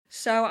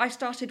So I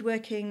started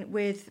working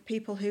with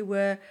people who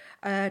were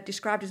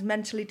described as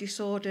mentally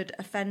disordered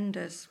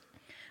offenders.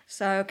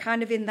 So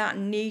kind of in that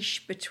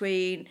niche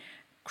between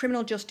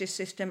criminal justice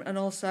system and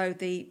also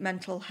the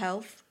mental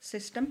health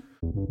system.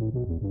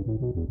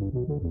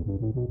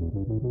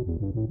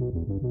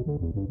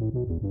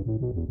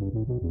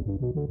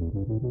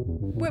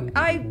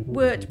 I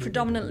worked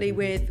predominantly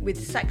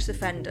with sex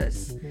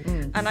offenders,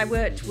 and I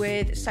worked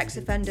with sex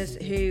offenders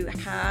who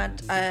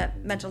had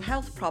mental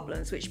health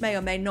problems, which may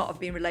or may not have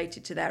been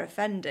related to their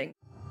offending.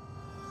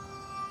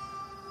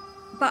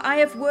 But I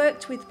have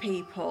worked with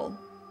people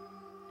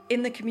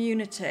in the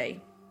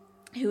community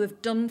who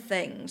have done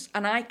things,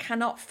 and I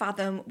cannot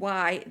fathom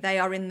why they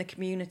are in the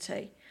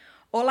community.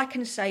 All I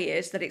can say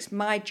is that it's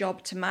my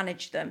job to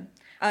manage them.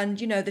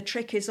 And, you know, the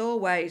trick is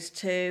always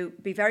to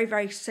be very,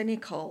 very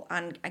cynical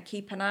and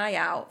keep an eye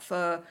out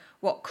for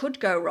what could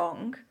go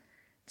wrong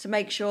to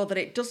make sure that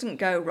it doesn't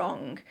go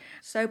wrong.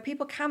 So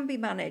people can be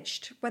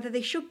managed. Whether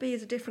they should be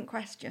is a different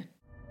question.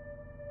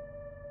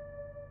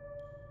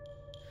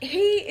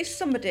 He is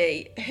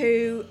somebody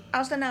who,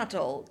 as an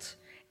adult,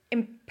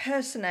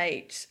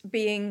 impersonates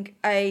being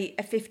a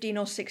 15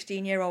 or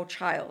 16-year-old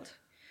child.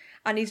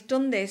 And he's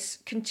done this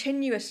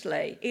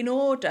continuously in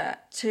order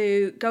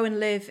to go and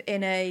live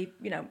in a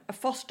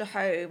foster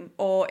home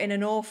or in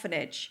an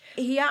orphanage.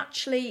 He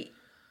actually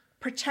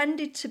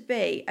pretended to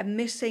be a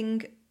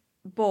missing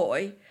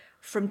boy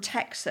from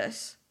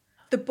Texas.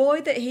 The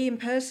boy that he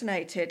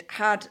impersonated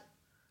had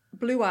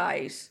blue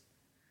eyes.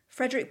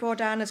 Frederick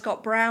Bourdain has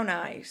got brown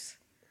eyes.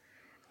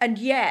 And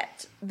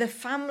yet the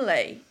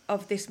family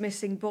of this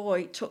missing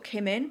boy took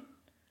him in.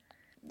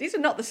 These are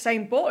not the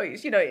same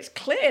boys. You know, it's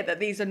clear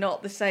that these are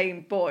not the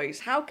same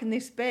boys. How can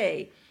this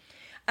be?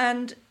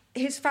 And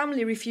his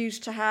family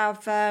refused to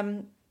have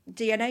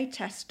DNA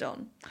tests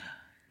done.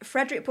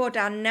 Frederick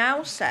Bourdain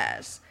now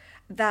says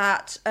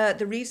that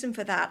the reason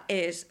for that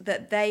is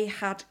that they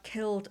had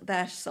killed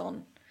their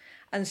son.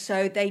 And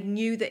so they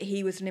knew that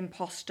he was an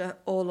imposter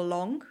all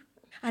along.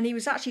 And he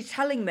was actually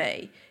telling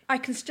me, I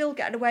can still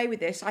get away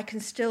with this. I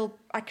could still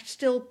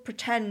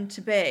pretend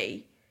to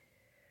be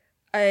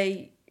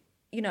a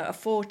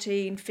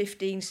 14,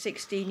 15,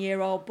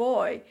 16-year-old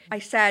boy. I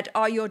said,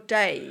 are your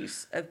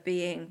days of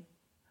being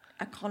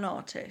a con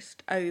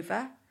artist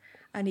over?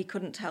 And he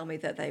couldn't tell me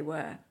that they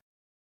were.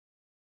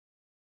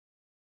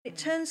 It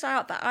turns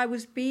out that I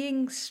was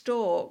being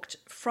stalked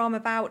from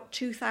about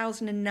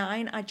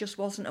 2009. I just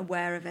wasn't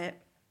aware of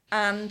it.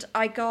 And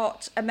I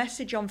got a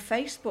message on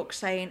Facebook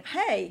saying,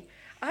 hey,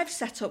 I've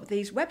set up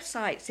these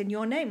websites in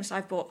your name. So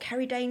I've bought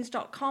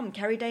kerrydanes.com,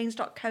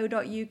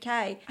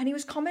 kerrydanes.co.uk. And he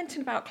was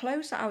commenting about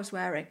clothes that I was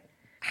wearing.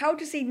 How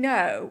does he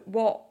know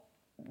what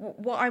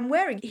I'm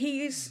wearing?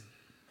 He's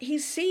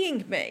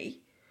seeing me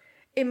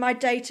in my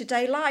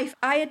day-to-day life.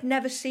 I had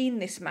never seen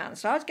this man,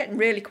 so I was getting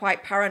really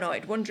quite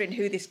paranoid, wondering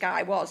who this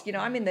guy was. You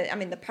know, I'm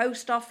in the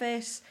post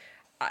office.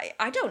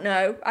 I don't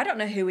know. I don't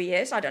know who he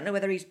is. I don't know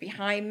whether he's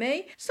behind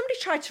me. Somebody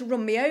tried to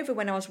run me over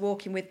when I was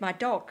walking with my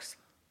dogs.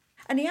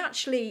 And he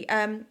actually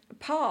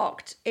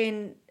parked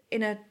in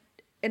a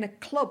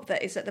club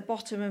that is at the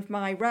bottom of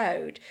my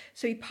road.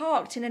 So he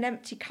parked in an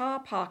empty car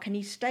park and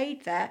he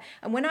stayed there.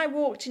 And when I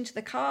walked into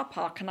the car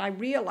park and I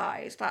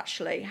realised,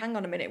 actually, hang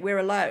on a minute, we're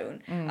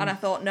alone. And I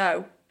thought,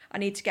 no, I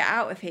need to get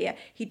out of here.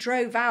 He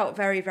drove out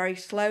very, very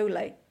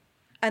slowly.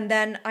 And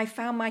then I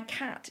found my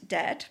cat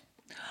dead.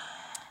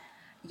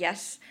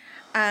 Yes.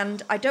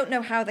 And I don't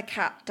know how the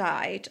cat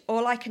died.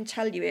 All I can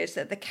tell you is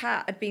that the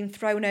cat had been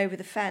thrown over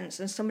the fence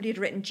and somebody had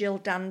written Jill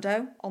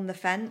Dando on the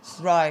fence.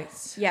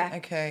 Right. Yeah.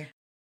 Okay.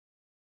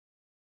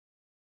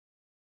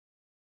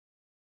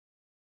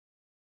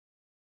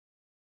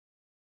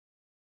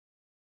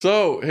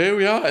 So here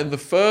we are in the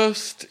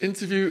first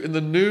interview in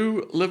the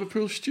new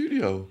Liverpool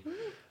studio.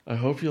 I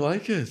hope you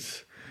like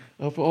it.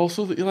 I hope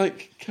also that you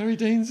like Kerry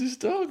Danes'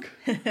 dog.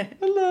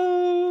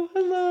 Hello.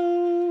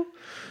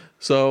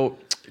 So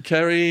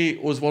Kerry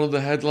was one of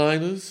the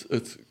headliners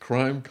at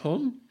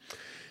CrimeCon.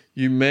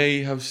 You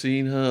may have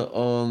seen her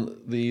on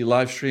the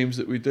live streams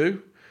that we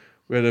do.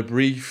 We had a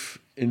brief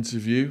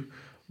interview,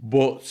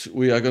 but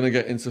we are going to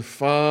get into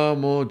far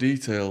more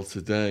detail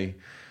today.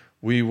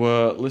 We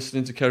were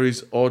listening to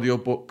Kerry's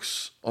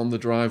audiobooks on the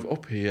drive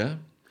up here,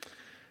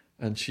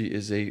 and she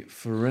is a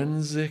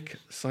forensic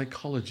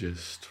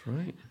psychologist,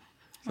 right?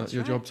 Is that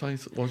your job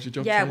title? What's your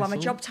job title? Yeah, well, my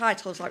job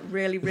title is like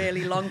really,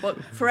 really long, but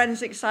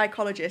forensic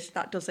psychologist,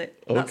 that does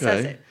it. That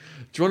says it.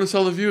 Do you want to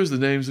tell the viewers the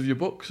names of your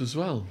books as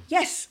well?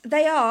 Yes,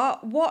 they are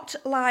What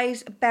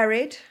Lies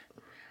Buried,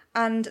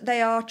 and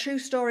they are true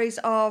stories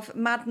of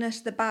madness,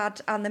 the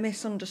bad and the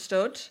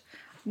misunderstood.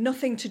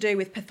 Nothing to do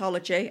with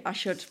pathology, I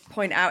should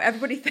point out.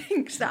 Everybody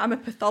thinks that I'm a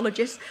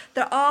pathologist.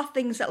 There are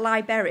things that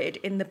lie buried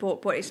in the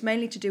book, but it's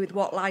mainly to do with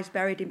what lies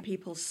buried in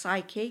people's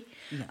psyche.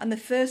 Yeah. And the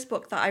first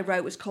book that I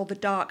wrote was called The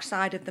Dark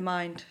Side of the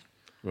Mind.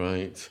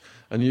 Right.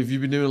 And have you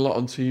been doing a lot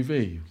on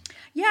TV?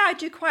 Yeah, I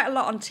do quite a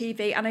lot on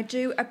TV, and I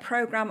do a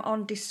programme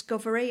on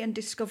Discovery and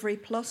Discovery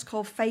Plus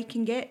called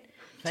Faking It.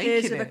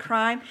 Tears of a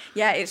Crime.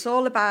 Yeah, it's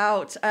all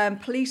about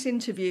police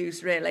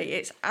interviews, really.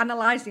 It's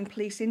analysing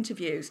police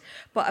interviews,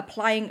 but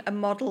applying a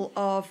model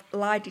of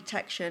lie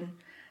detection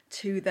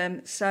to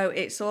them. So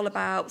it's all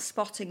about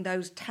spotting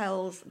those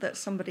tells that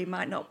somebody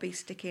might not be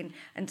sticking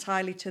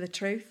entirely to the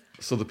truth.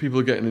 So the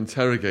people getting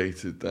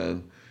interrogated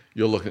then,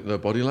 you're looking at their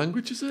body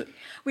language, is it?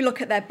 We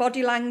look at their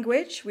body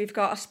language. We've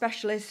got a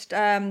specialist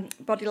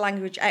body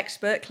language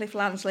expert, Cliff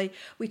Lansley.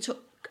 We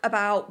took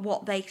about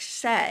what they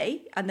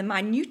say and the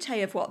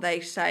minutiae of what they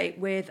say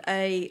with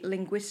a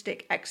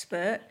linguistic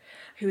expert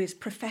who is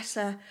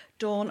Professor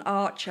Dawn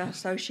Archer.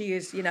 So she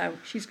is,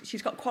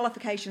 she's got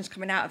qualifications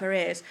coming out of her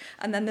ears.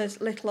 And then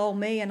there's little old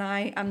me, and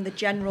I am the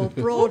general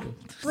broad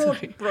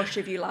brush,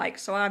 if you like.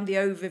 So I'm the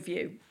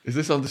overview. Is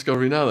this on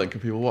Discovery Now then?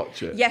 Can people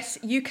watch it? Yes,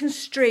 you can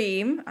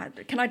stream.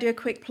 Can I do a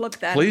quick plug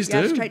then? Please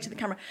do. Straight to the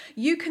camera.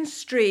 You can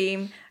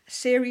stream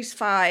Series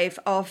 5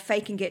 of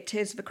Faking It,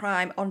 Tears of a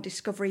Crime on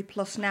Discovery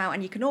Plus now,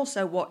 and you can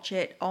also watch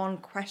it on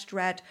Quest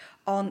Red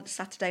on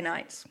Saturday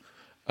nights.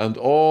 And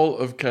all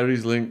of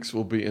Kerry's links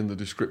will be in the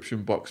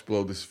description box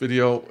below this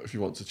video if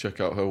you want to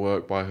check out her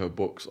work, buy her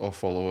books, or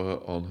follow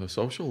her on her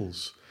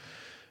socials.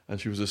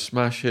 And she was a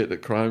smash hit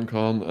at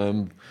CrimeCon,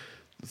 and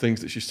the things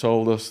that she's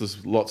told us,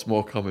 there's lots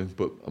more coming,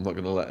 but I'm not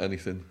going to let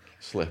anything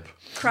slip.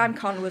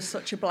 CrimeCon was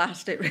such a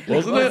blast, it really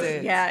Wasn't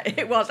it? Yeah,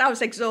 it was. I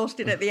was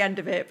exhausted at the end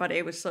of it, but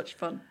it was such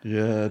fun.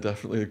 Yeah,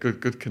 definitely.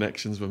 Good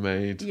connections were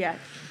made. Yeah.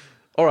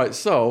 All right,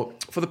 so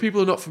for the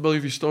people who are not familiar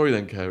with your story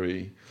then,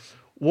 Kerry,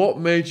 what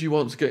made you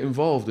want to get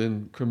involved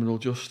in criminal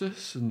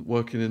justice and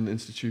working in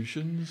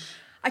institutions?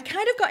 I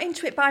kind of got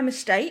into it by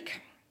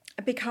mistake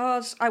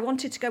because I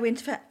wanted to go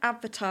into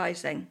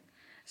advertising.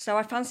 So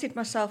I fancied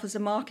myself as a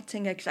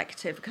marketing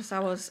executive because I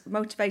was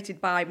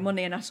motivated by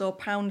money and I saw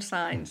pound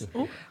signs.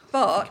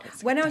 But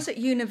when I was at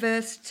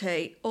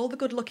university, all the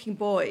good-looking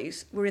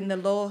boys were in the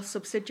law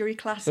subsidiary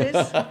classes.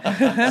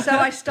 So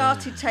I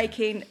started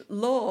taking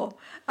law,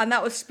 and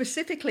that was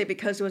specifically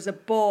because there was a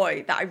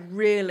boy that I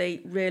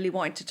really, really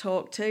wanted to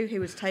talk to who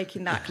was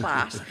taking that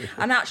class.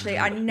 And actually,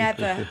 I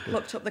never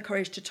plucked up the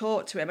courage to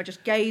talk to him. I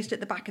just gazed at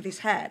the back of his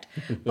head.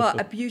 But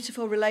a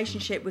beautiful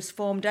relationship was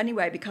formed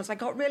anyway because I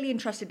got really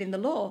interested in the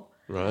law.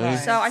 Right.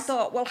 So I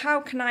thought, well,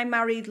 how can I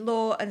marry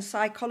law and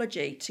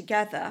psychology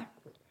together?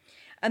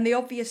 And the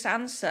obvious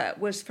answer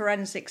was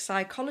forensic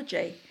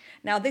psychology.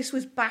 Now, this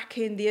was back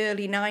in the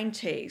early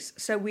 90s,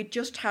 so we'd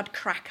just had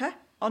Cracker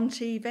on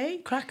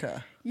TV.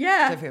 Cracker?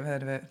 Yeah. I don't think I've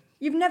heard of it.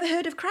 You've never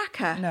heard of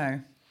Cracker?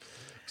 No.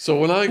 So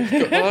when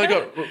I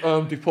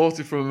got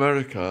deported from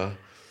America,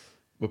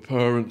 my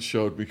parents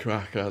showed me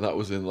Cracker. That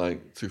was in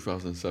like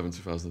 2007,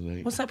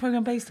 2008. What's that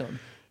program based on?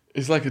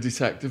 It's like a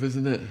detective,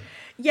 isn't it?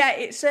 Yeah,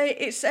 it's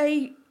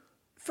a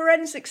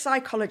forensic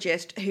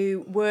psychologist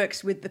who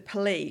works with the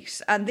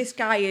police, and this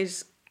guy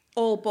is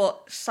all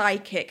but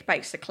psychic,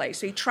 basically.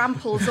 So he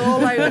tramples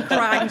all over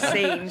crime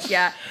scenes,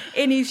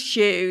 in his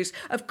shoes.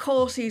 Of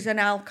course, he's an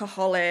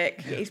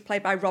alcoholic. Yeah. He's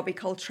played by Robbie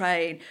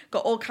Coltrane,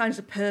 got all kinds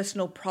of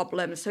personal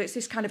problems. So it's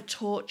this kind of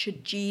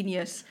tortured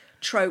genius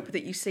trope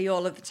that you see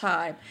all of the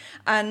time.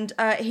 And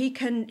he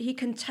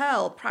can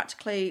tell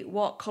practically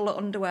what colour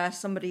underwear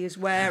somebody is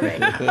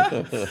wearing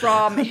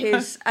from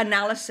his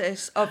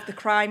analysis of the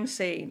crime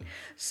scene.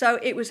 So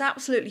it was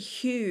absolutely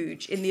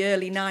huge in the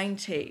early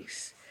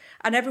 90s.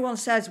 And everyone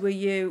says, were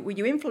you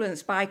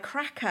influenced by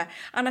Cracker?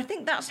 And I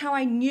think that's how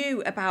I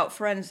knew about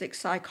forensic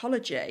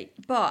psychology.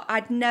 But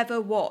I'd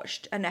never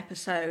watched an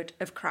episode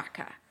of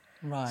Cracker.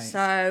 Right.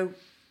 So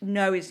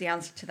no is the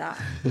answer to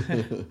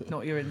that.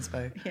 Not your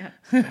inspo.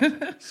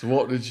 Yeah. So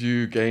what did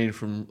you gain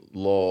from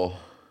law?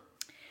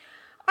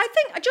 I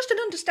think just an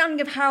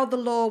understanding of how the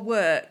law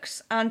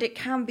works, and it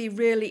can be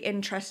really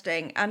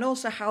interesting, and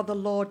also how the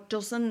law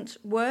doesn't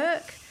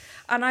work.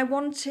 And I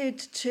wanted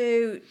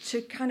to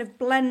kind of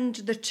blend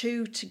the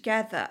two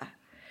together.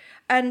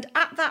 And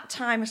at that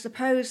time, I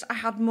suppose I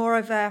had more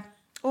of a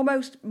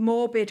almost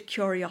morbid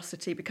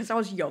curiosity because I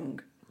was young.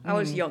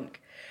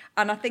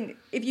 And I think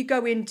if you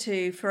go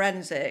into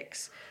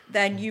forensics,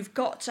 then you've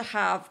got to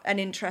have an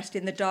interest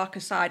in the darker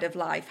side of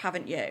life,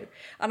 haven't you?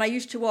 And I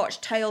used to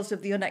watch Tales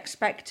of the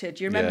Unexpected.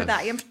 Do you remember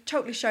that? I'm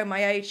totally showing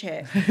my age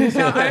here.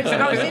 So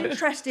I was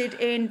interested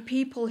in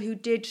people who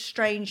did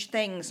strange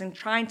things and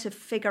trying to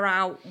figure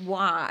out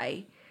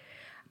why.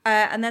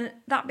 And then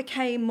that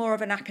became more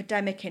of an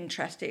academic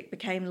interest. It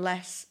became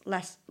less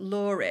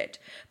lurid.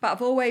 But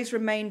I've always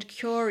remained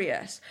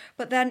curious.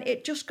 But then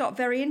it just got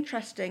very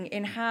interesting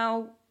in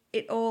how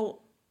it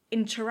all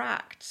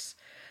interacts.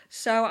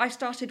 So I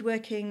started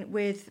working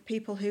with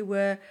people who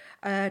were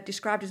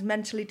described as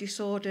mentally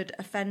disordered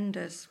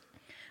offenders.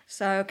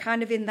 So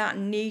kind of in that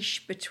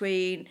niche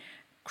between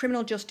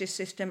criminal justice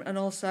system and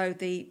also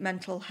the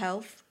mental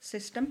health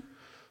system.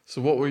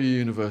 So what were your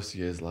university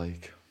years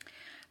like?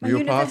 Were you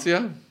a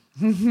partier?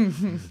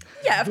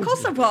 Yeah, of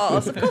course I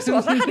was.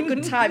 I had a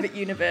good time at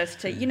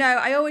university. You know,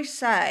 I always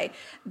say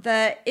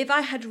that if I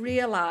had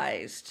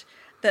realised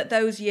that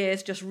those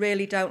years just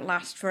really don't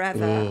last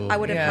forever, I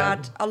would have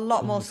had a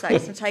lot more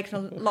sex and taken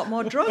a lot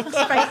more drugs,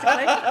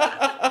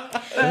 basically.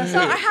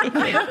 I had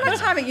my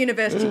time at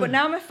university, but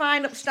now I'm a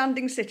fine,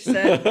 upstanding citizen.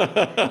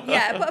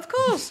 Yeah, but of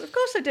course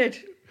I did.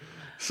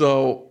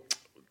 So,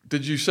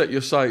 did you set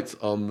your sights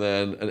on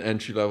then an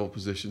entry-level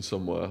position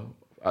somewhere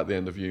at the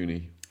end of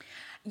uni?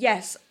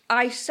 Yes,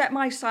 I set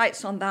my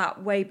sights on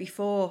that way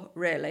before,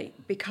 really,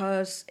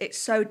 because it's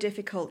so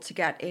difficult to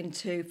get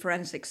into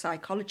forensic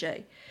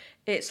psychology.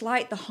 It's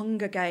like the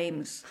Hunger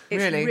Games.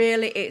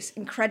 It's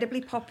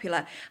incredibly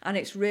popular and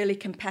it's really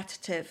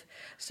competitive.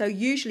 So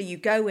usually you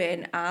go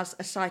in as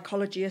a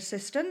psychology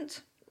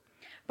assistant,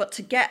 but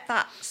to get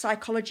that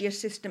psychology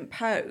assistant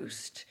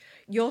post,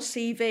 your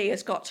CV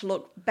has got to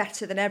look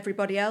better than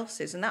everybody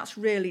else's, and that's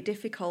really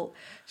difficult.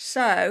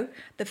 So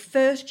the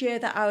first year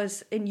that I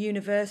was in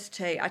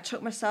university, I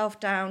took myself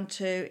down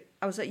to,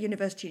 I was at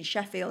university in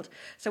Sheffield,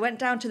 so I went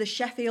down to the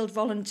Sheffield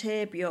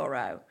Volunteer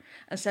Bureau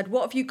and said,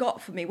 what have you got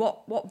for me?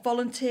 What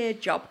volunteer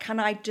job can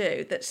I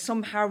do that's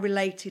somehow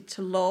related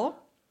to law?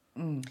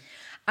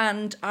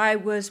 And I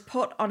was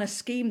put on a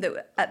scheme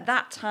that at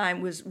that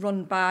time was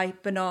run by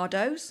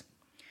Barnardo's,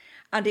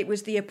 and it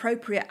was the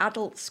appropriate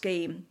adult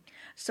scheme.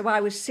 So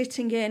I was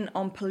sitting in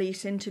on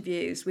police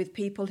interviews with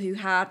people who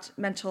had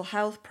mental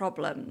health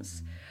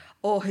problems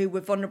or who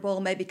were vulnerable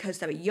maybe because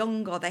they were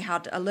young or they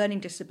had a learning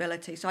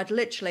disability. So I'd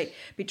literally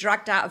be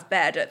dragged out of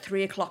bed at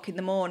 3:00 in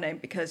the morning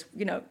because,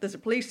 you know, there's a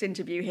police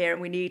interview here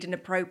and we need an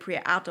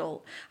appropriate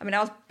adult. I mean, I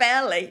was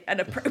barely an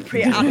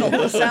appropriate adult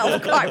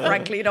myself, quite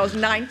frankly. You know, I was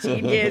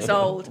 19 years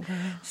old.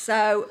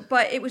 So,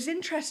 but it was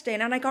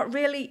interesting, and I got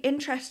really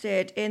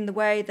interested in the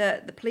way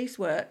that the police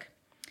work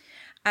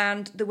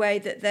and the way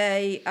that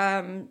they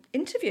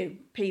interview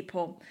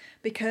people,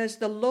 because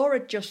the law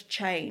had just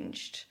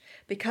changed.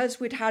 Because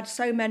we'd had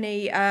so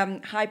many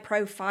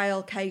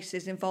high-profile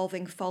cases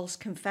involving false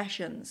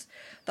confessions,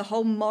 the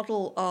whole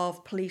model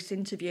of police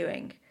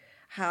interviewing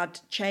had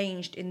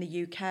changed in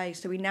the UK.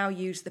 So we now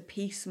use the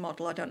peace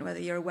model. I don't know whether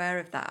you're aware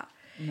of that.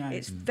 No.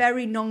 It's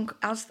very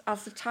as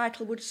the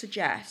title would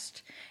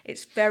suggest,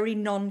 it's very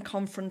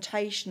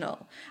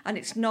non-confrontational, and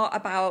it's not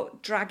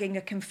about dragging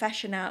a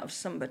confession out of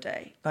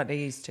somebody. Like they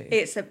used to.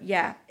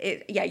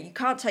 You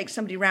can't take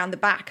somebody round the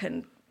back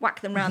and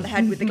whack them round the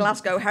head with the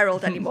Glasgow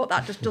Herald anymore.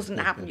 That just doesn't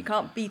happen. You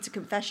can't beat a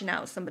confession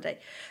out of somebody.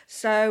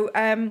 So,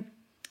 I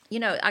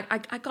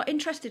got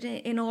interested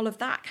in all of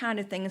that kind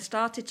of thing and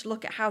started to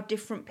look at how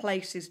different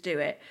places do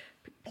it.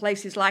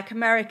 Places like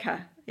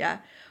America,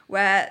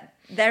 where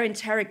their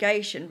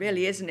interrogation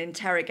really is an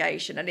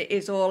interrogation, and it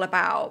is all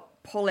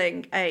about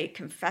pulling a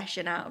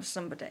confession out of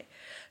somebody.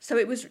 So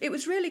it was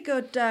really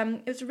good.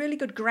 It was a really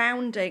good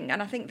grounding,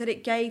 and I think that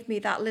it gave me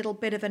that little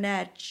bit of an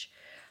edge.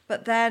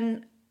 But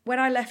then when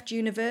I left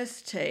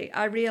university,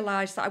 I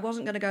realised that I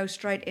wasn't going to go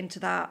straight into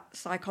that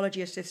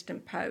psychology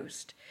assistant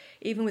post,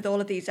 even with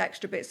all of these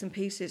extra bits and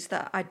pieces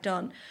that I'd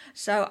done.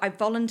 So I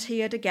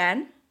volunteered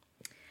again,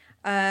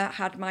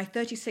 had my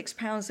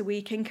 £36 a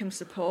week income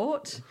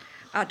support.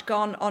 I'd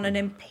gone on an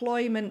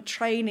employment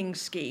training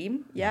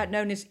scheme,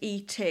 known as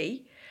ET.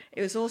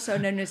 It was also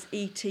known as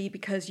ET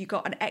because you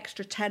got an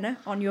extra tenner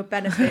on your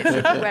benefits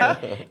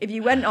if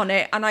you went on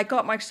it. And I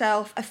got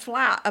myself a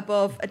flat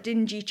above a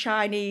dingy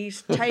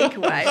Chinese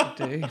takeaway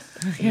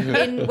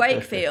in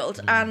Wakefield.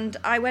 And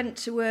I went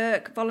to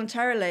work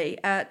voluntarily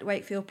at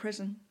Wakefield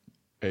Prison.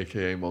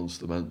 AKA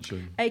Monster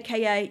Mansion.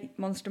 AKA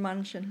Monster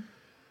Mansion.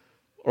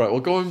 All right,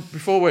 well,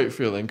 before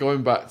Wakefield then,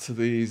 going back to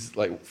these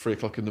like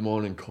 3:00 in the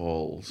morning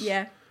calls.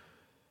 Yeah.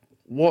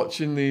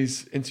 Watching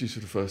these interviews for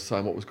the first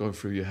time, what was going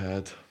through your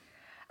head?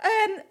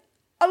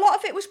 A lot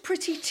of it was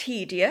pretty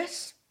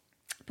tedious,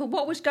 but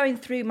what was going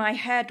through my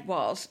head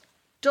was,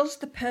 does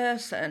the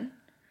person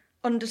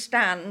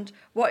understand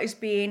what is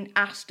being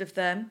asked of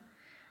them?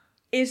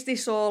 Is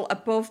this all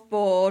above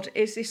board?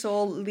 Is this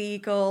all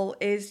legal?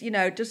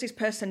 Does this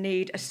person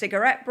need a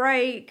cigarette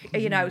break?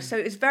 So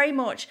it was very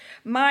much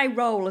my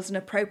role as an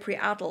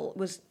appropriate adult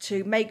was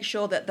to make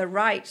sure that the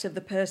rights of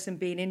the person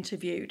being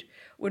interviewed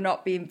were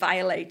not being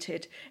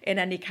violated in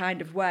any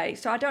kind of way.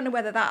 So I don't know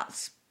whether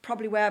that's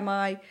probably where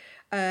my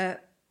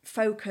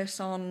focus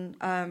on,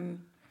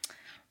 on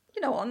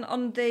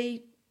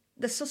the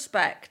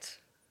suspect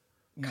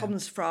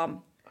comes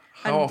from.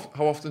 How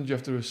often do you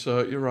have to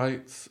assert your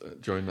rights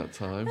during that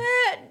time?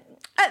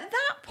 At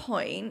that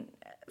point,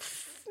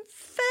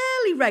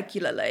 fairly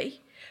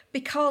regularly,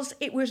 because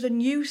it was a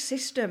new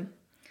system.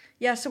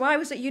 Yeah, so I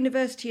was at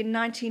university in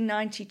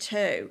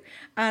 1992,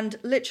 and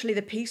literally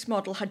the peace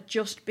model had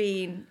just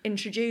been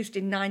introduced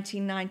in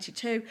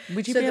 1992.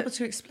 Would you be able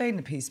to explain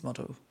the peace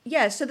model?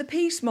 Yeah, so the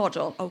peace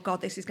model, oh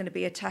God, this is going to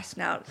be a test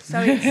now. So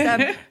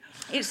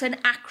it's an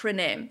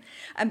acronym,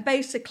 and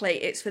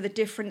basically it's for the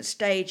different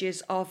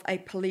stages of a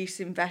police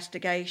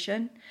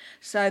investigation.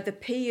 So the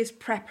P is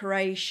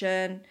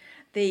preparation,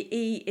 the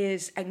E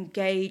is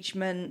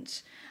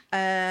engagement,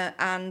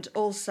 and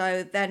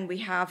also then we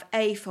have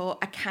A for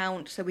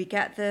account, so we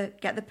get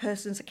the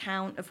person's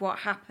account of what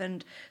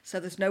happened, so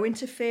there's no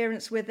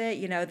interference with it,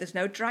 there's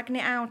no dragging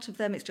it out of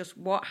them, it's just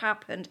what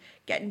happened,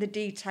 getting the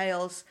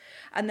details.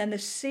 And then the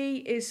C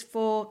is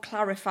for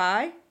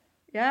clarify,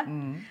 Yeah.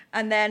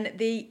 And then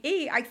the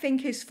E, I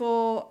think, is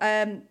for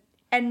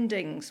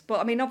endings. But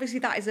I mean, obviously,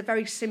 that is a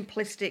very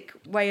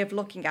simplistic way of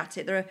looking at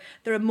it. There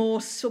are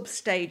more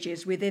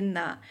sub-stages within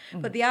that.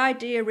 But the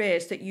idea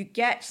is that you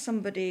get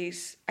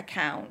somebody's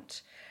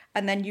account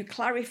and then you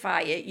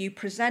clarify it, you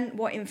present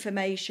what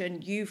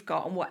information you've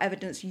got and what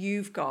evidence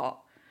you've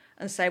got,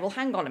 and say, well,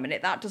 hang on a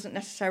minute, that doesn't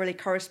necessarily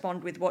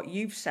correspond with what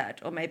you've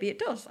said, or maybe it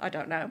does, I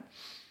don't know.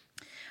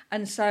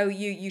 And so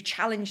you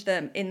challenge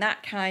them in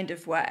that kind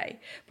of way,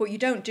 but you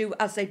don't do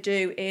as they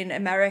do in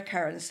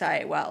America and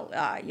say, well,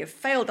 you've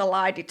failed a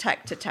lie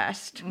detector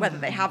test, whether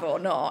they have or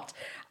not.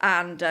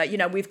 And,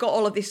 we've got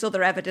all of this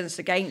other evidence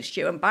against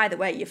you. And by the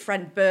way, your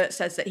friend Bert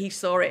says that he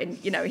saw it and,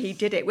 he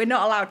did it. We're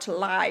not allowed to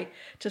lie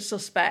to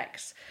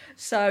suspects.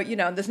 So,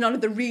 there's none of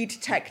the Reed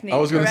technique. I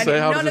was going to say,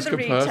 how does this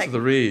compare to the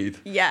Reed?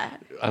 Yeah.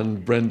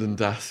 And Brendan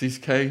Dassey's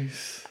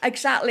case?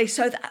 Exactly.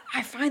 So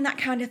I find that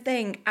kind of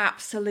thing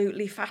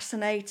absolutely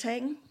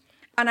fascinating.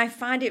 And I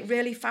find it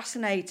really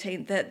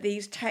fascinating that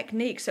these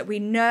techniques that we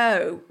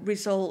know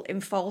result in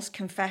false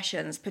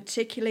confessions,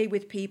 particularly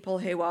with people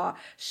who are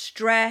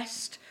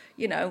stressed.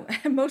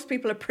 Most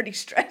people are pretty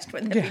stressed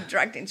when they've been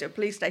dragged into a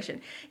police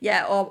station.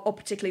 Yeah, or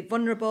particularly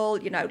vulnerable,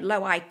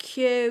 low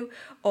IQ,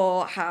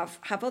 or have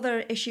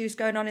other issues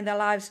going on in their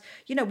lives.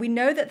 We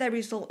know that they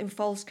result in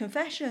false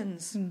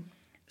confessions.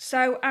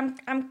 So I'm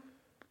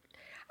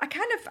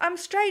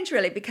strange,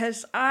 really,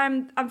 because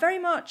I'm very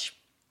much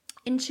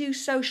into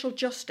social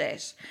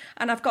justice,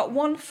 and I've got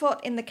one foot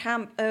in the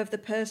camp of the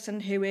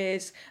person who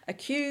is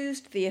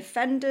accused, the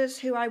offenders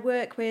who I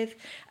work with,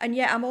 and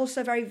yet I'm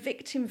also very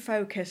victim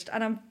focused,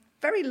 and I'm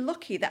very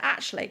lucky that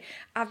actually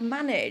I've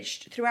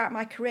managed throughout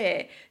my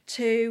career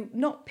to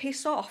not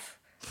piss off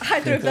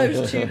either of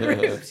those two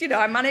groups.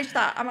 I managed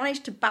that. I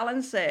managed to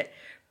balance it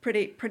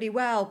pretty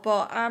well.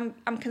 But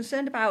I'm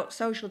concerned about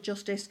social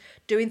justice,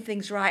 doing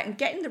things right and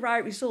getting the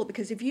right result,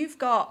 because if you've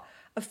got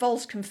a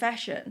false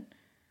confession,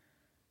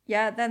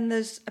 then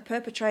there's a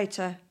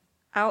perpetrator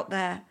out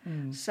there.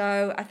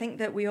 So I think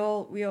that we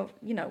owe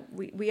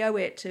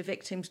it to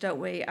victims, don't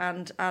we,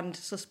 and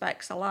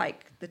suspects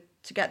alike,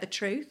 to get the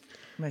truth.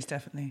 Most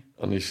definitely.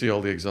 And you see all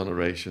the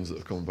exonerations that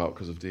have come about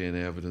because of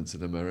DNA evidence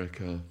in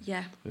America.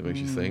 Yeah. It makes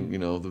you think,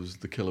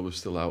 the killer was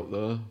still out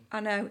there.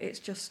 I know, it's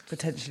just...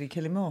 Potentially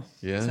killing more.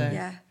 Yeah. So,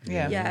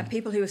 yeah. And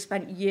people who have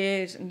spent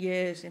years and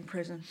years in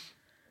prison.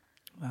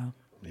 Wow.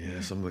 Yeah,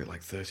 some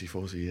like 30,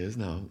 40 years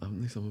now,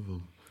 haven't they, some of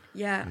them?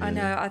 Yeah, I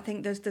know. I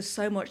think there's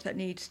so much that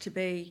needs to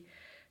be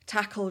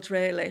tackled,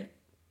 really.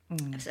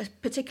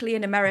 Particularly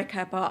in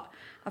America, but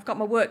I've got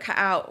my work cut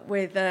out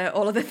with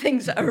all of the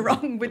things that are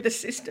wrong with the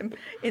system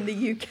in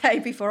the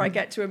UK before I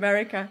get to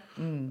America.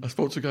 I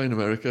spoke to a guy in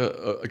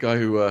America, a guy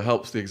who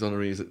helps the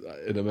exonerees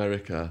in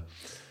America,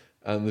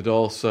 and they'd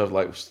all served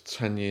like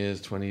 10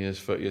 years, 20 years,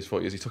 30 years,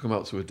 40 years. He took them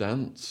out to a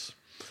dance,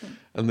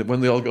 and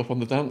when they all got up on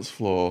the dance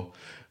floor,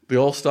 they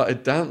all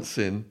started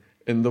dancing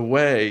in the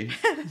way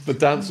the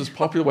dance was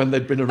popular when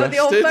they'd been arrested. The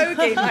old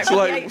fogey,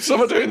 like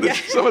some are doing the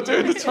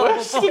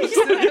twist.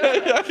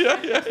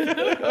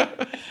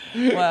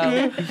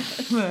 Wow.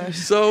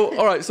 So,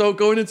 all right. So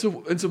going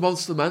into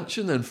Monster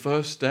Mansion then,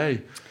 first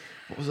day,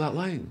 what was that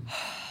like?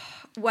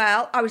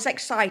 Well, I was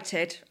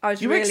excited. I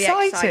was You were really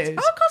excited?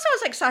 Oh, of course I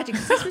was excited,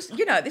 because this was,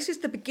 this is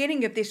the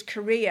beginning of this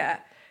career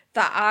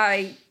that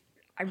I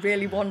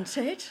really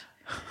wanted.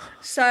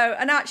 So,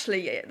 and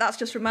actually, that's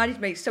just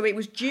reminded me. So it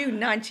was June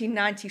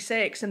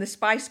 1996, and the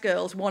Spice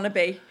Girls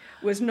Wannabe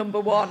was number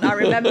one. I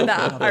remember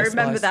that. I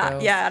remember Spice that.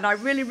 Girls. Yeah, and I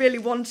really, really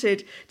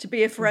wanted to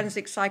be a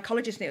forensic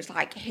psychologist, and it was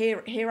like,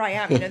 here I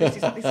am. This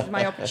is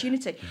my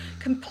opportunity.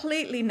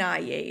 Completely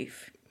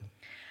naive,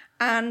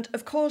 and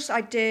of course, I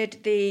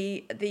did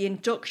the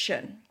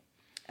induction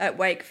at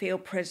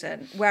Wakefield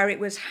Prison, where it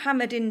was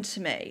hammered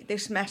into me,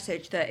 this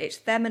message that it's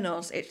them and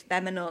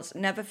us,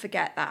 never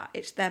forget that,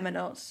 it's them and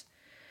us.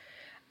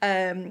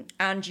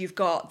 And you've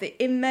got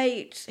the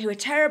inmates who are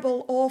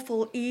terrible,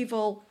 awful,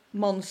 evil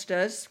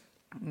monsters.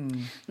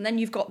 And then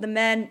you've got the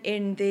men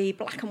in the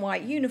black and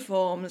white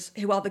uniforms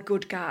who are the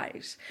good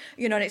guys.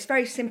 And it's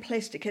very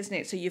simplistic, isn't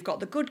it? So you've got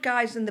the good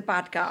guys and the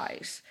bad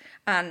guys,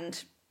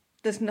 and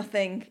there's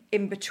nothing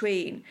in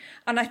between.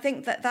 And I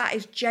think that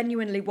is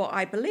genuinely what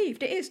I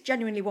believed. It is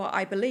genuinely what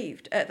I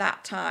believed at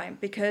that time,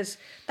 because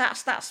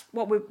that's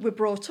what we're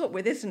brought up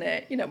with, isn't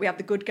it? We have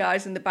the good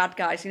guys and the bad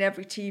guys in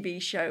every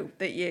TV show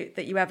that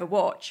you ever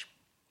watch.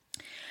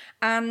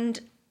 And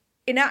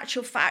in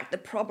actual fact, the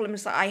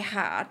problems that I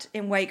had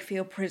in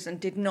Wakefield Prison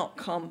did not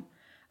come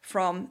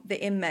from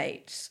the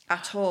inmates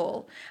at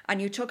all.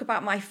 And you talk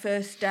about my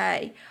first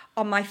day.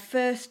 On my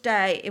first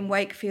day in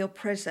Wakefield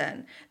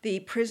Prison, the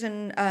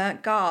prison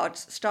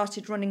guards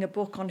started running a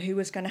book on who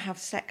was going to have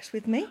sex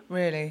with me.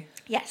 Really?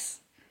 Yes.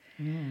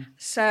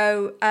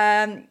 So,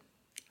 and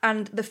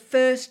the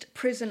first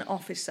prison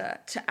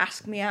officer to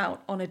ask me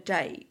out on a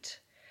date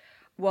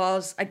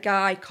was a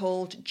guy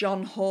called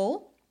John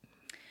Hall,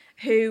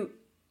 who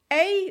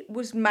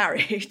was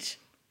married.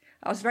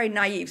 I was very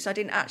naive, so I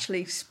didn't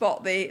actually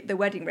spot the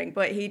wedding ring.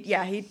 But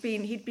he'd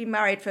been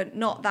married for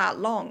not that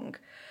long,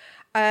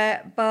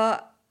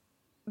 But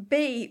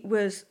B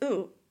was,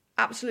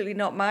 absolutely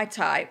not my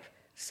type.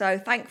 So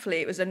thankfully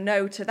it was a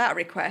no to that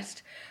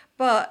request.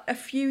 But a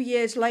few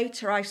years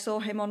later, I saw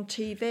him on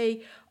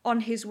TV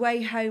on his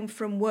way home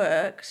from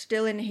work,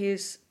 still in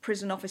his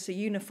prison officer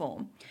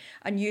uniform,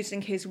 and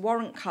using his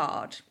warrant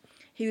card.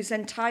 He was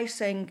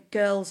enticing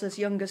girls as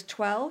young as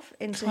 12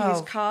 into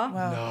his car.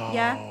 Wow. No.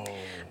 Yeah.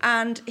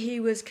 And he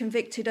was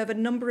convicted of a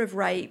number of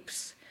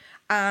rapes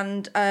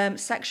and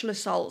sexual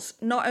assaults,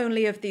 not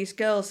only of these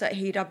girls that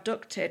he'd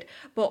abducted,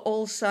 but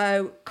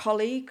also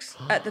colleagues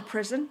at the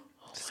prison.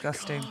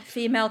 Disgusting.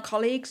 Female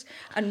colleagues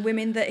and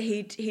women that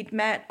he'd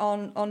met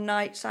on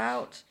nights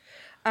out.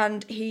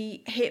 And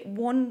he hit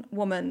one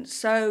woman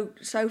so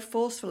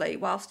forcefully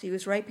whilst he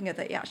was raping her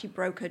that he actually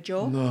broke her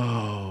jaw.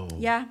 No.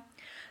 Yeah.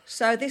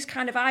 So this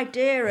kind of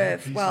idea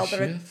of, well,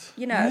 there are, shit.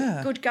 you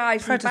know, good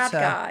guys and bad Predator.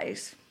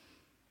 guys.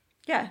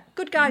 Yeah,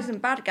 good guys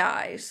and bad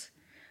guys.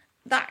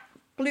 That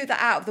blew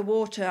that out of the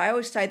water. I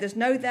always say there's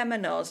no them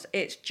and us,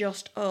 it's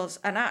just us.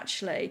 And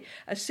actually,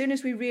 as soon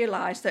as we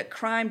realise that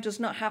crime does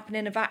not happen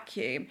in a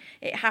vacuum,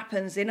 it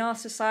happens in our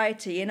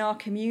society, in our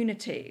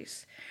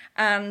communities.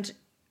 And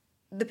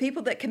the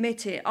people that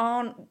commit it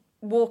aren't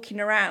walking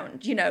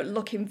around, you know,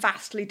 looking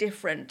vastly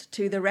different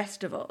to the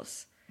rest of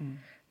us,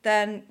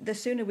 then the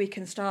sooner we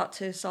can start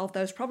to solve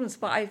those problems.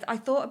 But I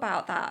thought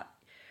about that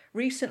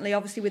recently,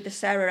 obviously, with the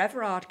Sarah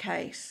Everard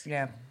case.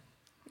 Yeah.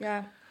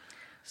 Yeah.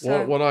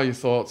 So, What are your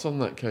thoughts on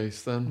that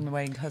case then? And the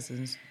Wayne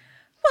cousins.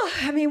 well,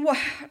 I mean,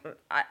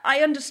 I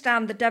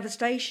understand the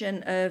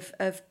devastation of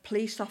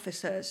police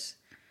officers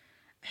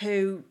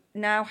who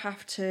now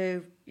have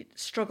to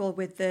struggle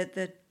with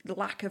the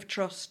lack of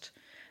trust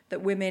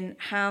that women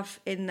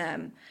have in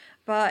them.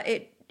 But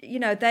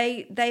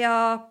they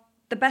are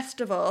the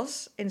best of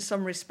us in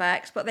some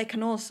respects, but they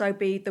can also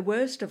be the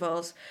worst of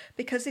us,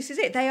 because this is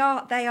it. They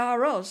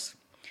are us.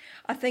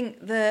 I think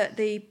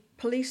the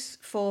police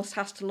force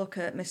has to look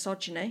at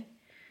misogyny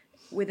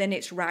within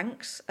its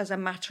ranks as a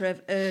matter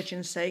of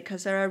urgency,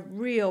 because there are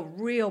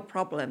real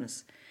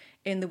problems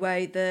in the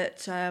way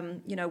that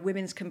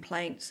women's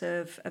complaints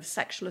of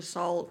sexual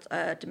assault,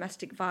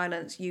 domestic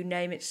violence, you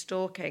name it,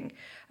 stalking,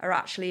 are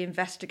actually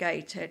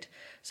investigated.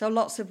 So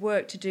lots of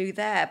work to do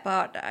there.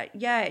 But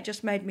it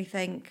just made me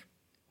think.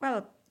 Well,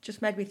 it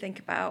just made me think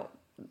about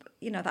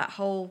that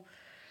whole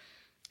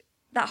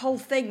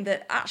thing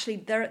that actually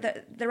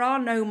there are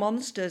no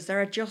monsters. There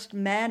are just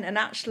men, and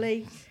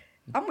actually,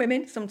 and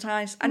women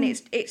sometimes, and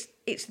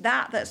it's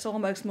that's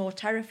almost more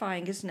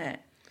terrifying, isn't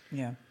it?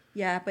 Yeah.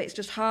 Yeah, but it's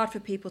just hard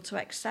for people to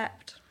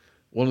accept.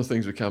 One of the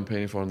things we're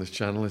campaigning for on this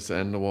channel is to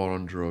end the war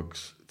on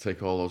drugs,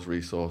 take all those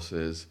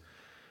resources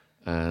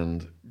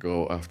and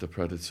go after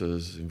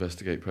predators,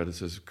 investigate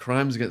predators.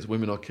 Crimes against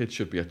women or kids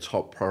should be a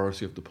top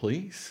priority of the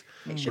police.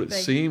 It should But it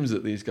be. seems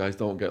that these guys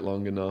don't get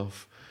long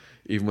enough,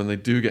 even when they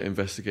do get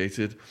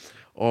investigated,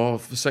 or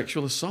for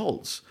sexual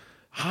assaults.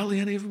 Hardly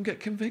any of them get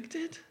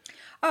convicted.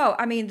 Oh,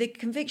 I mean, the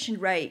conviction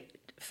rate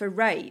for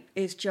rape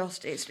is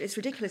just, it's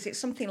ridiculous. It's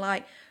something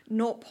like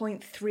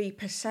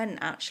 0.3%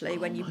 actually,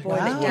 when you boil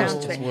God. it down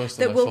It's to worse it,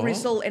 than that I will thought.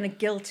 result in a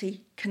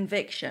guilty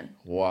conviction.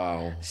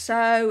 Wow.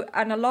 So,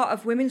 and a lot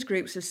of women's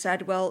groups have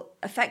said, well,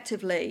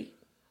 effectively,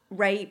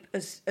 rape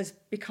has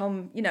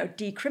become,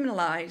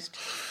 decriminalised.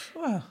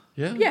 Well,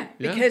 Yeah. Yeah,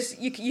 because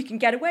you can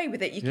get away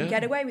with it. You can Yeah.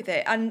 get away with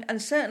it,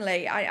 and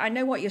certainly, I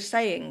know what you're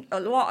saying. A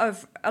lot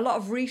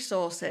of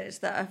resources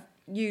that are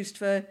used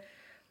for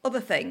other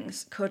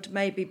things could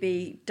maybe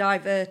be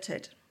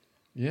diverted.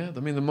 Yeah, I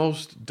mean, the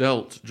most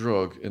dealt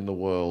drug in the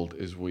world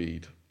is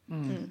weed.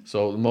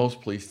 So the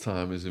most police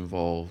time is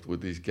involved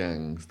with these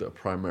gangs that are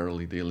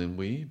primarily dealing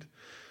weed.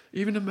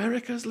 Even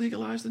America's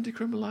legalised and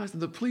decriminalised,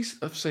 and the police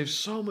have saved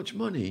so much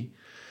money,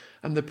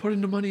 and they're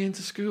putting the money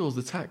into schools,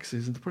 the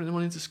taxes, and they're putting the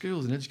money into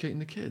schools and educating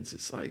the kids.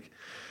 It's like,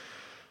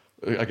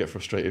 I get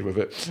frustrated with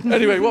it.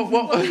 Anyway, what?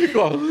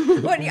 Go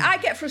on. Well, I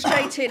get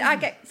frustrated. I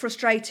get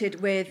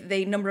frustrated with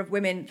the number of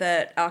women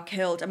that are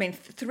killed. I mean,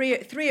 three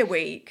a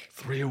week.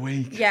 3 a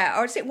week. Yeah,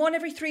 or is it one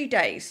every 3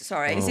 days?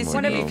 Sorry, Is this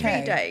one in every the 3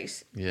 UK?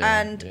 days.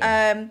 Yeah, And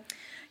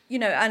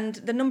yeah. and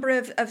the number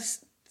of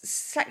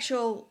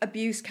sexual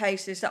abuse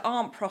cases that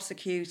aren't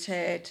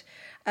prosecuted,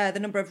 the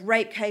number of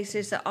rape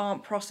cases that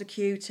aren't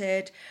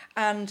prosecuted,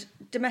 and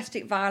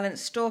domestic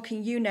violence,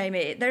 stalking, you name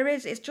it.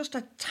 It's just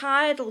a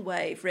tidal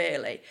wave,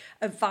 really,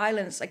 of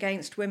violence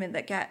against women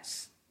that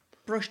gets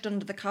brushed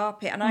under the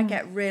carpet, and I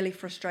get really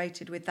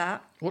frustrated with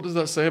that. What does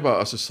that say about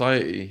our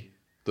society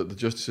that the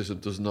justice system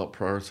does not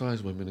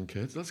prioritise women and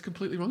kids? That's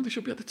completely wrong. They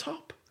should be at the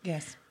top.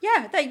 yes.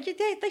 Yeah, they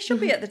should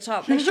be at the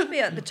top. They should be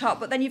at the top.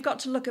 But then you've got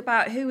to look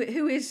about who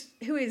is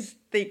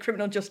the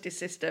criminal justice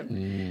system,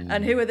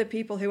 and who are the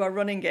people who are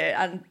running it.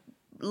 And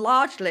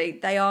largely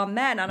they are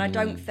men. And I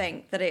don't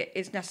think that it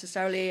is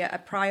necessarily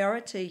a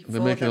priority for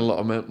They're making them. a lot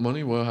of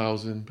money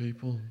warehousing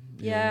people.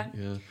 Yeah.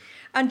 Yeah.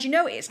 And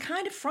it's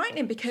kind of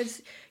frightening,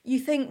 because you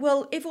think,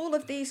 well, if all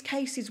of these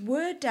cases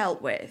were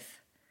dealt with,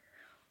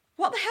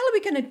 what the hell are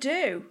we going to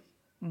do?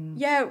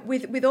 Yeah,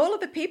 with all of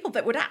the people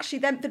that would actually,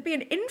 there'd be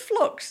an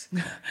influx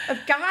of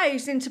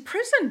guys into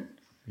prison.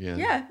 Yeah.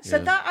 Yeah, so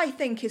that I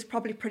think is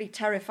probably pretty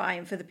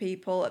terrifying for the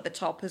people at the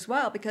top as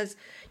well, because,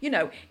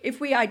 if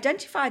we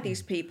identify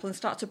these people and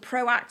start to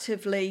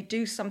proactively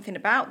do something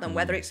about them,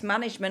 whether it's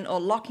management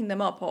or locking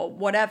them up or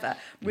whatever,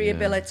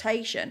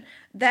 rehabilitation,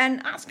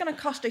 then that's going to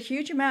cost a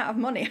huge amount of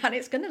money and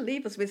it's going to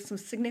leave us with some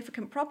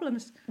significant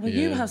problems. Well,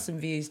 you have some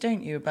views,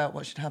 don't you, about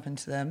what should happen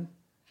to them?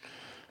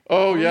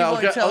 Oh, yeah,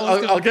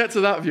 I'll get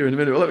to that view in a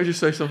minute. Well, let me just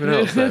say something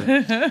else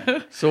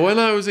then. So when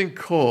I was in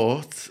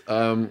court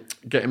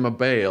getting my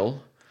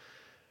bail,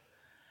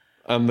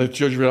 and the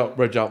judge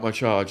read out my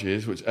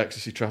charges, which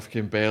ecstasy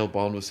trafficking, bail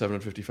bond was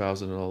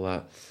 $750,000 and all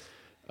that.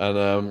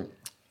 And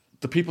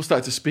the people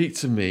started to speak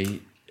to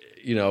me,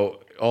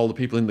 all the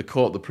people in the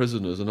court, the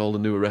prisoners and all the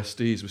new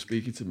arrestees were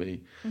speaking to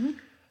me. Mm-hmm.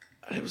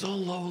 And it was all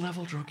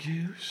low-level drug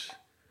use.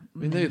 I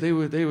mean,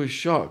 they were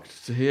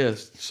shocked to hear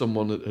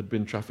someone that had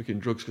been trafficking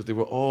drugs, because they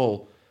were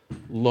all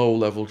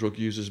low-level drug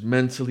users,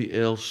 mentally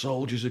ill,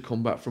 soldiers who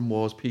come back from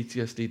wars,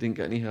 PTSD, didn't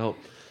get any help,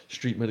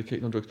 street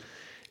medicating on drugs.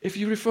 If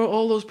you refer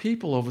all those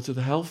people over to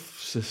the health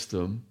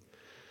system,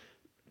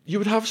 you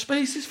would have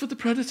spaces for the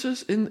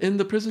predators in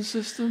the prison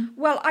system.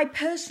 Well, I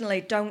personally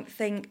don't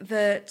think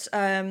that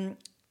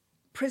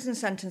prison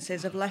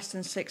sentences of less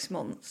than 6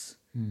 months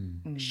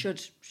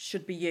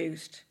should be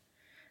used,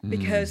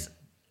 because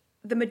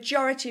the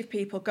majority of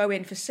people go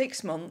in for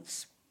 6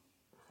 months.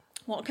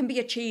 What can be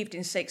achieved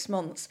in 6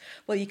 months?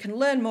 Well, you can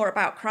learn more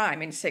about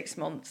crime in 6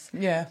 months.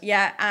 Yeah.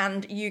 Yeah,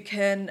 and you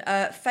can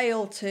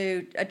fail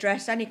to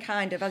address any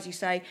kind of, as you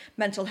say,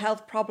 mental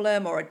health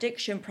problem or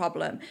addiction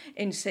problem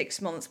in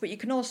 6 months. But you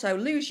can also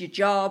lose your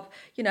job,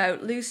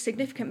 lose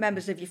significant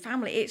members of your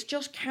family. It's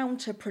just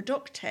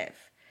counterproductive.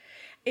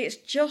 It's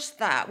just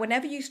that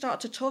whenever you start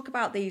to talk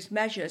about these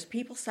measures,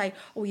 people say,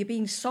 "Oh, you're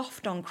being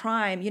soft on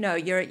crime.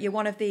 You're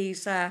one of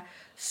these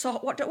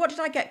what did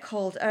I get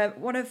called?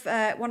 One of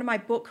my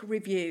book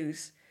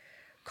reviews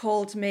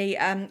called me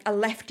a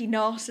lefty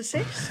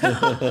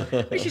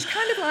narcissist," which is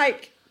kind of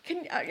like,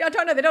 I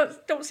don't know. They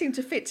don't seem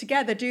to fit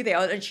together, do they?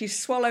 And she's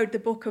swallowed the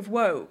book of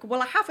woke.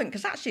 Well, I haven't,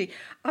 because actually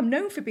I'm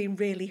known for being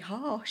really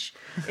harsh.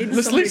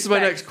 This leads to my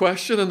next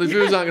question, and the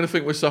viewers aren't going to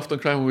think we're soft on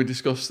crime when we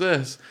discuss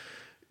this.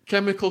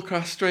 Chemical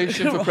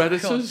castration for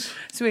predators? God.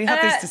 So we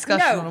had this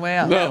discussion on the way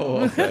out.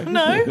 No, okay.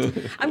 No.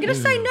 I'm going to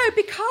say no,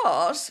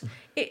 because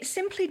it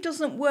simply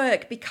doesn't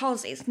work,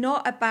 because it's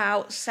not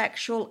about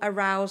sexual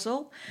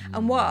arousal.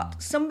 And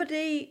what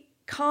somebody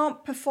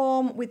can't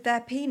perform with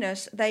their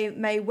penis, they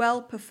may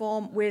well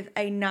perform with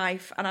a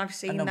knife, and I've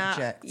seen that.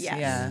 Object, yes.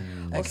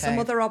 yeah. Or some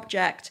other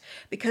object,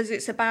 because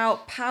it's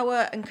about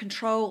power and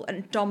control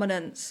and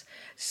dominance.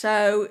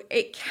 So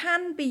it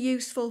can be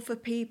useful for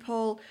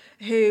people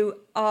who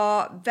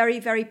are very,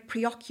 very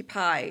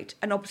preoccupied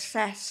and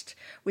obsessed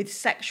with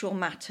sexual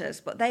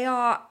matters, but they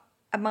are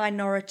a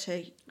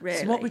minority, really.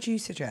 So what would you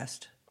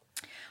suggest?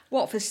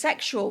 What, for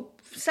sexual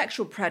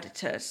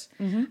predators?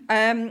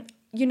 Mm-hmm.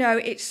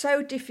 It's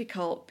so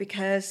difficult,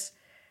 because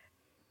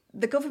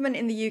the government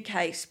in the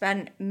UK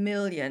spent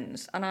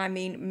millions, and I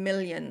mean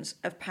millions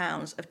of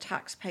pounds of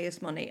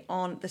taxpayers' money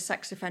on the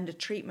sex offender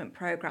treatment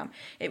programme.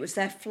 It was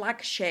their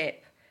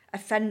flagship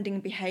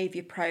offending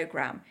behaviour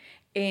programme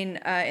in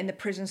the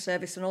prison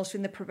service and also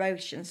in the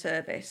probation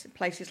service,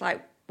 places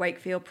like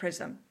Wakefield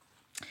Prison.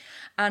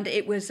 And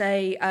it was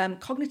a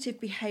cognitive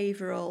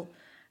behavioural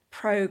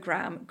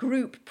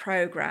group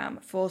program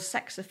for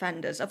sex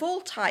offenders of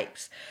all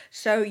types.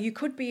 So you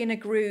could be in a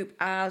group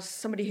as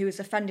somebody who has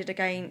offended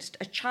against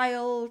a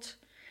child.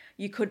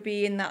 You could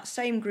be in that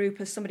same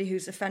group as somebody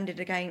who's offended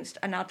against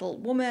an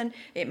adult woman.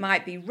 It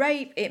might be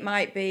rape, it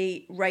might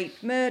be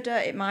rape murder,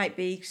 it might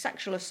be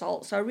sexual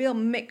assault. So a real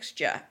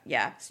mixture,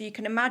 yeah. So you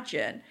can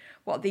imagine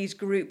what these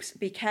groups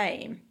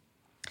became.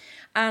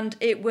 And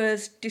it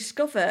was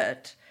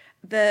discovered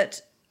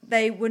that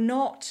they were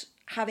not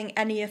having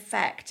any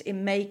effect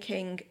in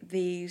making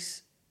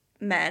these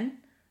men,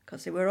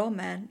 because they were all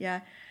men,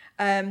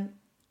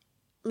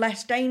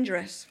 less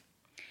dangerous.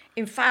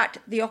 In fact,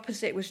 the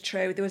opposite was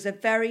true. There was a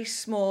very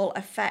small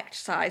effect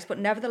size, but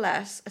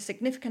nevertheless a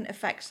significant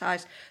effect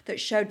size that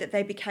showed that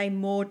they became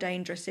more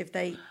dangerous if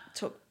they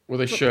took. Were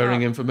they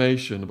sharing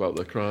information about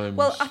their crimes?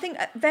 Well, I think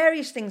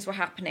various things were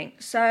happening.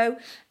 So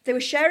they were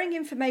sharing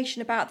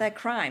information about their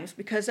crimes,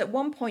 because at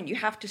one point you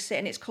have to sit,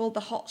 and it's called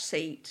the hot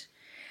seat.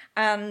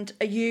 And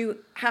you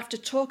have to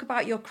talk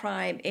about your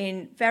crime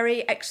in very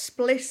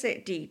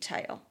explicit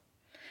detail.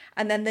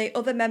 And then the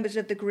other members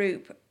of the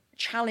group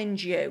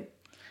challenge you.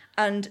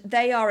 And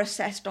they are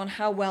assessed on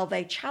how well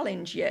they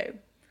challenge you.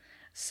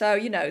 So,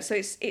 so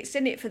it's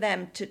in it for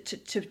them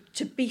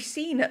to be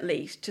seen, at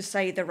least, to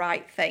say the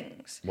right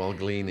things. While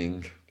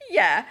gleaning.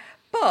 Yeah,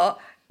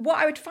 but what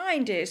I would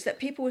find is that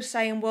people were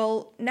saying,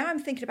 well, now I'm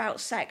thinking about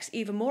sex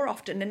even more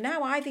often, and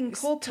now I've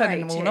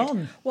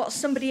incorporated what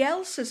somebody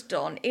else has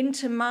done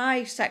into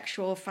my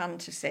sexual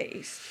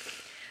fantasies.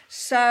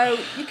 So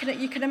you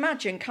can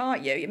imagine,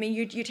 can't you? I mean,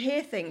 you'd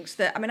hear things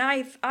that,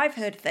 I've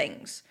heard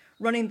things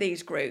running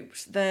these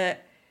groups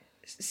that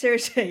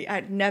seriously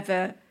I'd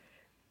never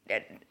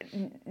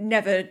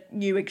never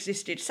knew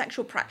existed,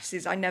 sexual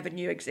practices I never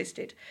knew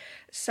existed.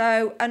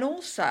 So, and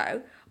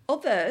also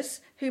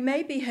others who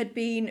maybe had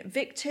been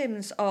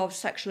victims of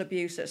sexual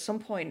abuse at some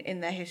point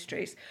in their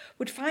histories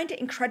would find it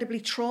incredibly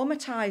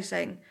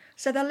traumatizing.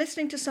 So they're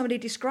listening to somebody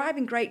describe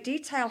in great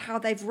detail how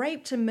they've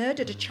raped and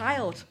murdered a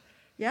child.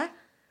 Yeah?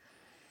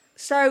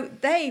 So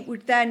they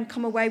would then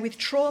come away with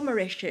trauma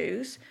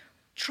issues.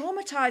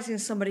 Traumatizing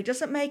somebody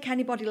doesn't make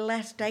anybody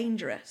less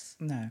dangerous.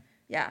 No.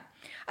 Yeah.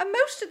 And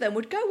most of them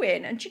would go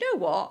in and, do you know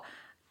what?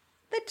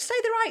 They'd say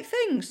the right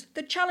things.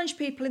 They'd challenge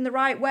people in the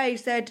right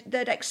ways. They'd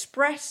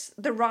express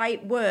the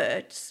right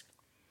words.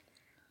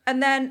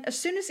 And then as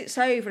soon as it's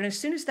over and as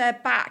soon as they're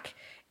back,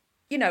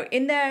 you know,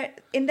 in their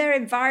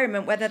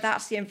environment, whether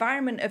that's the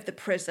environment of the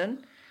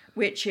prison,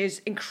 which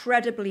is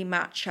incredibly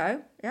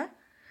macho, yeah,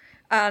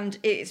 and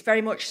it's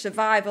very much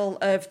survival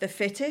of the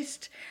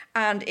fittest,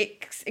 and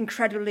it's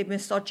incredibly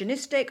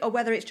misogynistic, or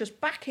whether it's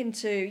just back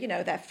into, you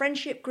know, their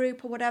friendship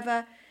group or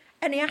whatever,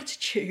 any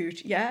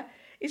attitude, yeah,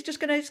 it's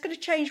going to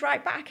change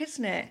right back,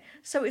 isn't it?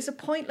 So it's a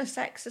pointless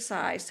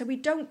exercise. So we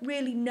don't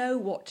really know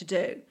what to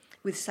do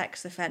with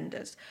sex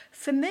offenders.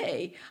 For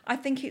me, I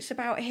think it's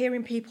about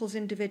hearing people's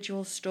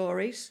individual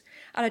stories,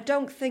 and I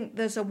don't think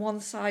there's a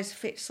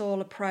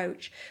one-size-fits-all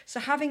approach. So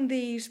having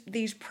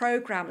these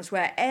programs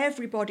where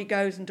everybody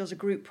goes and does a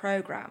group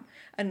program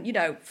and, you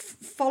know,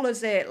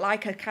 follows it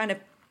like a kind of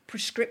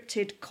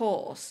prescripted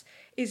course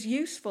is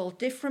useful.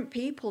 Different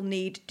people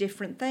need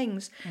different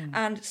things,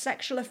 and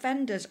sexual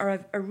offenders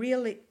are a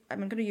really, I'm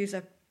going to use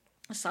a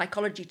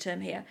psychology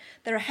term here,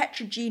 they're a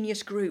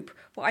heterogeneous group.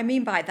 What I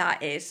mean by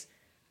that is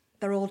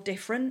they're all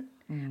different.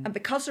 And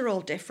because they're all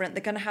different,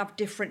 they're going to have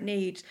different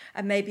needs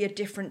and maybe a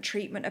different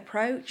treatment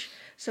approach.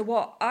 So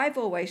what I've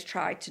always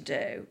tried to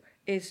do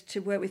is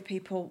to work with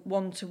people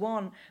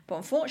one-to-one. But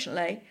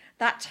unfortunately,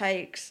 that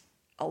takes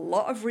a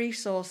lot of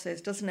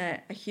resources, doesn't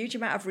it? A huge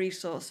amount of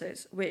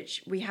resources,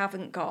 which we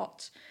haven't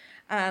got.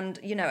 And,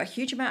 you know, a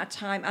huge amount of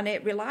time. And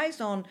it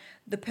relies on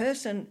the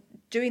person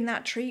doing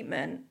that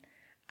treatment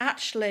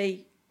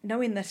actually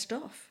knowing their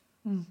stuff.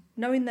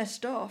 Knowing their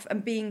stuff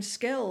and being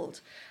skilled.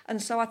 And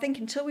so I think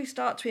until we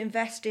start to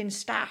invest in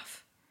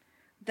staff,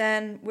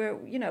 then we're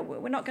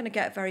not going to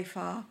get very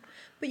far.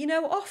 But, you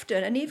know,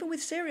 often, and even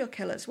with serial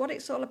killers, what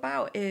it's all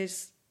about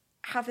is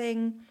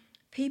having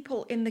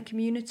people in the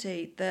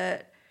community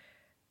that,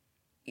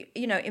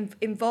 you know,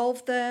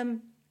 involve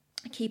them,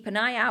 keep an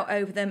eye out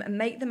over them and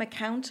make them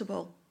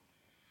accountable.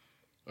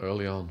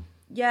 Early on.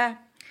 Yeah.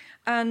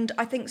 And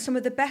I think some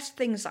of the best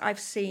things that I've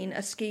seen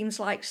are schemes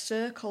like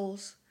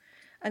Circles.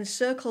 And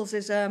Circles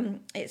is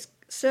it's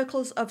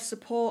circles of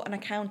support and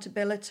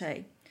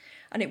accountability,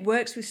 and it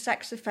works with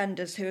sex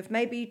offenders who have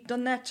maybe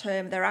done their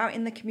term, they're out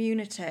in the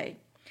community,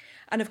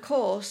 and of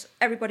course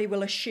everybody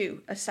will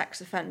eschew a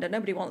sex offender.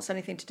 Nobody wants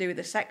anything to do with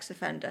a sex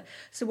offender.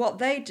 So what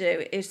they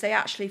do is they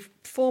actually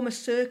form a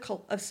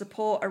circle of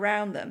support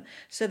around them.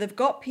 So they've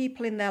got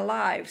people in their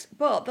lives,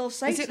 but they'll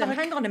say to them, like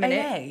 "Hang on a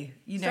minute." AA?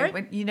 You know, Sorry?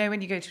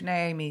 when you go to an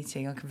AA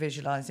meeting, I can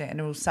visualise it, and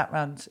they're all sat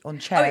round on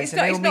chairs.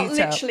 It's not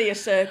literally a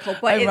circle,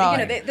 but you know,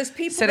 there's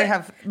people. So they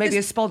have maybe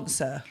a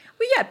sponsor.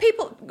 Well, yeah,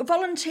 people,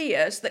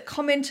 volunteers that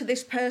come into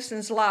this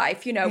person's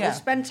life, you know, will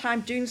spend time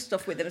doing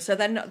stuff with them, so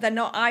they're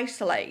not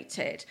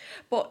isolated.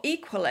 But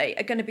equally,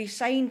 are going to be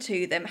saying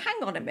to them,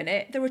 "Hang on a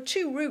minute, there were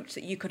 2 routes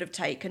that you could have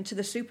taken to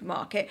the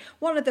supermarket.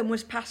 One of them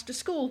was past a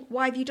school.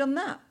 Why have you done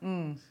that?"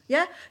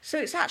 Yeah, so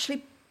it's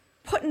actually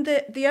putting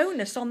the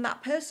onus on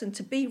that person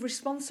to be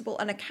responsible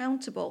and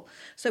accountable.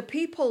 So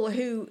people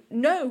who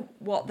know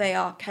what they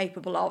are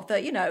capable of,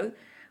 that, you know.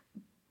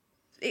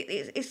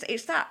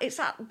 It's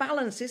that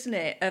balance, isn't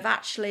it, of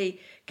actually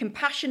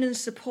compassion and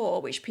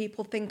support, which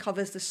people think of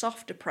as the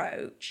soft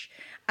approach,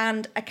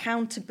 and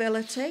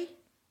accountability.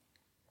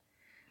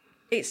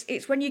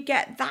 It's when you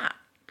get that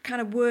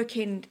kind of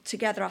working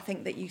together, I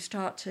think, that you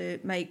start to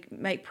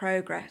make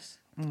progress.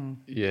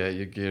 Yeah,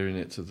 you're gearing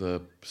it to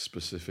the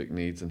specific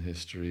needs and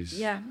histories.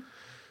 Yeah.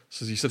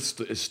 So as you said,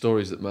 it's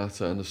stories that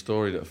matter, and the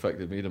story that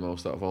affected me the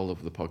most out of all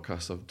of the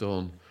podcasts I've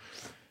done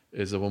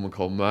is a woman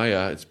called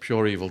Maya. It's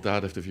Pure Evil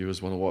Dad, if the viewers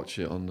want to watch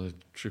it on the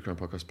True Crime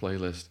Podcast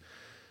playlist.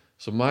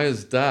 So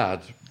Maya's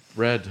dad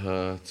bred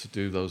her to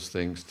do those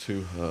things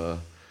to her,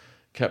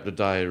 kept a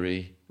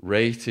diary,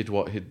 rated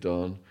what he'd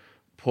done,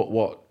 put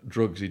what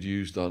drugs he'd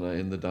used on her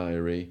in the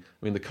diary.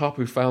 I mean, the cop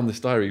who found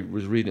this diary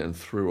was reading it and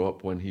threw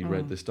up when he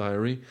read this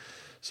diary.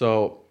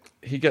 So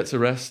he gets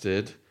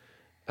arrested,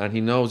 and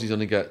he knows he's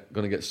only going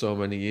to get so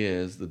many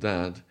years, the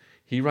dad.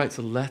 He writes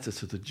a letter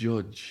to the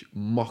judge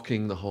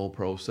mocking the whole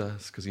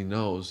process because he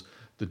knows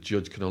the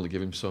judge can only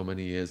give him so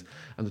many years.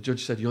 And the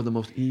judge said, "You're the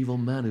most evil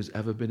man who's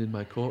ever been in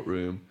my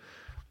courtroom.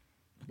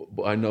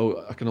 But I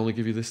know I can only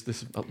give you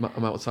this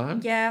amount of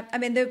time." Yeah, I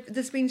mean,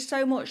 there's been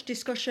so much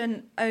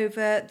discussion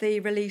over the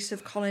release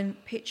of Colin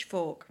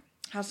Pitchfork,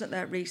 hasn't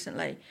there,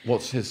 recently?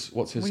 What's his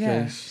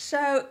case?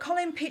 So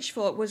Colin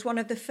Pitchfork was one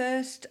of the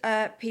first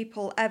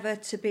people ever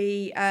to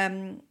be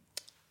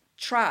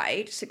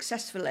tried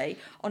successfully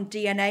on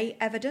DNA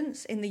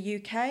evidence in the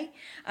UK,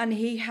 and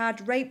he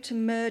had raped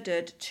and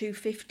murdered 2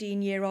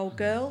 15-year-old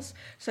girls,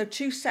 so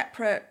 2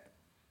 separate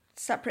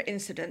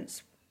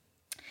incidents.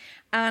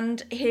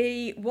 And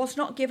he was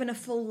not given a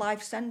full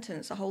life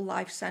sentence, a whole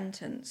life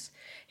sentence.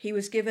 He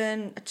was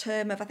given a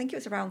term of, I think it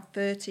was around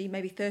 30,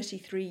 maybe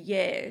 33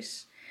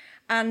 years.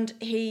 And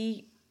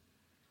he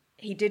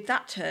did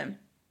that term.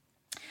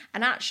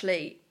 And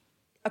actually,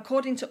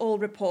 according to all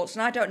reports,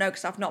 and I don't know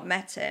because I've not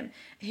met him,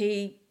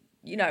 he,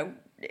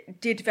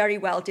 did very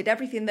well, did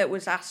everything that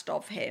was asked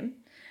of him,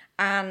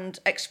 and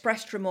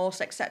expressed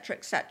remorse, etc.,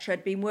 etc.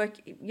 Had been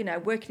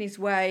working his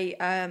way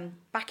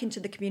back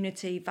into the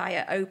community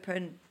via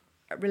open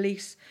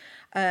release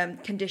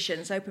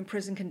conditions, open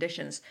prison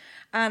conditions,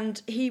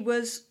 and he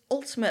was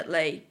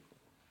ultimately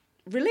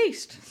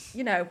released,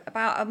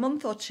 about a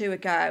month or two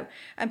ago.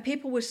 And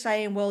people were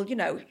saying, well,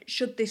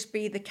 should this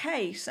be the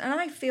case? And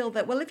I feel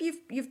that, well, if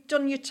you've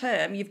done your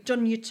term, you've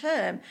done your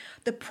term.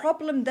 The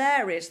problem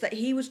there is that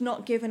he was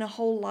not given a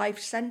whole life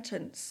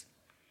sentence.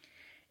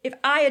 If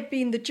I had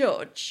been the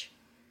judge,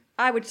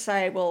 I would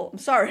say, well, I'm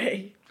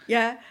sorry,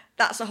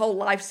 that's a whole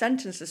life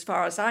sentence as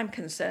far as I'm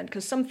concerned,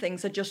 because some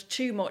things are just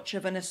too much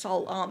of an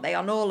assault, aren't they,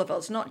 on all of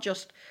us, not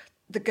just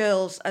the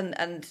girls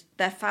and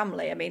their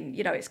family. I mean,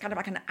 it's kind of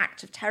like an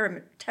act of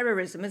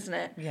terrorism, isn't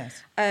it?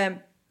 Yes.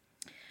 But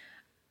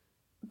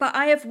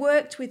I have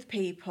worked with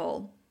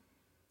people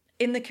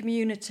in the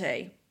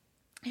community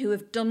who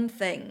have done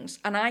things,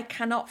 and I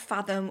cannot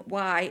fathom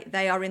why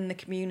they are in the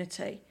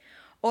community.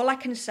 All I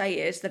can say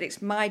is that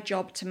it's my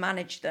job to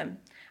manage them,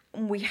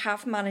 and we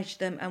have managed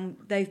them, and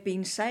they've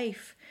been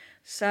safe.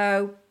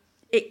 So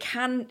it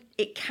can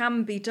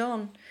be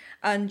done.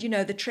 And,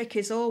 the trick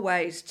is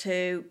always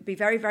to be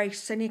very, very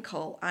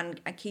cynical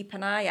and keep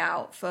an eye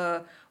out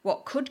for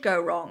what could go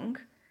wrong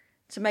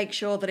to make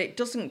sure that it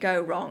doesn't go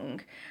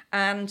wrong.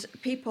 And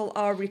people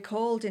are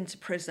recalled into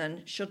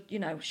prison should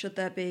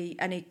there be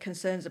any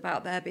concerns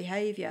about their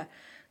behaviour.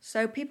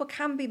 So people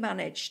can be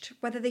managed.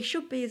 Whether they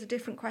should be is a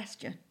different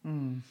question.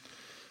 Mm.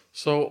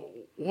 So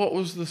what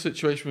was the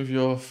situation with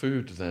your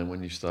food then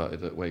when you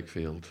started at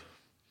Wakefield?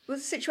 What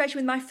was the situation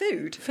with my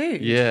food?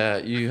 Food? Yeah,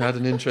 you had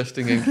an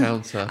interesting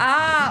encounter.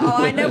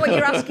 I know what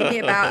you're asking me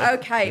about.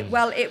 Okay,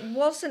 well, it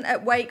wasn't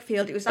at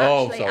Wakefield. It was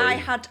actually,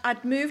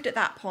 I'd moved at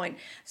that point.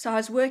 So I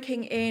was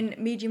working in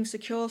medium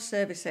secure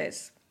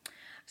services,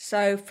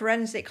 so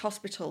forensic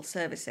hospital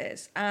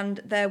services.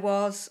 And there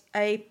was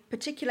a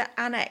particular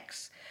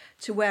annex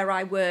to where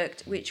I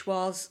worked, which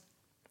was,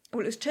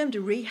 well, it was termed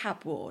a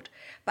rehab ward,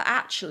 but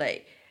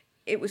actually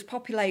it was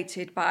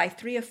populated by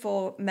 3 or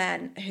 4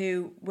 men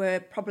who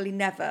were probably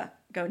never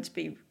going to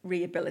be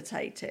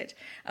rehabilitated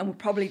and would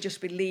probably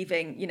just be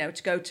leaving,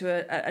 to go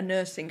to a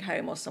nursing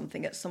home or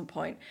something at some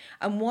point.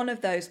 And one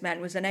of those men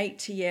was an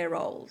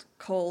 80-year-old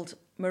called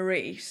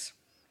Maurice.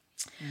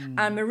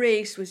 And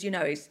Maurice was,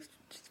 he's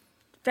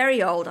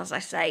very old, as I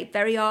say,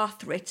 very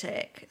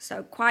arthritic,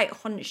 so quite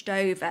hunched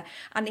over,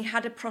 and he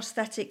had a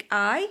prosthetic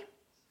eye.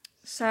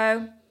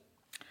 So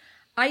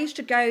I used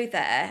to go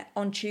there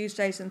on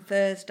Tuesdays and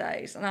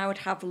Thursdays, and I would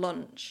have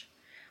lunch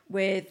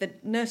with the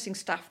nursing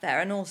staff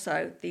there and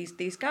also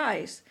these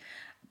guys.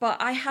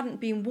 But I hadn't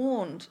been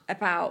warned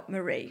about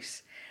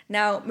Maurice.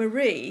 Now,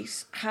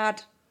 Maurice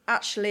had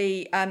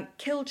actually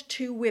killed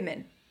 2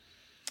 women.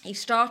 He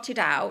started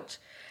out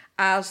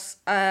as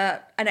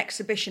an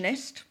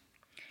exhibitionist.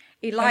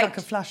 He liked like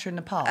a flasher in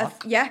the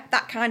park.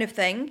 That kind of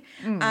thing.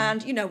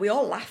 And, we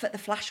all laugh at the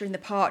flasher in the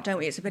park, don't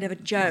we? It's a bit of a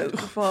joke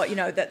for,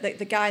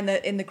 the guy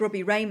in the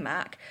grubby rain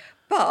mac.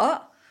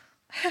 But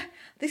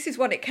this is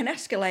what it can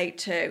escalate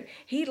to.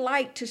 He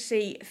liked to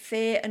see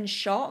fear and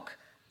shock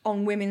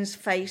on women's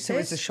faces. So it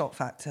was the shock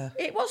factor.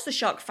 It was the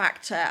shock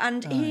factor.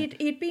 And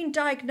he'd been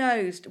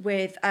diagnosed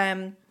with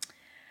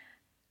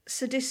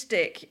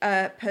sadistic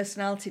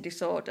personality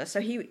disorder. So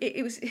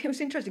it was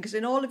interesting because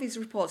in all of his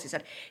reports he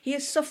said he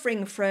is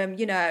suffering from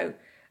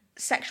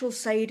sexual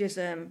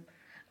sadism.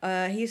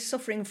 He is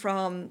suffering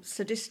from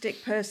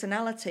sadistic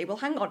personality. Well,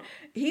 hang on,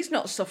 he's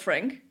not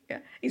suffering. Yeah.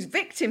 His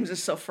victims are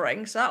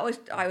suffering. So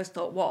I always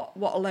thought,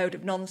 what a load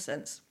of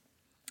nonsense.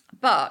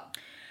 But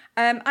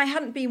I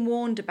hadn't been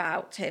warned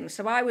about him,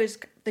 so I was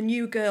the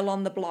new girl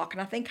on the block,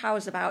 and I think I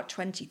was about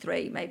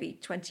 23, maybe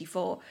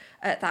 24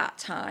 at that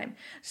time.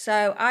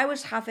 So I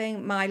was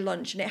having my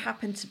lunch, and it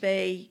happened to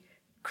be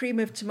cream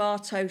of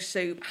tomato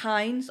soup.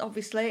 Heinz,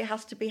 obviously, it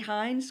has to be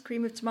Heinz,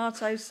 cream of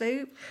tomato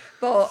soup.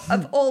 But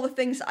of all the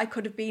things that I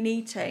could have been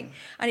eating,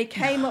 and he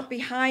came up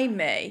behind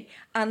me,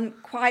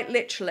 and quite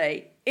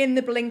literally, in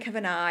the blink of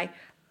an eye,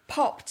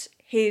 popped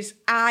his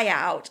eye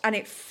out, and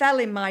it fell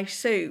in my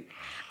soup.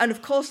 And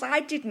of course,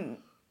 I didn't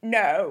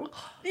know.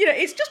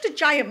 It's just a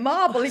giant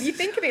marble, if you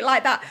think of it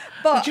like that.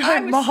 But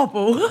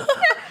marble.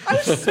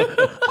 I was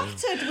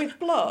splattered with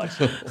blood.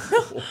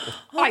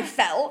 I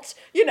felt,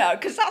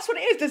 because that's what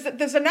it is.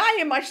 There's an eye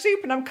in my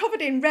soup, and I'm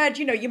covered in red.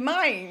 Your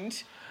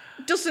mind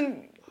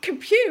doesn't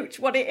compute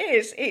what it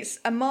is. It's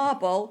a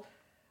marble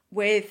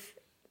with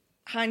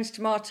Heinz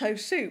tomato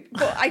soup,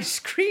 but I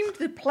screamed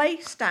the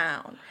place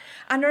down.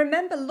 And I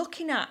remember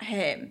looking at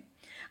him,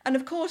 and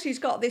of course he's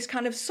got this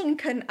kind of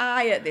sunken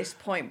eye at this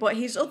point, but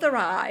his other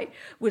eye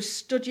was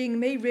studying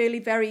me really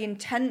very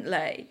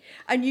intently,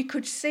 and you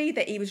could see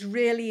that he was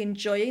really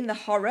enjoying the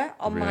horror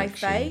on my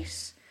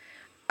face.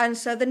 And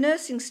so the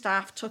nursing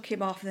staff took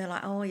him off, and they're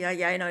like, oh,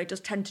 yeah, he does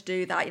tend to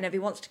do that. If he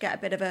wants to get a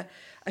bit of a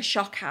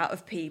shock out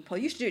of people.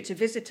 He used to do it to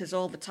visitors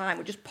all the time.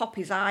 Would just pop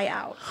his eye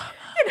out,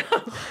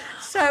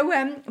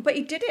 So, but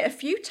he did it a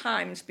few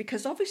times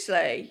because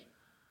obviously,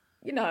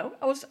 I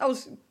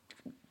was,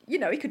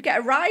 he could get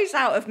a rise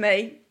out of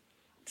me.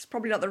 It's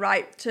probably not the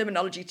right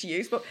terminology to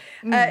use, but,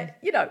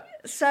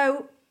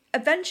 so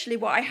eventually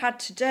what I had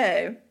to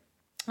do,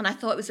 and I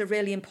thought it was a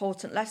really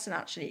important lesson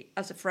actually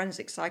as a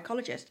forensic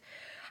psychologist,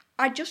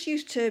 I just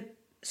used to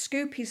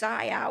scoop his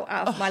eye out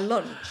of my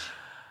lunch,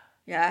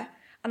 and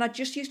I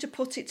just used to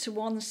put it to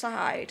one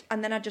side,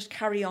 and then I just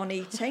carry on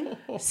eating.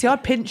 See,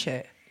 I'd pinch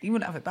it. You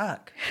wouldn't have it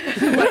back.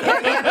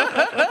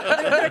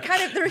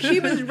 There are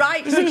human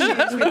rights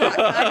issues with that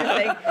kind of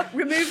thing.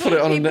 Removal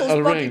of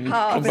people's body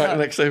parts. Come back the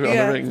next day on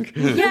a ring.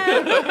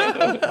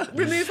 Yeah.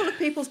 Removal of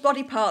people's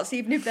body parts,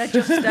 even if they're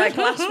just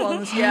glass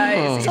ones.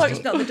 Yeah, it's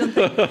just not the done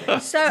thing.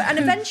 So, and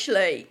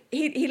eventually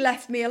he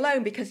left me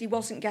alone because he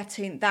wasn't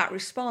getting that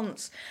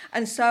response.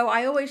 And so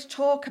I always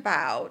talk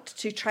about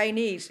to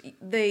trainees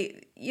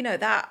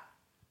that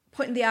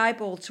putting the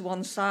eyeball to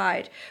one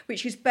side,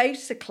 which is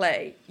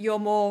basically your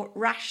more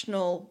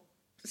rational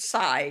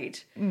side,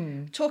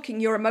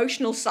 talking your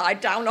emotional side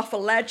down off a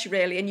ledge,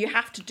 really, and you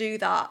have to do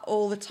that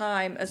all the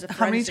time as a forensic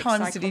How many times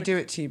psychologist. did he do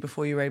it to you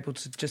before you were able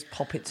to just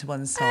pop it to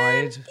one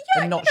side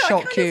and not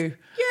shock you?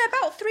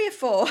 About 3 or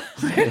 4.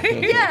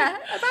 Yeah,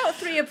 about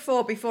 3 or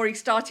 4 before he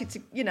started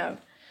to,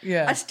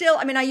 Yeah.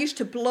 I used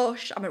to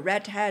blush. I'm a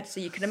redhead, so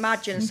you can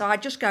imagine. So I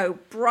just go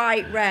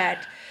bright red.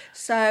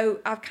 So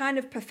I've kind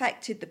of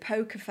perfected the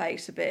poker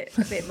face a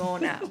bit more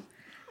now.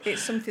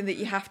 It's something that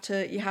you have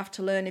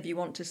to learn if you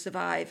want to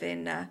survive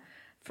in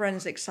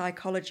forensic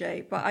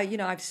psychology. But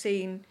I've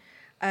seen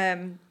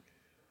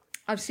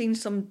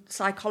some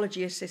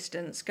psychology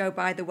assistants go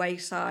by the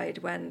wayside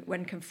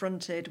when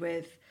confronted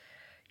with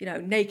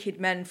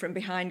naked men from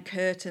behind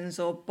curtains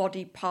or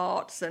body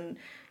parts and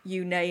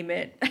you name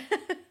it.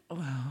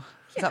 Wow.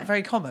 Is that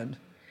very common?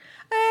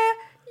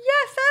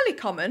 Fairly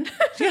common.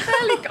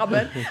 Fairly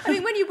common. I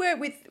mean, when you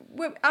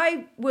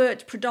I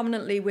worked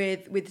predominantly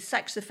with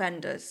sex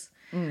offenders,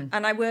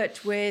 and I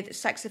worked with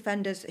sex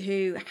offenders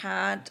who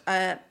had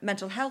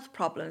mental health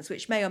problems,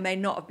 which may or may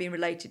not have been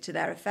related to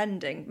their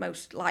offending,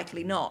 most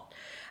likely not.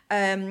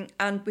 And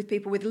with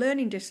people with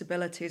learning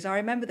disabilities, I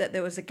remember that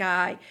there was a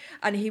guy,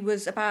 and he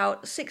was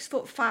about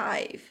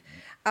 6'5",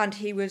 and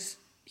he was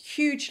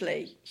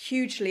hugely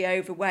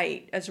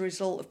overweight as a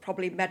result of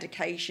probably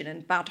medication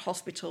and bad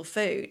hospital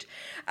food,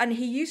 and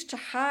he used to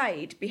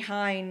hide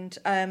behind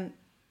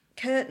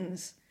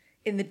curtains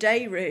in the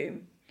day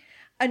room,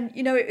 and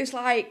it was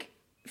like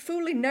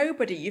fooling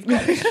nobody. You've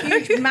got this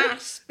huge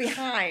mass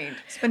behind.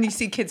 It's when you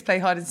see kids play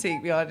hide and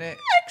seek behind it.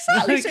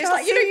 Exactly. So it's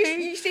like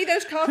you see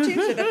those cartoons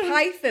with a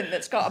python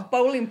that's got a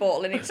bowling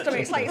ball in its stomach.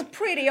 It's like it's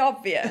pretty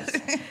obvious.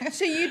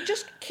 So you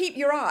just keep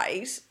your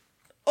eyes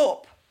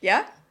up,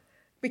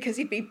 because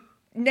he'd be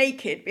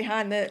naked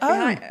behind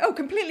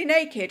completely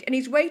naked, and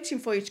he's waiting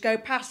for you to go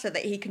past so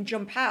that he can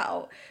jump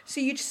out.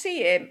 So you'd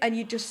see him and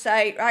you'd just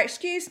say, right,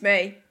 excuse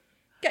me,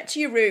 get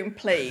to your room,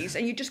 please.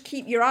 And you just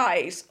keep your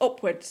eyes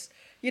upwards,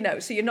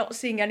 so you're not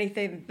seeing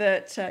anything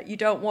that you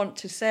don't want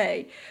to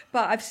see.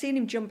 But I've seen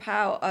him jump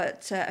out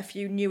at a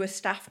few newer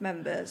staff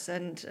members,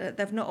 and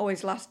they've not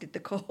always lasted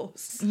the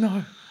course.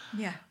 No.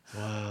 Yeah.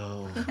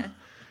 Wow.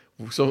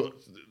 So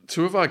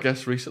 2 of our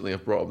guests recently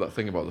have brought up that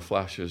thing about the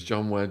flashes.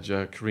 John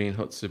Wedger, Corinne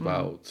Hutz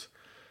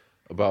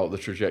about the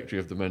trajectory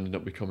of them ending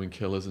up becoming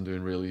killers and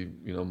doing really,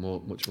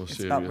 much more serious.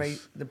 It's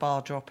about the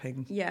bar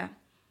dropping. Yeah.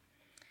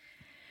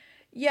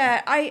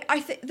 Yeah, I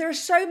think there are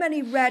so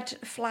many red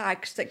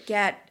flags that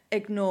get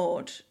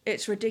ignored.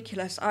 It's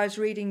ridiculous. I was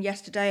reading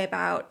yesterday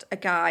about a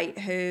guy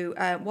who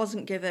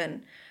wasn't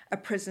given a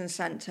prison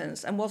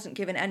sentence and wasn't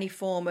given any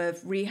form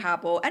of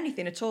rehab or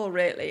anything at all,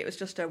 really. It was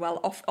just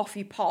off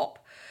you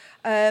pop.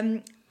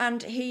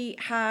 And he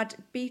had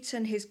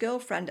beaten his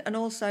girlfriend and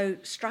also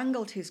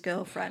strangled his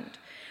girlfriend.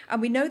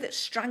 And we know that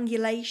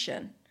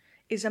strangulation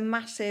is a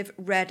massive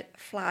red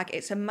flag.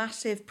 It's a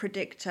massive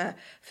predictor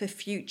for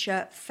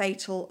future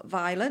fatal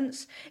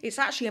violence. It's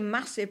actually a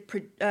massive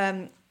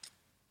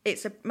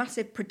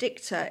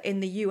predictor in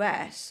the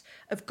US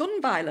of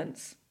gun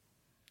violence.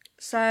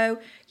 So,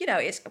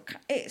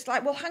 it's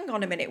like, well, hang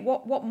on a minute.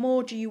 What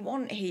more do you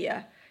want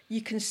here?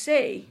 You can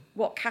see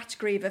what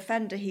category of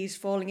offender he's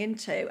falling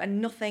into,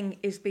 and nothing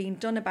is being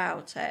done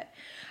about it.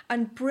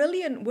 And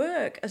brilliant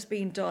work has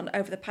been done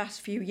over the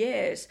past few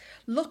years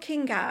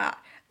looking at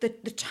the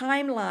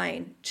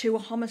timeline to a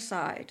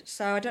homicide.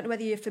 So I don't know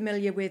whether you're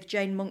familiar with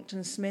Jane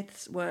Monckton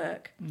Smith's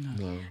work.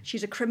 No.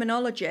 She's a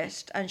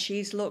criminologist, and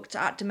she's looked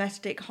at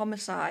domestic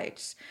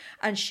homicides,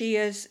 and she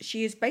has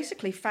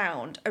basically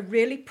found a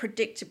really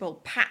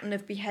predictable pattern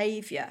of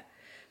behaviour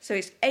So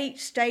it's 8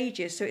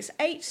 stages. So it's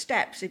 8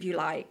 steps, if you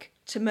like,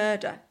 to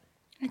murder.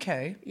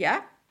 Okay.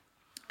 Yeah.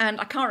 And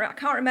I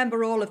can't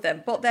remember all of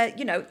them, but they're,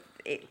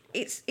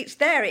 it's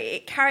there.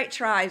 It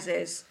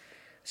characterises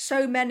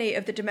so many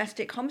of the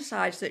domestic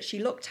homicides that she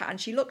looked at,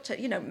 and she looked at,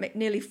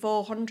 nearly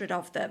 400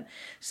 of them.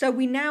 So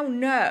we now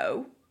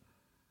know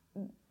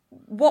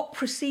what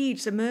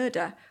precedes a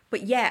murder,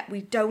 but yet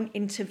we don't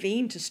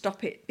intervene to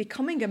stop it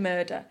becoming a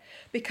murder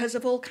because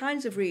of all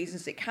kinds of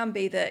reasons. It can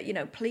be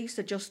that, police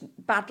are just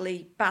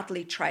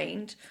badly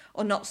trained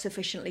or not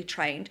sufficiently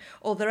trained,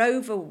 or they're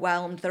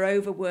overwhelmed, they're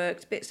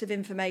overworked, bits of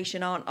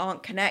information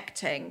aren't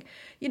connecting.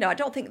 I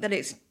don't think that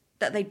it's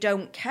that they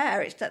don't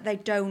care, it's that they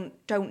don't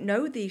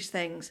know these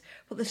things.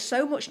 But there's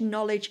so much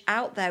knowledge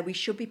out there, we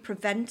should be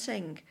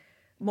preventing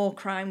more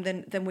crime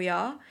than we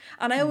are.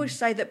 And I always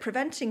say that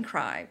preventing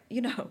crime,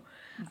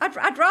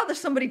 I'd rather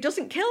somebody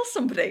doesn't kill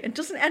somebody and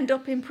doesn't end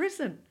up in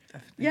prison.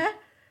 Definitely.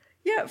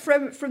 Yeah,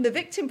 from the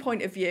victim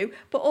point of view,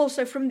 but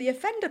also from the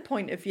offender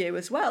point of view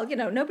as well.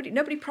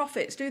 Nobody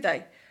profits, do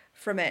they,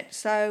 from it?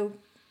 So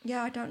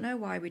yeah, I don't know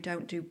why we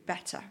don't do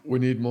better. We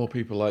need more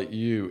people like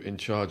you in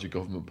charge of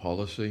government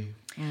policy.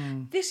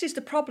 This is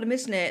the problem,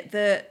 isn't it?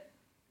 That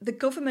the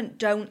government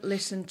don't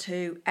listen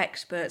to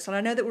experts. And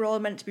I know that we're all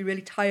meant to be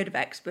really tired of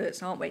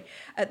experts, aren't we,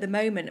 at the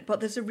moment? But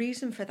there's a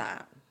reason for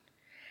that.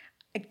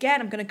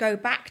 Again, I'm going to go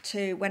back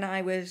to when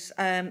I was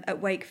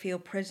at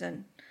Wakefield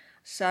Prison.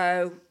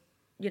 So,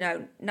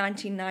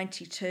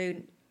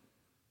 1992,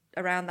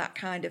 around that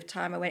kind of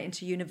time, I went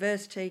into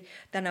university.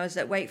 Then I was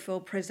at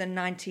Wakefield Prison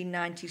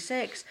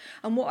 1996.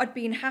 And what had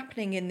been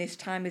happening in this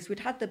time is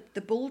we'd had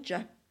the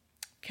Bulger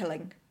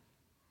killing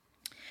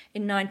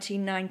in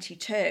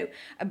 1992,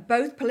 and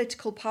both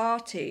political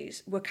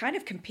parties were kind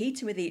of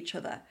competing with each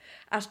other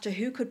as to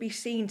who could be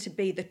seen to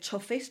be the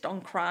toughest on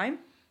crime.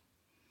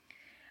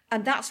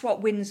 And that's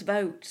what wins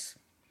votes.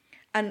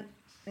 And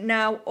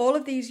now all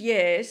of these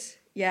years,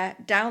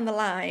 down the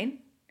line,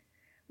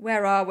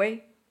 where are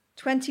we?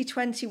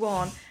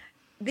 2021,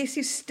 this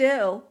is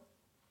still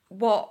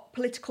what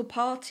political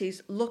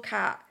parties look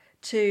at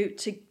to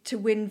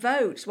win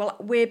votes. Well,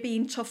 we're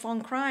being tough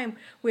on crime.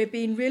 We're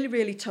being really,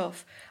 really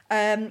tough.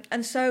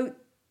 And so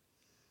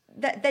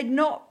they're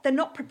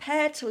not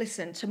prepared to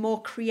listen to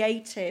more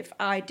creative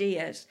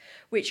ideas,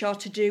 which are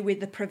to do with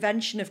the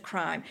prevention of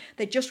crime.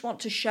 They just want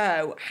to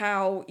show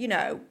how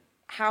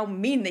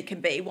mean they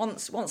can be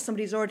once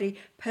somebody's already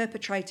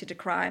perpetrated a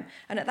crime.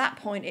 And at that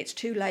point, it's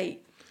too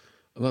late.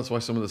 And that's why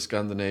some of the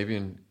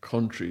Scandinavian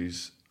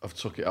countries have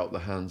took it out of the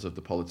hands of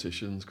the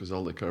politicians, because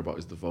all they care about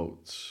is the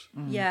votes.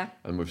 Yeah.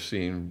 And we've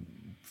seen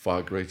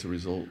far greater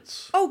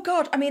results. Oh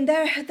God, I mean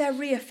their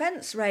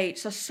reoffence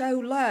rates are so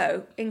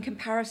low in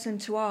comparison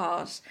to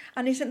ours,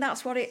 and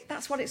that's what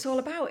it's all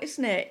about,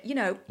 isn't it?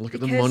 Look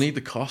at the money, the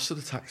cost of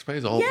the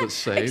taxpayers, all that's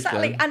saved.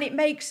 Exactly, then. and it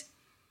makes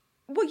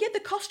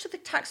the cost to the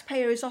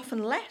taxpayer is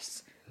often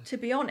less, to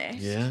be honest.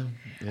 Yeah.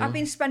 I've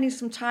been spending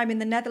some time in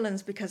the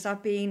Netherlands because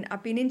I've been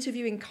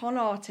interviewing con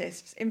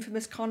artists,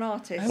 infamous con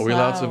artists. Are we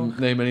allowed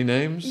to name any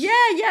names?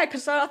 Yeah,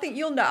 because I think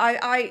you'll know.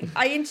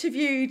 I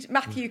interviewed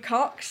Matthew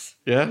Cox.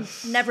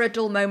 Yes. Never a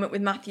dull moment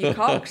with Matthew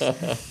Cox.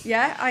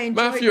 Yeah, I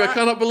enjoyed Matthew, that. I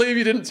cannot believe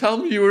you didn't tell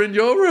me you were in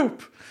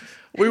Europe.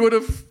 We would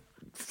have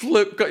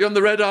got you on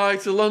the red eye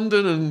to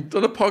London and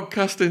done a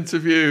podcast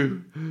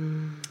interview.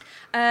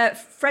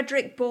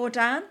 Frederick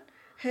Bourdin,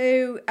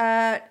 who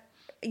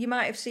you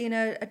might have seen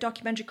a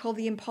documentary called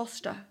The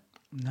Imposter.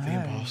 No. The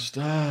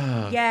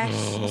Imposter.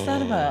 Yes. What's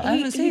that about? I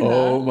haven't seen that.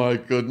 Oh my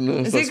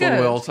goodness. Is That's it one of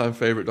my good? all-time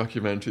favourite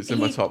documentaries. It's in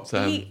my top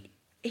 10.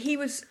 He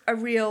was a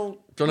real...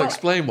 Do you want to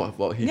explain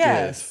what he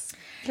Yes,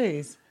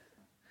 please.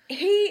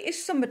 He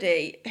is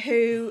somebody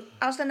who,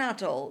 as an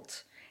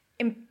adult,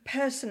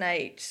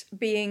 impersonates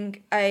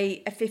being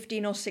a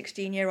 15 or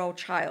 16-year-old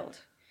child.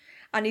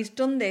 And he's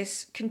done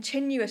this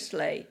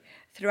continuously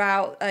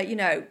throughout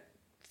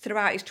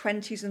his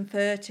 20s and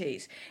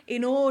 30s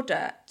in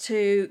order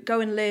to go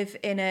and live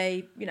in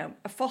a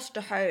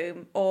foster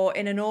home or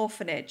in an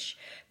orphanage,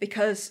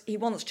 because he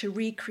wants to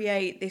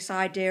recreate this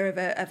idea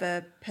of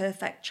a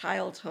perfect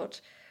childhood,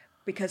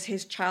 because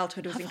his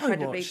childhood was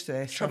incredibly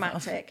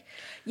traumatic.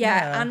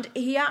 Yeah, and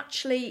he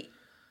actually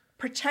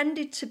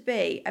pretended to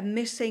be a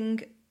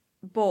missing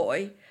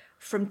boy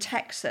from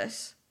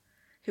Texas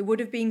who would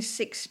have been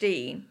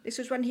 16. This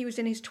was when he was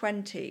in his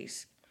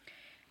 20s.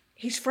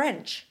 He's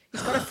French.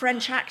 He's got a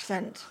French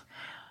accent.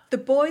 The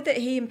boy that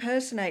he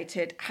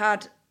impersonated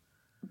had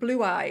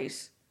blue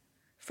eyes.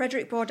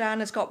 Frederick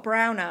Bourdin has got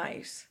brown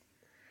eyes.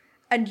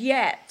 And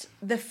yet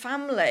the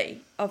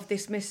family of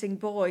this missing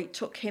boy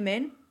took him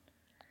in.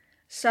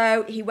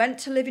 So he went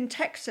to live in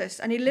Texas,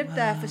 and he lived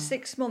there for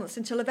 6 months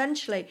until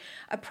eventually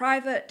a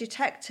private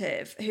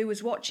detective who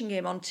was watching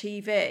him on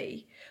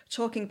TV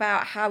talking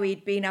about how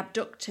he'd been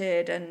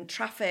abducted and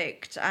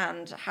trafficked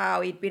and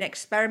how he'd been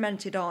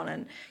experimented on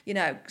and,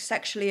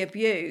 sexually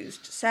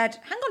abused, said,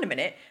 hang on a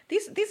minute,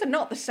 these are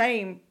not the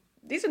same.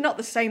 These are not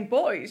the same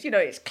boys.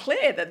 It's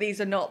clear that these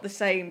are not the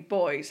same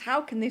boys. How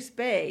can this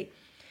be?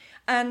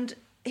 And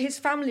his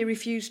family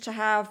refused to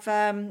have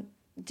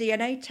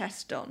DNA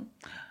test done.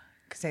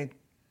 Because they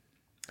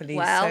believe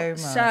Well, so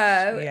much.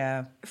 so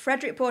Yeah.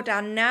 Frederick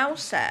Bourdin now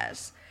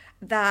says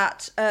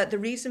that the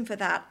reason for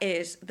that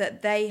is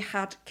that they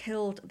had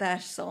killed their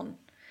son.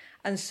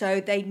 And so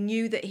they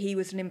knew that he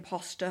was an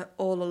imposter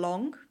all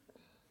along.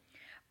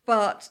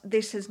 But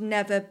this has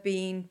never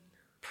been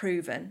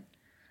proven.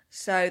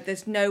 So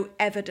there's no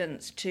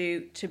evidence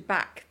to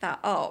back that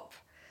up.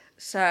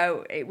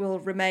 So it will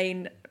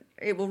remain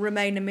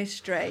a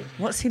mystery.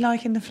 What's he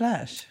like in the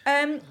flesh?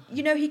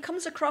 He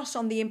comes across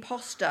on The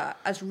Imposter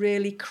as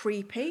really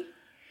creepy.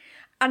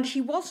 And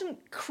he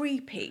wasn't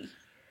creepy,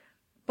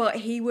 but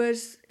he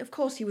was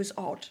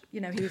odd. He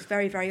was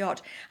very, very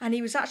odd. And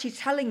he was actually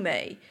telling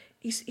me,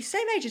 he's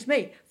same age as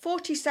me,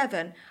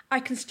 47, I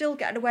can still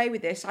get away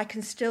with this. I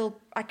could still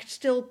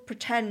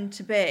pretend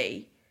to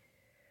be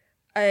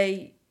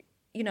a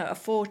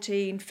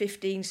 14,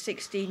 15,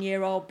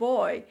 16-year-old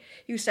boy.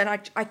 He was saying,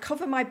 I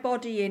cover my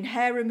body in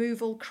hair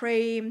removal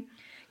cream.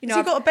 Has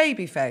he got a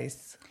baby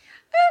face?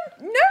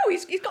 No,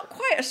 he's got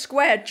quite a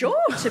square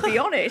jaw, to be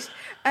honest.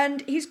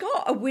 And he's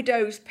got a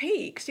widow's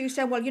peak. So he was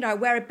saying, well, I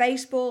wear a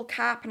baseball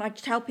cap and I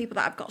tell people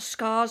that I've got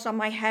scars on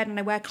my head and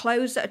I wear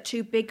clothes that are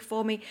too big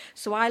for me,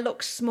 so I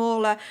look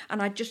smaller.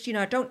 And I just,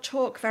 I don't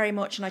talk very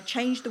much, and I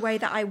change the way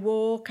that I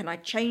walk and I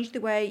change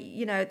the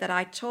way, that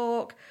I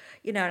talk.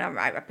 And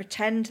I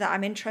pretend that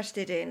I'm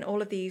interested in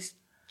all of these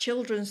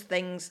children's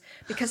things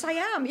because I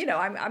am,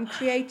 I'm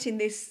creating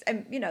this,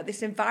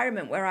 this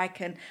environment where I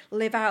can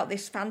live out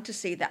this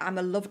fantasy that I'm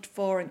a loved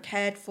for and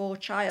cared for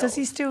child. Does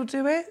he still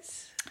do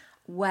it?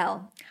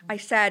 Well, I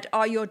said,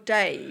 are your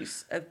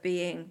days of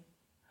being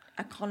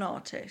a con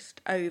artist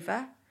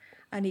over?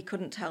 And he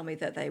couldn't tell me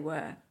that they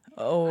were.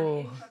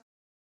 Oh.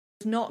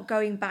 Not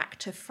going back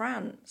to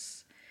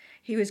France.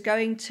 He was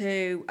going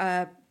to,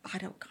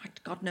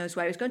 God knows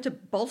where. He was going to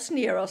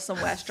Bosnia or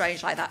somewhere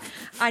strange like that.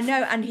 I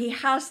know, and he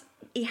has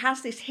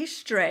this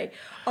history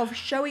of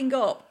showing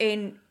up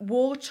in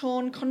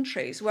war-torn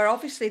countries where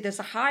obviously there's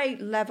a high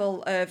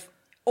level of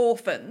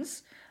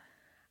orphans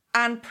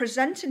and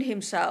presenting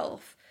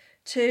himself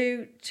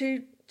to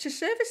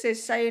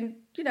services saying,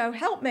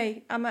 help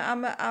me. I'm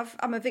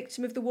a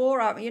victim of the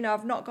war.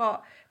 I've not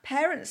got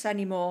parents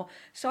anymore.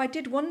 So I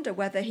did wonder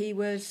whether he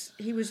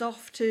was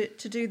off to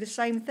do the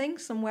same thing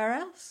somewhere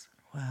else.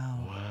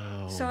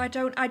 Wow. So I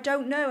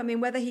don't know. I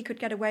mean, whether he could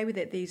get away with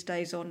it these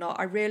days or not,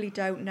 I really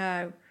don't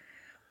know.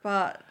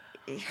 But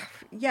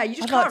yeah, you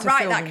just can't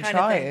write that kind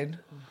of thing.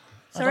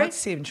 Sorry? I'd like to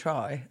see him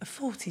try. A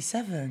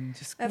 47,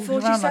 just walking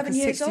 47 around like a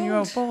years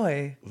 16-year-old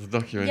boy. The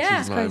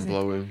documentary's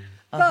mind-blowing.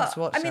 But,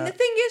 the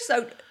thing is,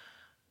 though,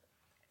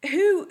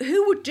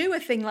 who would do a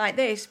thing like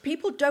this?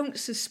 People don't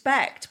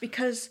suspect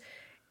because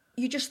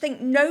you just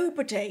think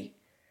nobody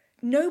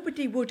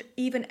would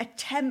even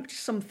attempt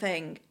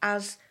something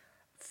as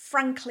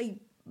frankly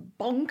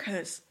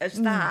bonkers as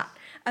that.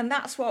 And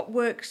that's what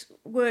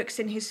works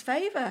in his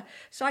favour.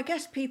 So I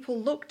guess people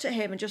looked at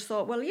him and just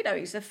thought, well,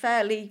 he's a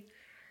fairly,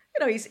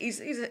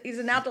 he's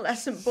an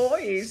adolescent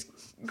boy. He's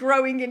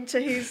growing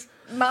into his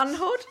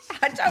manhood.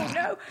 I don't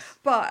know,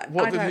 but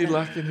what did he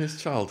lack in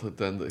his childhood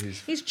then that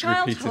he's his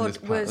childhood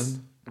this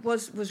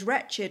was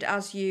wretched,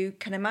 as you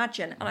can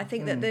imagine. And I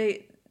think that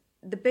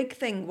the big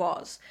thing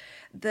was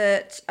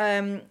that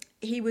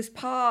he was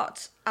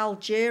part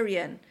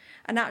Algerian,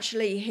 and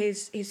actually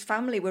his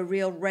family were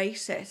real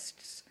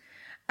racists.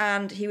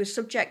 And he was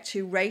subject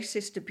to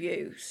racist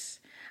abuse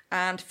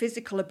and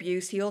physical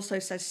abuse. He also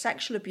says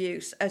sexual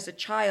abuse as a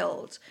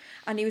child.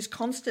 And he was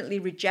constantly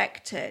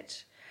rejected.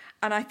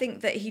 And I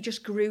think that he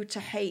just grew to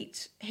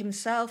hate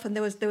himself. And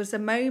there was a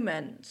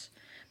moment,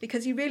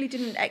 because he really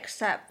didn't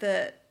accept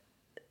that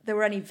there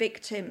were any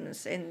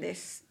victims in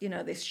this,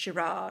 this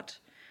charade.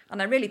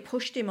 And I really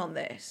pushed him on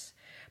this.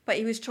 But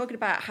he was talking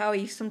about how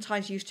he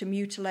sometimes used to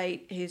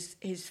mutilate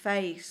his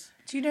face.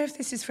 Do you know if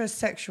this is for a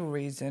sexual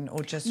reason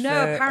or just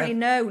no, apparently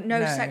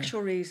no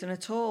sexual reason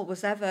at all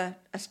was ever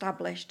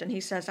established, and he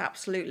says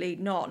absolutely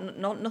not.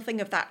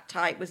 Nothing of that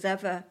type was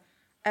ever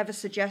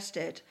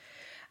suggested,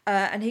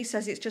 and he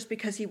says it's just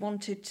because he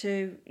wanted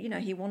to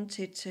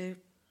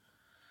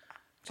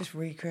just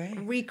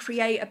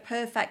recreate a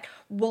perfect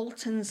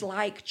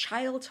Waltons-like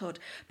childhood.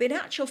 But in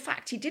actual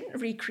fact, he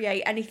didn't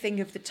recreate anything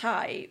of the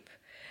type.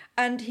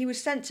 And he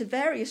was sent to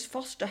various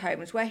foster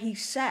homes where he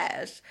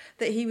says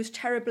that he was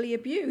terribly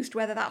abused.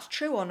 Whether that's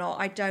true or not,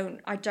 I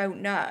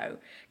don't know,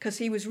 because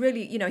he was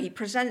really, he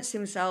presents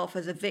himself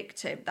as a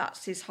victim.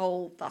 That's his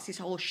whole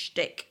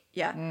shtick.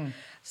 Yeah.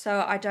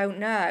 So I don't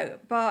know,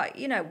 but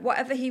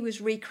whatever he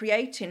was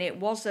recreating, it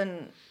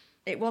wasn't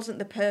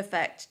the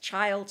perfect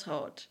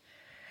childhood.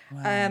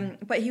 Wow.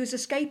 But he was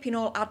escaping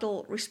all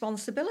adult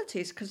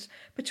responsibilities, because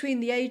between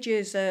the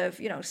ages of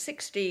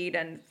 16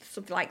 and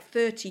something like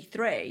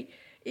 33.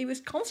 He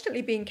was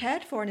constantly being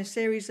cared for in a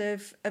series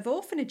of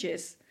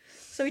orphanages.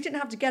 So he didn't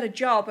have to get a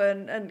job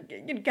and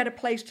get a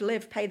place to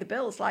live, pay the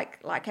bills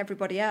like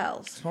everybody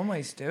else. It's one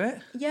way to do it.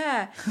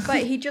 Yeah, but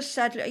he just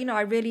said,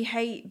 I really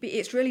hate,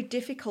 it's really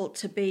difficult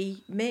to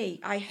be me.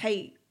 I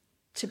hate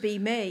to be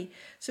me.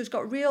 So he's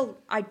got real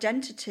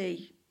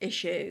identity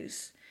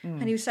issues.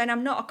 And he was saying,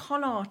 I'm not a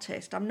con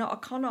artist. I'm not a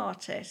con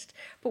artist.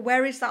 But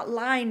where is that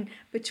line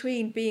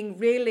between being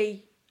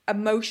really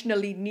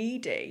emotionally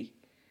needy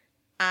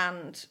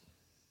and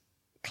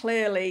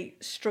clearly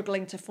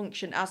struggling to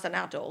function as an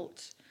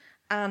adult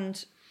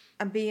and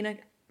being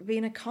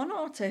a con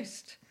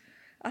artist?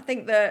 I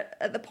think that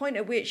at the point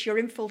at which you're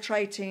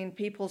infiltrating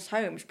people's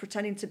homes,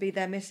 pretending to be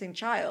their missing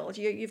child,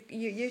 you're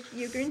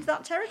into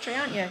that territory,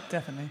 aren't you?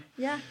 Definitely.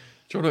 Yeah.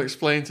 Do you want to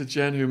explain to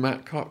Jen who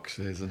Matt Cox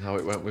is and how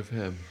it went with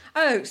him?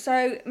 Oh,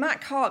 so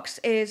Matt Cox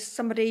is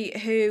somebody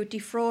who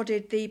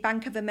defrauded the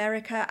Bank of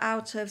America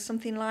out of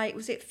something like,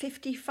 was it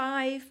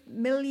 $55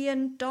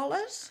 million?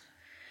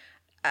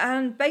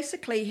 And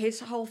basically his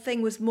whole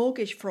thing was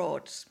mortgage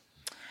frauds.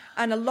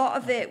 And a lot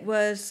of it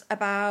was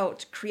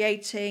about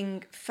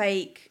creating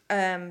fake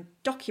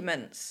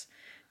documents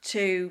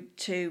to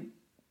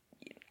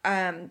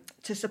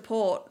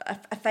support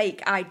a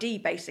fake ID,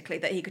 basically,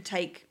 that he could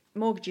take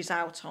mortgages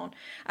out on.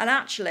 And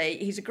actually,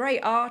 he's a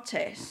great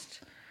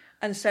artist,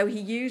 and so he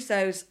used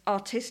those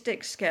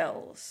artistic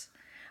skills.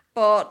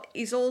 But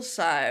he's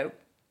also,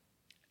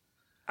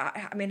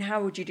 I mean,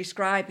 how would you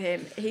describe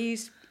him?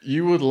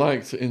 You would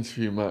like to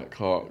interview Matt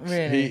Cox.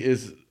 Really? He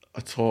is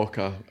a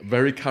talker,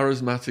 very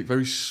charismatic,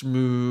 very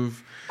smooth.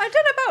 I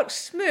don't know about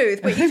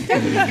smooth, but he's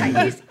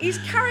definitely he's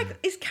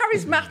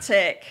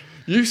charismatic.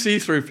 You see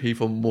through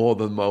people more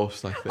than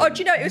most, I think. Oh, do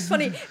you know, it was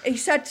funny. He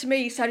said to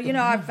me, you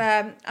know, I've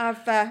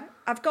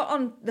got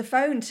on the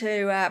phone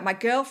to my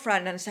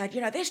girlfriend and said,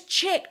 you know, this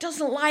chick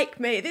doesn't like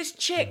me. This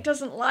chick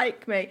doesn't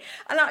like me.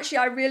 And actually,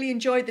 I really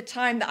enjoyed the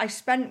time that I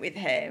spent with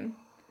him.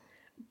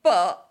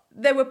 But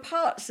there were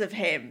parts of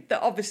him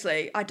that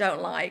obviously I don't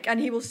like.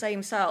 And he will say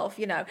himself,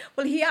 you know,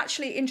 well, he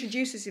actually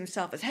introduces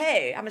himself as,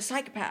 hey, I'm a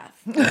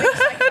psychopath.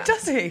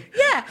 Does he?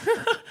 Yeah.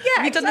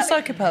 Have you done the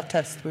psychopath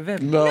test with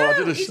him? No, No,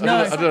 I did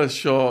not. I did a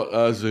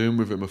short Zoom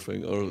with him, I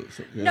think.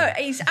 Yeah. No,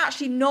 he's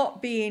actually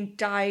not being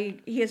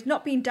he has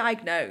not been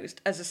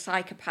diagnosed as a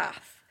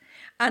psychopath.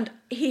 And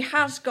he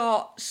has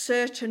got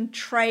certain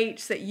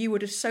traits that you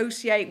would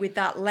associate with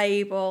that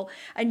label.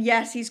 And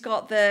yes, he's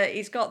got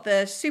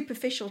the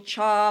superficial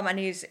charm, and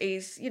he's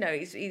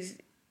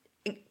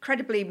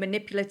incredibly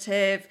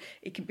manipulative.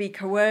 He can be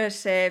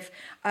coercive.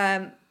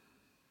 But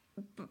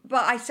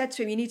I said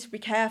to him, you need to be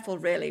careful,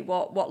 really,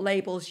 what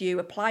labels you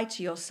apply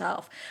to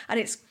yourself. And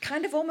it's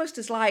kind of almost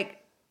as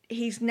like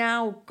he's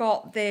now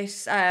got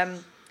this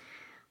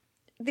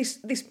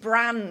this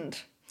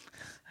brand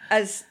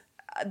as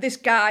this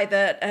guy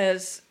that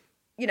has,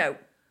 you know,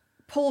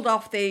 pulled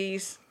off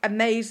these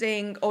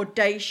amazing,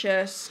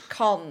 audacious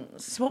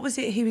cons. So what was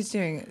it he was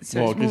doing? So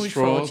Mortgage it's mortgage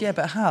fraud. fraud. Yeah,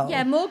 but how?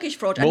 Yeah, mortgage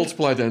fraud.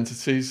 Multiple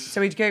identities.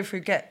 So he'd go through,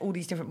 get all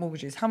these different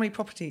mortgages. How many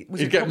properties?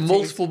 He'd get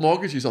multiple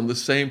mortgages on the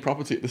same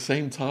property at the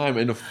same time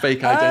in a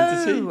fake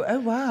identity. Oh,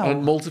 wow.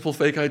 And multiple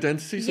fake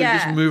identities. So Yeah.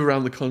 he'd just move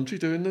around the country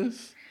doing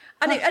this.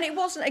 And it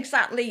wasn't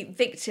exactly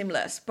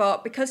victimless,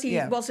 but because he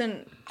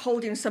wasn't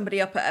holding somebody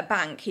up at a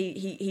bank,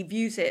 he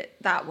views it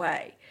that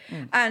way.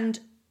 And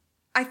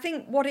I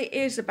think what it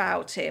is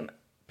about him,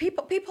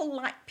 people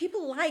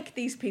like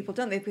these people,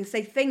 don't they? Because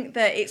they think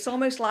that it's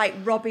almost like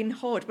Robin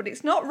Hood, but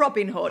it's not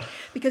Robin Hood,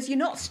 because you're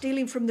not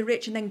stealing from the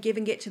rich and then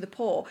giving it to the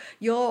poor.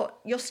 You're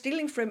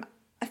stealing from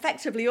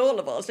effectively all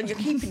of us, and you're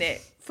keeping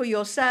it for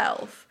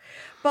yourself.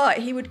 But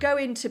he would go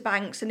into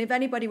banks, and if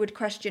anybody would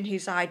question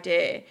his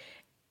ID,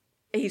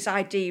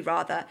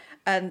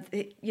 and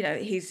you know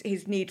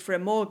his need for a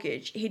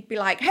mortgage, he'd be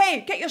like,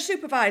 "Hey, get your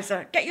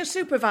supervisor."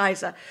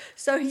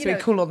 So he'd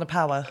call on the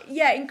power.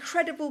 Yeah,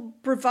 incredible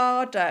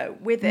bravado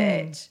with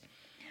it,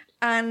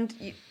 and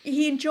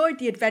he enjoyed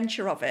the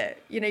adventure of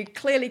it. You know, he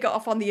clearly got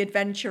off on the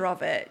adventure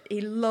of it.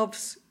 He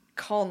loves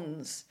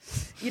cons.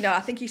 You know,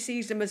 I think he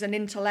sees them as an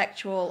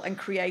intellectual and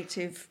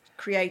creative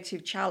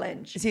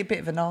challenge. Is he a bit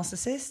of a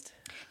narcissist?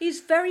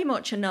 He's very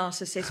much a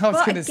narcissist. I was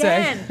but gonna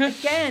say.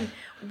 again,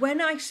 when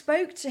I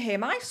spoke to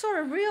him, I saw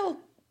a real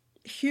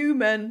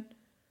human,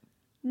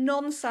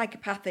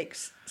 non-psychopathic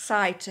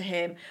side to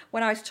him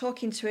when I was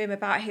talking to him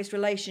about his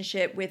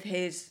relationship with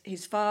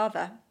his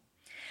father.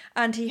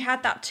 And he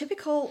had that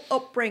typical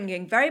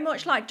upbringing, very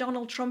much like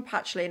Donald Trump,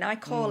 actually. And I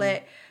call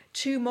it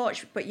too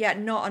much, but yet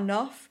not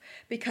enough,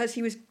 because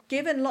he was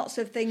given lots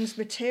of things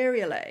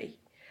materially,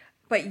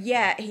 but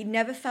yet he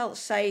never felt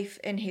safe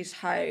in his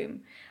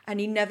home, and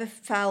he never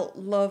felt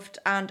loved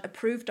and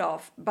approved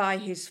of by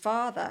his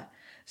father.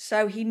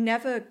 So he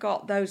never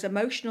got those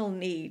emotional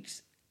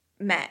needs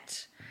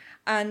met.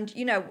 And,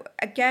 you know,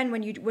 again,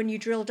 when you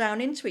drill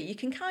down into it, you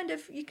can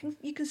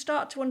you can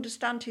start to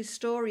understand his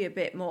story a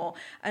bit more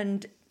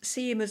and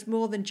see him as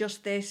more than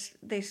just this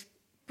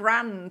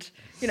brand,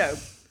 you know,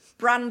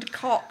 brand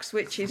Cox,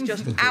 which is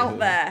just out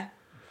there.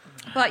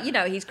 But, you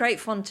know, he's great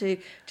fun to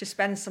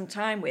spend some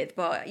time with.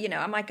 But, you know,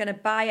 am I going to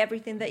buy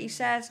everything that he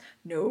says?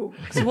 No.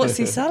 So what's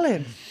he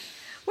selling?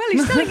 Well,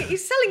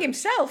 he's selling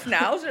himself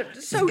now,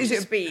 so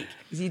to speak.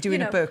 Is he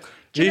doing a book?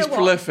 He's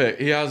prolific.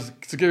 He has,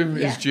 to give him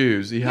his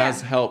dues, he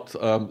has Yeah. helped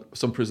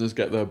some prisoners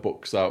get their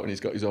books out, and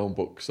he's got his own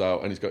books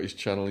out, and he's got his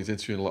channel. He's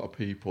interviewing a lot of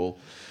people.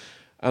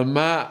 And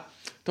Matt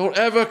don't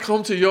ever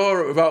come to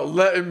Europe without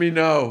letting me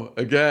know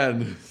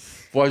again.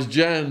 Otherwise,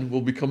 Jen will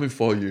be coming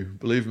for you.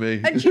 Believe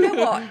me. And you know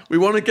what? We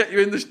want to get you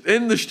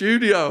in the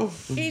studio.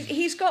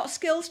 He's got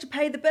skills to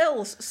pay the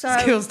bills. So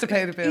Skills to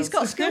pay the bills. He's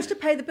got skills to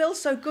pay the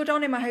bills. So good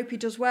on him. I hope he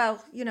does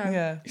well. You know.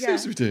 Yeah. He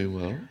seems to be doing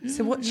well.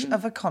 So what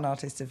other con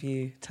artists have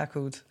you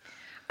tackled?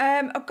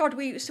 Oh God,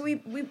 we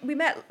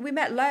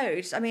met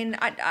loads. I mean,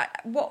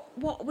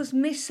 what was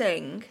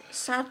missing,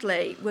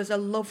 sadly, was a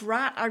love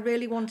rat. I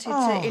really wanted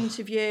to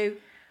interview.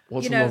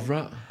 What's a love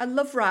rat? A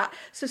love rat.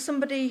 So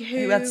somebody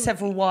who had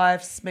several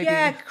wives, maybe.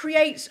 Yeah,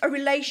 creates a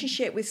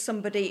relationship with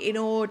somebody in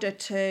order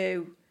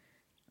to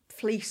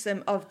fleece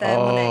them of their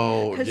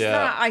money. Because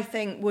that, I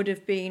think, would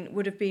have been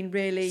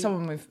really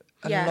someone with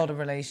a lot of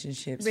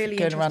relationships, really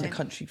going around the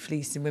country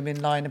fleecing women,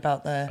 lying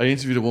about their. I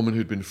interviewed a woman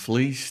who'd been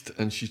fleeced,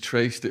 and she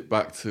traced it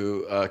back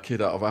to a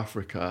kid out of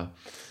Africa,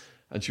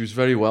 and she was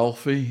very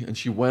wealthy, and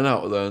she went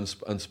out there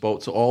and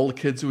spoke to all the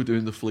kids who were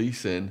doing the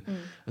fleecing,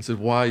 and said,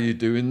 "Why are you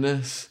doing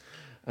this?"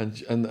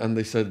 And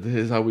they said,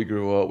 "Here's how we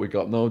grew up. We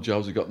got no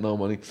jobs. We got no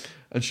money."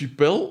 And she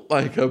built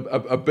like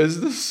a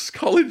business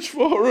college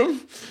for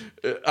them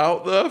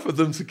out there for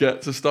them to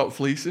get to stop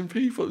fleecing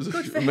people. It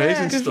was an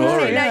amazing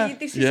story.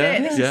 This is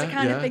it. This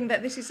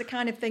is the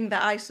kind of thing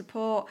that I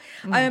support.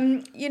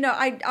 I'm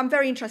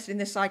very interested in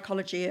the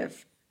psychology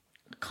of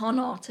con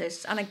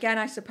artists, and again,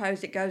 I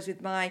suppose it goes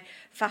with my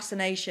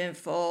fascination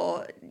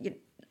for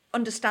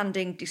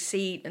understanding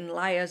deceit and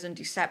liars and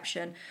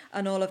deception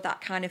and all of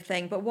that kind of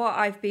thing. But what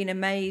I've been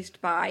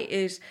amazed by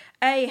is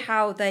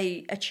how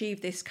they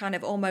achieve this kind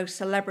of almost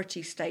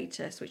celebrity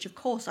status, which of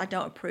course I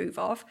don't approve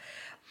of,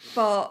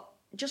 but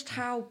just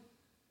how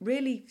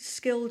really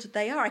skilled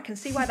they are. I can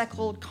see why they're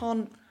called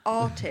con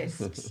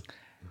artists.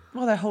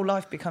 Well, their whole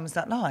life becomes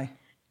that lie.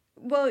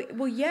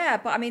 Well, yeah,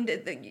 but I mean,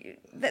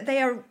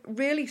 they are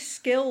really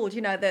skilled.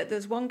 You know,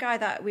 there's one guy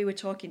that we were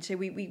talking to.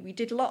 We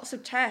did lots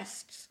of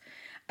tests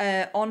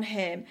on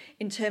him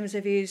in terms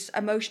of his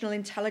emotional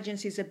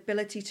intelligence, his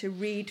ability to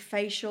read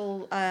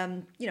facial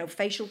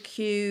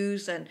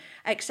cues and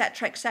et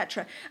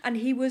cetera, and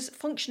he was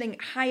functioning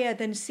higher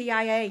than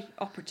CIA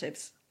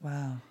operatives.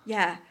 Wow.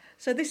 Yeah.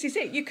 So this is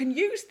it. You can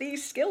use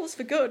these skills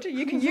for good.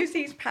 You can use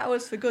these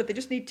powers for good. They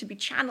just need to be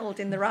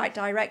channeled in the right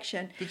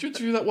direction. Did you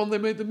interview that one they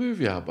made the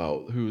movie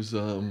about? Who's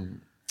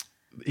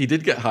he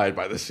did get hired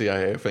by the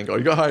CIA, I think, or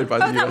he got hired by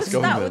the US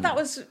government. That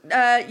was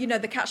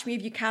the Catch Me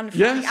If You Can.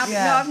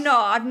 Yes. No,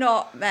 I've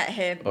not met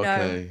him. Okay.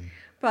 No,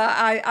 but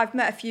I've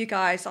met a few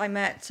guys. I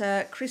met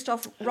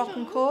Christophe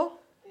Rockencourt,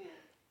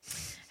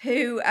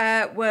 who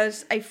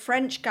was a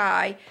French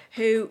guy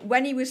who,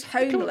 when he was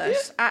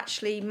homeless,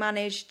 actually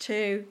managed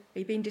to. Are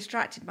you being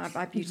distracted by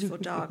my beautiful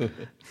dog?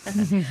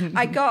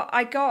 I got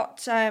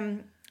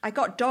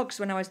dogs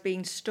when I was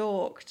being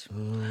stalked,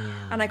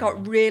 and I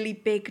got really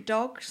big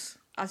dogs.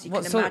 As you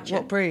can imagine.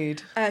 What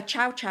breed?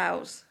 Chow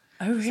Chows.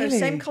 Oh, really? So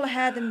same colour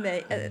hair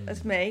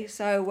as me.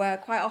 So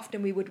quite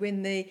often we would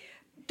win the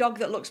dog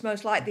that looks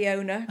most like the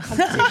owner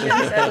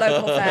competitions at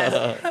local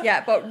fairs.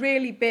 Yeah, but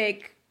really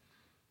big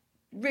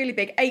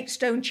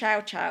 8-stone Chow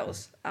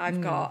Chows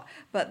I've got.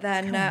 But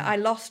then I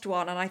lost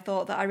one, and I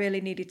thought that I really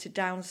needed to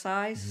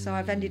downsize. So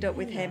I've ended up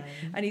with him,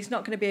 and he's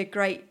not going to be a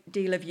great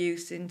deal of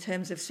use in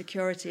terms of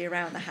security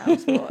around the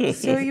house. But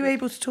So are you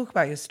able to talk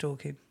about your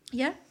stalking?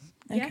 Yeah.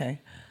 Okay.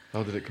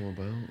 How did it come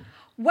about?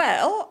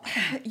 Well,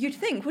 you'd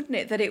think, wouldn't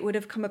it, that it would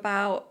have come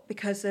about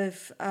because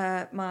of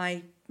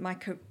my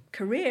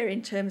career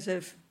in terms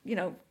of,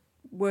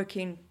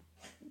 working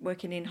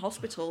in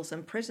hospitals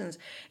and prisons.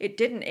 It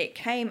didn't. It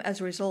came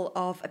as a result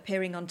of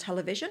appearing on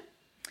television.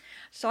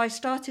 So I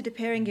started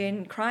appearing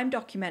in crime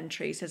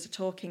documentaries as a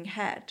talking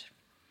head.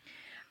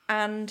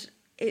 And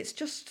it's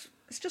just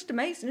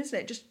amazing, isn't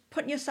it? Just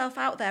putting yourself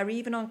out there,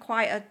 even on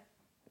quite a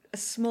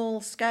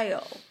small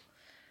scale,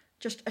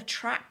 just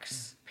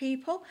attracts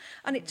people.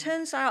 And it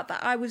turns out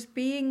that I was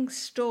being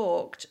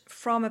stalked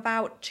from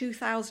about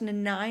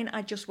 2009.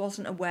 I just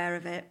wasn't aware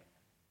of it.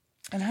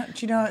 And how, do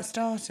you know how it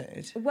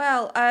started?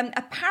 Well,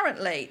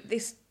 apparently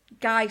this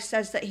guy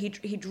says that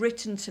he'd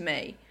written to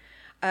me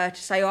to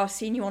say, I've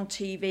seen you on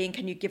TV, and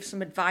can you give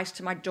some advice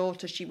to my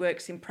daughter? She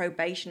works in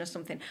probation or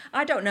something.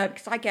 I don't know,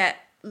 because I get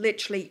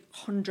literally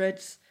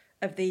hundreds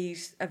of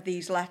these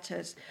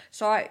letters.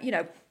 So I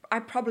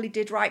probably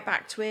did write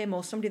back to him,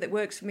 or somebody that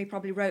works for me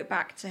probably wrote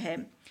back to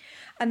him.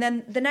 And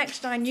then the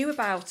next I knew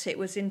about it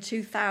was in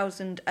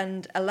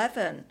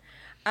 2011.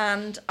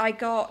 And I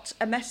got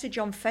a message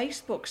on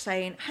Facebook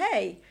saying,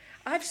 hey,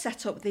 I've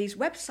set up these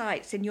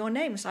websites in your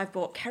name. So I've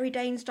bought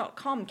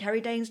kerrydanes.com,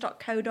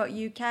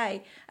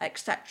 kerrydanes.co.uk,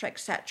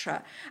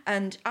 etc.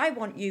 And I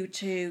want you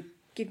to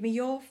give me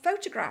your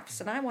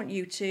photographs, and I want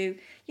you to,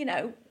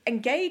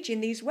 engage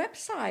in these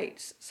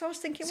websites. So I was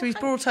thinking... So he's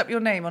brought up your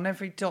name on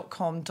every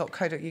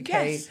 .com.co.uk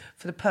yes.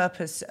 for the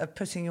purpose of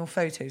putting your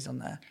photos on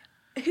there?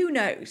 Who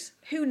knows?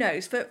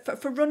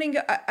 For running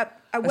a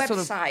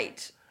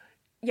website...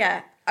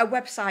 Yeah, a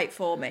website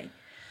for me.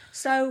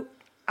 So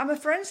I'm a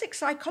forensic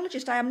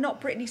psychologist. I am not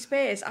Britney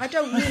Spears. I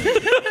don't need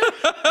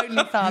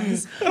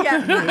OnlyFans.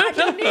 I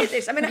don't need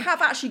this. I mean, I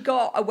have actually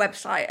got a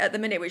website at the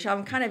minute, which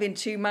I'm kind of in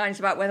two minds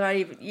about whether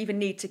I even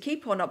need to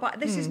keep or not. But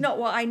this is not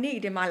what I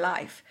need in my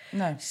life.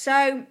 No.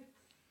 So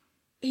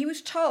he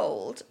was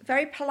told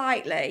very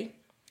politely,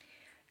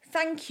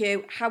 thank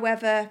you.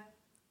 However,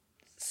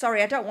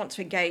 sorry, I don't want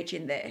to engage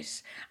in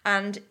this.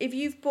 And if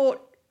you've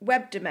bought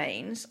web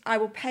domains, I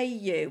will pay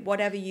you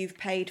whatever you've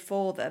paid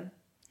for them.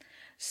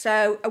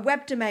 So a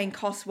web domain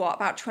costs what,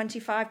 about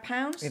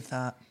 £25? If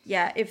that.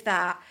 Yeah, if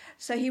that.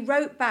 So he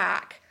wrote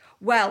back,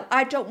 well,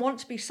 I don't want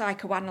to be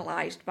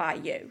psychoanalyzed by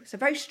you. So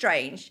very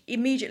strange,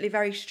 immediately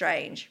very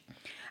strange.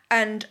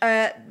 And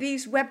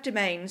these web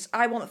domains,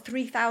 I want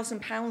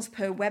 £3,000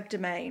 per web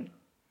domain.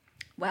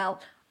 Well,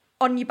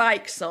 on your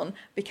bike, son,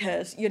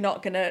 because you're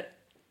not going to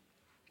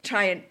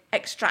try and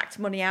extract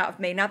money out of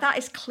me. Now, that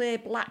is clear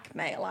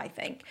blackmail, I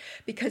think,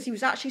 because he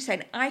was actually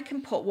saying, I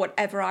can put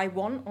whatever I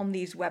want on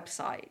these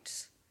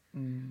websites.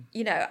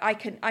 You know, I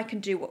can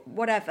do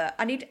whatever.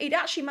 And he'd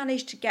actually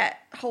managed to get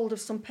hold of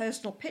some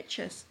personal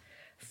pictures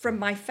from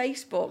my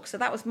Facebook. So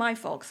that was my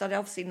fault, because I'd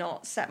obviously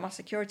not set my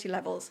security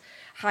levels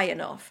high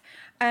enough.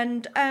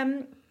 And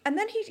then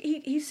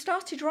he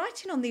started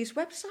writing on these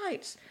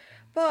websites.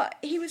 But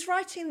he was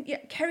writing,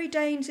 Kerry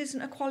Danes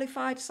isn't a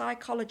qualified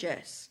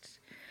psychologist.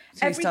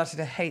 So he started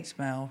a hate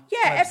mail.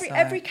 Yeah, website.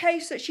 every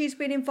case that she's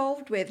been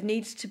involved with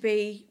needs to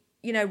be,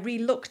 you know,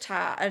 re-looked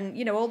at, and,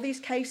 you know, all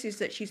these cases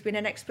that she's been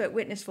an expert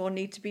witness for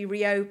need to be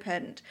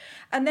reopened.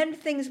 And then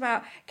things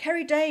about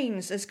Kerry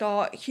Danes has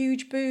got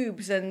huge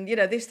boobs and, you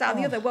know, this, that,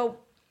 and the other. Well,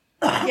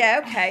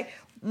 yeah, okay.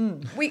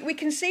 We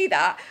can see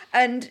that,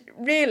 and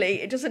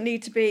really it doesn't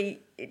need to be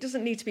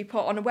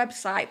put on a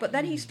website. But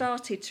then he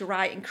started to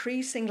write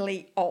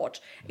increasingly odd,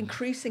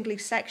 increasingly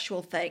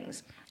sexual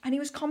things, and he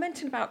was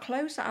commenting about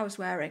clothes that I was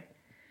wearing.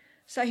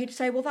 So he'd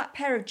say, well, that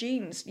pair of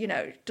jeans, you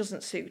know,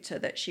 doesn't suit her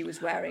that she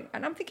was wearing.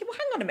 And I'm thinking, well,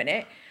 hang on a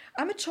minute.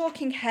 I'm a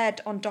talking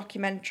head on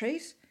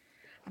documentaries.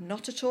 I'm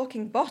not a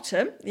talking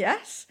bottom,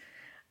 yes.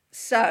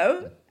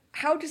 So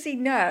how does he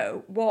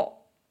know what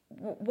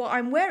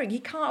I'm wearing? He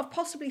can't have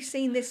possibly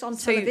seen this on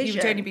television. So you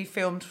would only be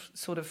filmed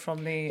sort of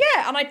from the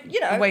and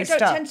I waist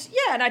up.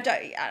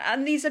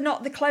 And these are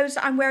not the clothes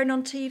that I'm wearing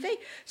on TV.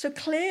 So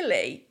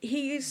clearly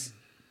he's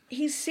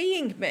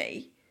seeing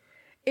me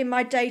in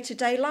my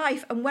day-to-day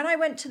life. And when I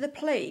went to the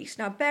police,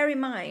 now bear in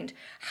mind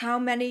how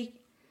many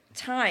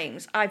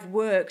times I've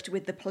worked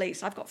with the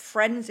police. I've got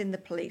friends in the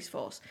police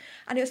force.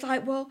 And it was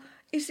like, well,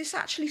 is this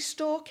actually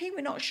stalking?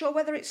 We're not sure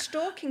whether it's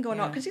stalking or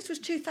not, because this was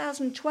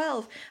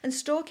 2012 and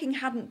stalking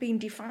hadn't been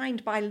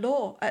defined by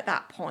law at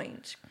that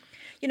point.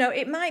 You know,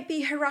 it might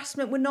be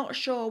harassment, we're not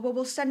sure. Well,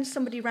 we'll send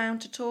somebody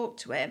round to talk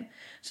to him.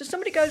 So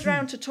somebody goes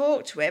round to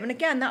talk to him, and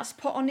again, that's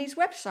put on his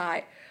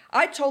website.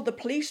 I told the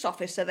police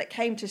officer that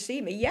came to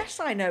see me, yes,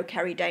 I know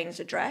Kerry Danes'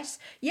 address.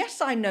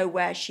 Yes, I know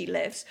where she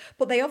lives.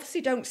 But they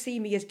obviously don't see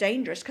me as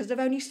dangerous because they've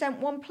only sent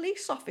one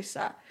police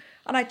officer.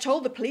 And I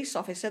told the police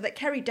officer that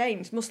Kerry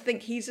Danes must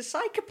think he's a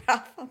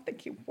psychopath. I'm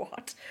thinking,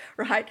 what?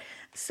 Right?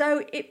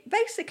 So it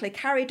basically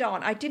carried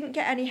on. I didn't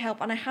get any help,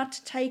 and I had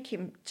to take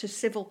him to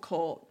civil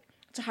court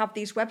to have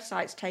these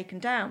websites taken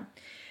down,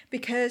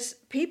 because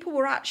people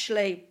were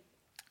actually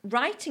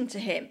writing to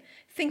him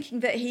thinking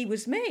that he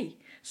was me.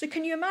 So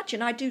can you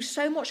imagine? I do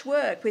so much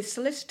work with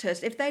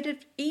solicitors. If they'd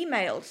have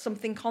emailed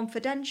something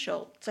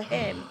confidential to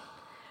him,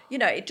 you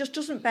know, it just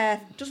doesn't bear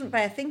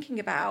thinking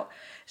about.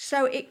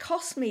 So it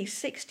cost me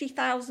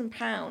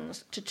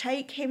 £60,000 to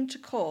take him to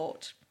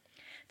court,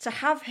 to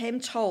have him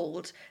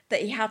told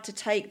that he had to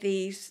take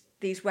these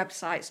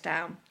websites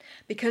down,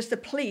 because the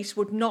police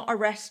would not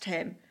arrest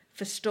him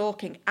for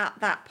stalking at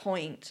that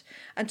point.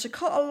 And to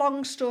cut a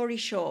long story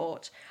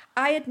short,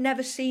 I had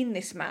never seen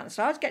this man,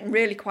 so I was getting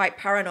really quite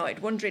paranoid,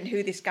 wondering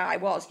who this guy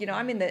was. You know,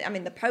 I'm in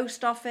the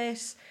post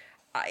office.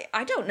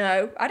 I don't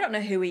know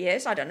who he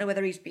is. I don't know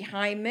whether he's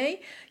behind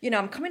me. You know,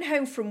 I'm coming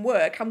home from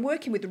work. I'm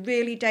working with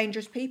really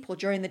dangerous people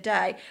during the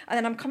day, and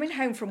then I'm coming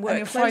home from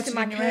work, closing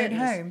my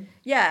curtains. Home.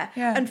 Yeah,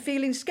 and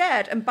feeling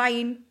scared and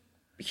buying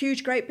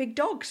huge, great big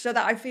dogs so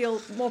that I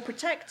feel more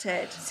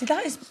protected. See,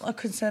 that is a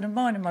concern of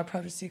mine and my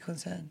privacy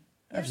concern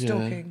of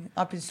stalking.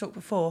 I've been stalked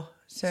before,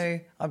 so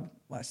I'm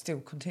still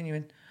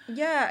continuing.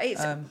 Yeah,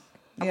 it's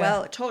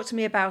well, talk to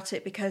me about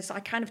it, because I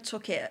kind of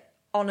took it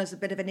on as a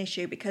bit of an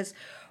issue, because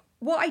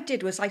what I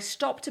did was I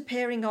stopped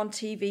appearing on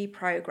TV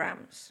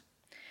programmes.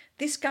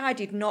 This guy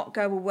did not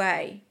go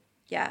away.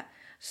 Yeah.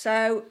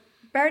 So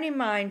bearing in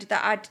mind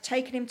that I'd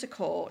taken him to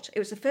court, it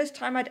was the first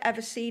time I'd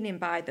ever seen him,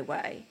 by the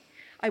way.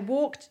 I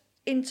walked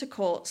into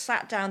court,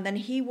 sat down, then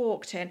he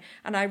walked in,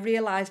 and I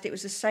realised it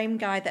was the same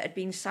guy that had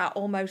been sat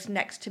almost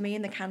next to me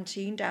in the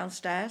canteen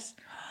downstairs,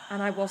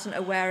 and I wasn't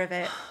aware of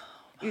it.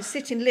 He was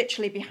sitting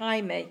literally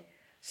behind me,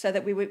 so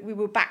that we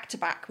were back to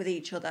back with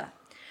each other.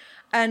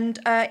 And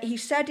he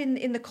said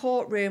in the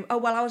courtroom, oh,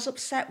 well, I was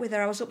upset with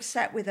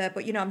her,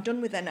 but, you know, I'm done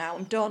with her now,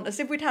 I'm done, as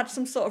if we'd had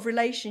some sort of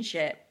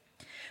relationship.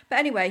 But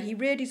anyway, he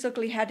reared his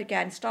ugly head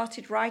again,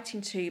 started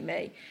writing to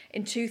me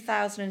in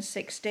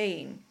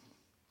 2016.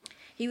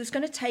 he was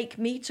going to take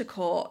me to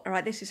court. All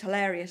right, this is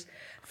hilarious.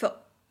 For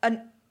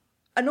an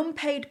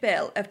unpaid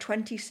bill of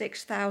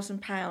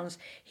 £26,000,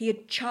 he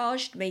had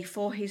charged me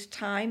for his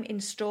time in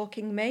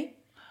stalking me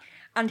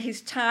and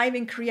his time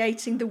in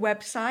creating the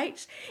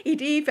website.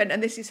 He'd even,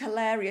 and this is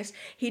hilarious,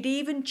 he'd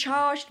even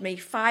charged me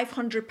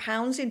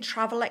 £500 in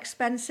travel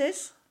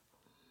expenses.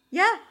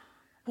 Yeah.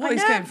 What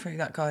is going through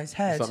that guy's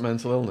head? Is that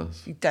mental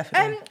illness?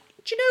 Definitely.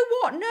 Do you know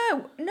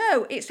what?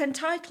 No, it's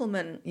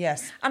entitlement.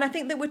 Yes. And I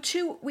think that we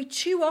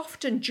too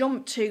often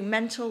jump to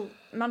mental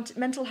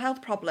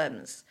health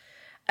problems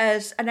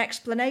as an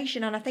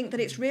explanation, and I think that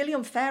it's really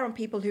unfair on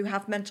people who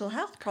have mental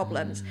health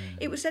problems.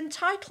 It was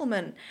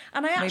entitlement,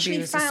 and I actually Maybe he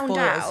was found spoiled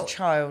out as a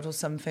child or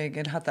something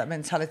and had that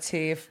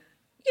mentality of,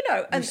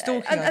 and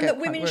stalking. I get that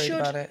quite women worried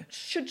about it.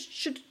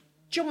 should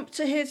jump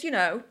to his,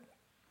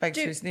 Beg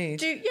to his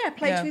needs.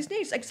 Play to his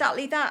needs,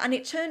 exactly that. And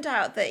it turned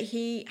out that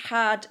he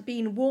had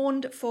been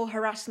warned for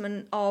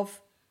harassment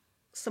of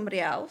somebody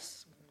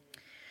else,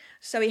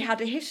 so he had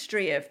a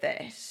history of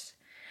this,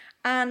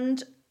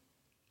 and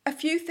a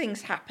few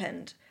things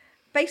happened.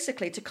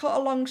 Basically, to cut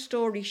a long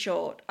story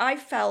short, I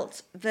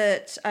felt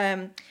that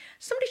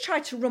somebody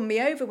tried to run me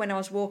over when I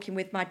was walking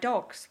with my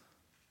dogs.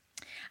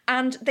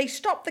 And they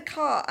stopped the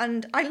car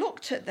and I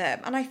looked at them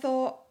and I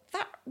thought,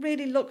 that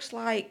really looks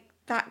like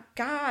that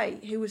guy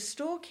who was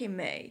stalking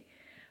me.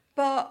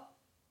 But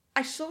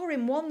I saw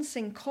him once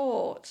in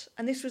court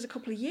and this was a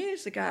couple of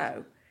years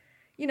ago.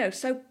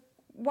 So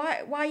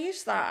why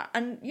is that?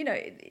 And,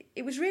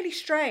 it was really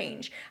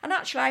strange. And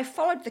actually, I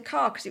followed the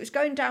car because it was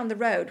going down the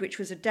road, which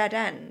was a dead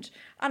end.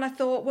 And I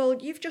thought, well,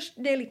 you've just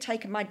nearly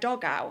taken my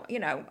dog out.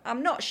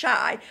 I'm not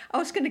shy. I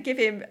was going to give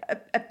him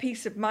a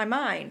piece of my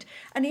mind.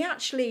 And he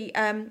actually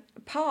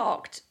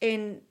parked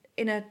in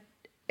a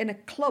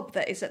club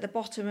that is at the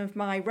bottom of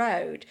my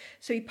road.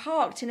 So he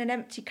parked in an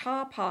empty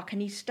car park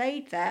and he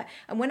stayed there.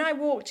 And when I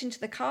walked into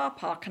the car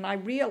park and I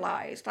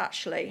realised,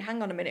 actually,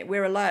 hang on a minute,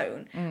 we're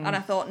alone. And I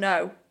thought,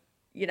 no.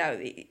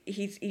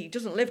 He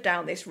doesn't live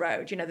down this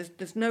road.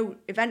 There's no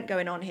event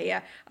going on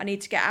here. I need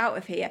to get out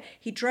of here.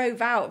 He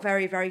drove out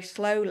very, very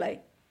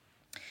slowly.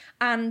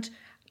 And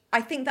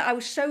I think that I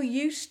was so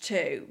used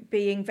to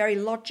being very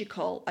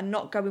logical and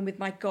not going with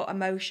my gut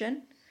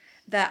emotion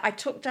that I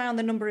took down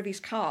the number of his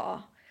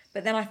car.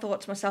 But then I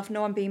thought to myself,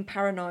 no, I'm being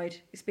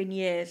paranoid. It's been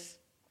years.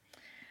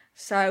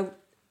 So,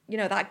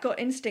 that gut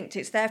instinct,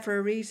 it's there for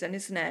a reason,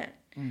 isn't it?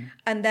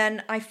 And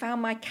then I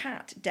found my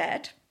cat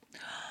dead.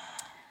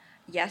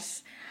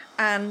 Yes,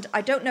 and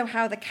I don't know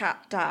how the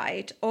cat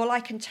died. All I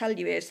can tell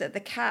you is that the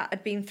cat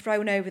had been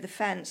thrown over the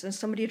fence and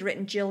somebody had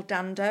written Jill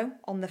Dando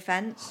on the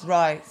fence.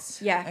 Right.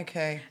 Yeah.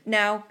 Okay.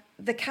 Now,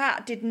 the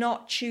cat did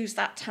not choose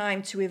that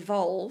time to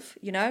evolve,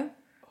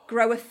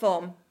 grow a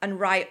thumb and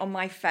write on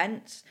my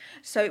fence.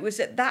 So it was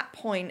at that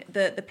point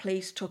that the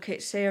police took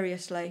it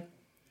seriously.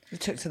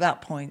 It took to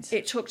that point.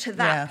 It took to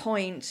that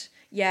point,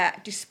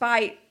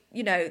 despite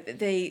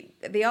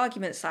the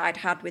arguments that I'd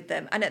had with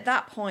them. And at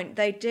that point,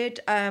 they did,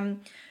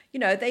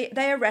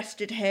 they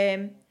arrested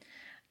him.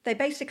 They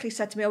basically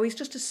said to me, oh, he's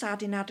just a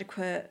sad,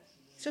 inadequate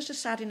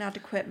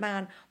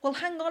man. Well,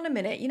 hang on a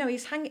minute.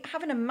 He's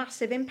having a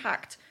massive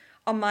impact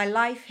on my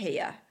life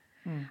here.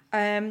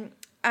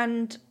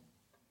 And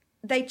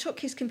they took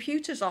his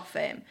computers off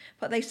him,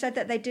 but they said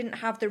that they didn't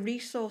have the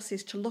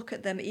resources to look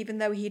at them, even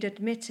though he'd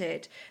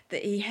admitted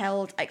that he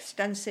held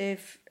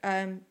extensive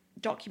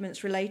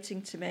documents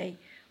relating to me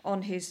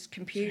on his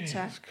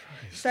computer.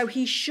 So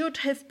he should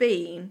have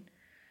been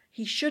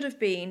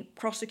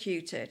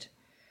prosecuted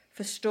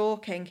for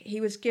stalking. He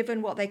was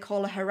given what they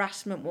call a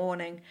harassment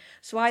warning.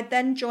 So I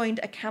then joined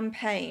a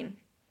campaign,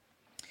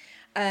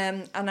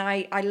 and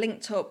I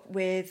linked up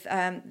with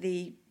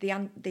the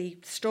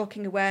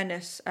stalking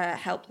awareness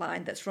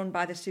helpline that's run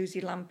by the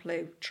Susie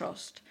Lamplugh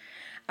Trust.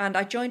 And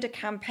I joined a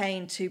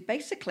campaign to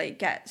basically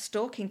get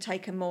stalking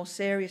taken more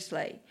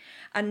seriously.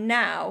 And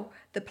now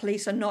the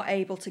police are not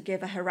able to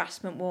give a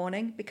harassment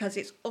warning because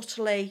it's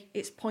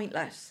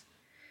pointless.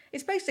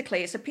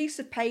 It's a piece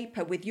of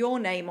paper with your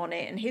name on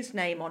it and his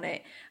name on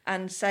it,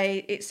 and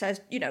it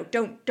says,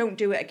 don't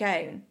do it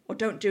again, or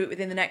don't do it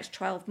within the next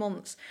 12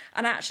 months.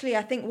 And actually,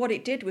 I think what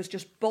it did was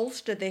just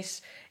bolster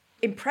this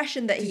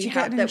impression that he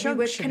had that we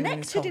were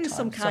connected in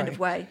some kind of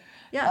way.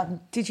 Yeah.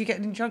 Did you get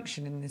an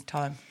injunction in this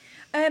time?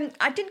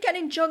 I didn't get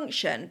an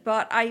injunction,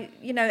 but I'm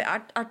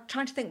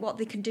trying to think what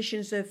the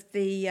conditions of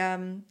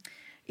the.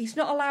 He's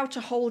not allowed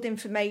to hold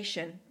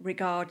information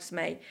regards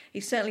me.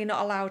 He's certainly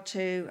not allowed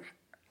to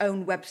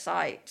own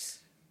websites,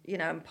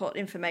 and put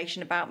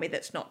information about me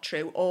that's not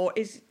true or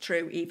is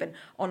true even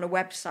on a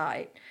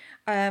website.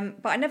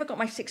 But I never got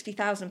my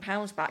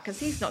 £60,000 back because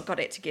he's not got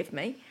it to give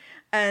me.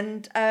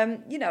 And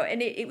and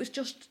it was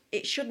just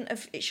it shouldn't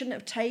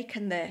have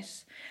taken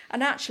this.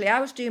 And actually, I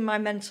was doing my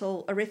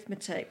mental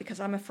arithmetic because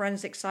I'm a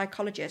forensic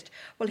psychologist.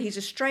 Well, he's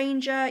a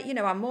stranger.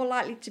 I'm more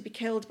likely to be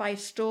killed by a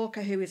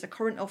stalker who is a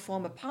current or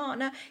former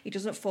partner. He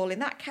doesn't fall in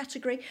that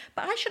category.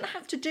 But I shouldn't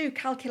have to do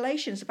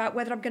calculations about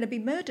whether I'm going to be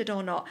murdered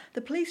or not.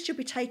 The police should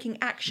be taking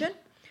action.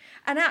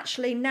 And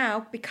actually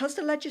now, because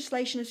the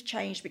legislation has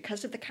changed,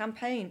 because of the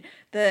campaign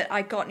that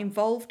I got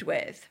involved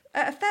with,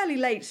 at a fairly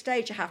late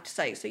stage, I have to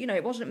say. So,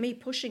 it wasn't me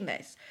pushing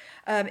this.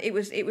 It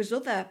was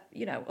other,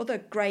 other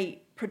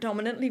great,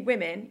 predominantly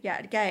women,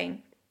 yet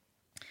again.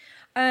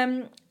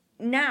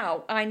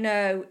 Now I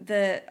know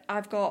that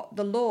I've got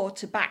the law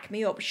to back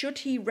me up. Should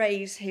he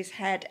raise his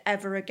head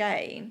ever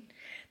again,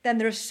 then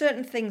there are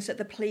certain things that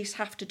the police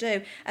have to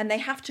do, and they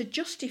have to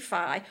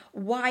justify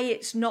why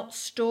it's not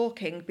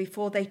stalking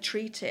before they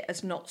treat it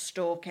as not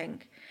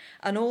stalking.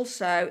 And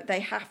also they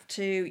have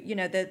to,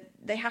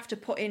 they have to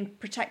put in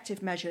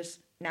protective measures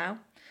now.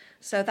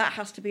 So that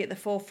has to be at the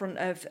forefront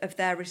of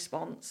their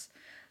response.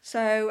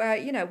 So,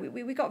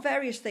 we got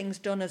various things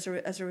done as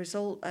a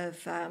result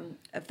of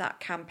that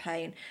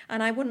campaign.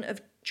 And I wouldn't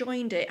have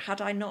joined it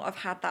had I not have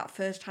had that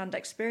first-hand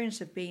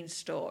experience of being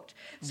stalked.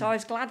 So I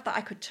was glad that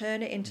I could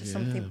turn it into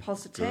something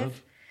positive.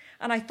 Good.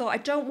 And I thought, I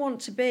don't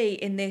want to be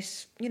in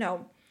this,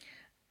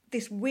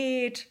 this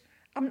weird...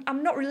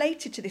 I'm not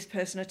related to this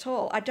person at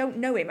all. I don't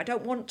know him. I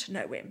don't want to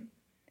know him.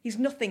 He's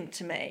nothing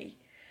to me.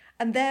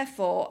 And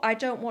therefore, I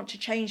don't want to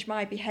change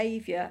my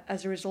behaviour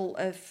as a result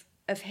of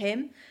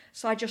him.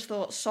 So I just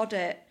thought, sod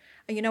it.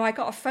 And, I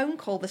got a phone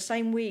call the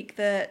same week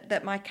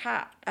that my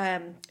cat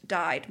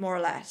died, more or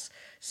less,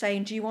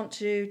 saying, do you want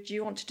to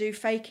do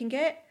faking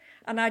it?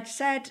 And I'd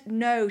said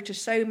no to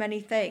so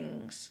many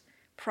things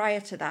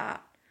prior to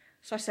that.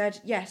 So I said,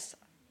 yes,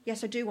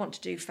 I do want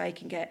to do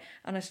faking it.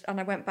 And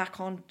I went back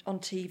on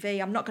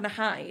TV. I'm not going to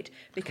hide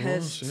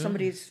because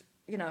somebody's,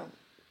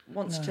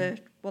 wants to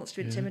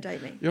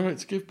intimidate me. You're right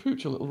to give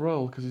Pooch a little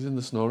roll because he's in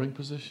the snoring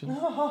position.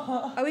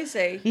 Oh, is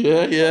he?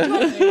 Yeah. Do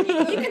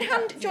you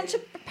want to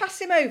pass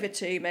him over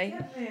to me?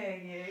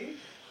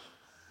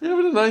 You're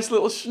having a nice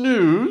little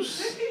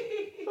snooze.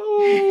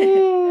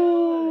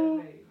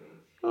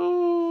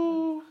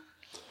 Oh.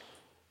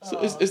 So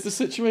is the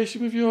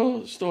situation with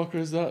your stalker,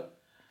 is that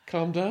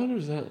calmed down or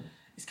is that...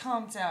 It's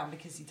calmed down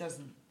because he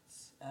doesn't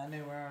know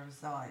where I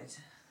reside.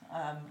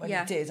 When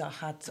he did, I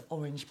had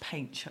orange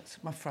paint shut to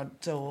my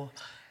front door.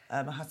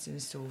 I had to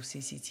install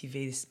CCTV.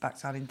 This is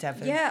back down in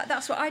Devon. Yeah,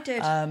 that's what I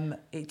did.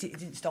 It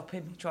didn't stop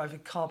him. Drive a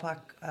car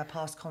back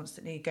past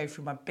constantly, go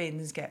through my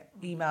bins, get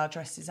email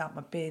addresses out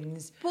my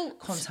bins,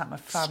 contact my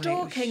family.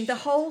 Stalking, the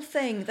whole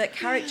thing that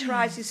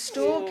characterises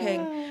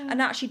stalking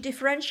and actually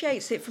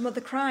differentiates it from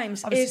other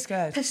crimes is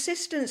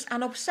persistence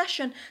and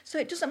obsession. So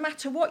it doesn't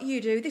matter what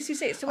you do. This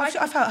is it. So I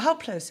felt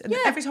helpless. And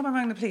every time I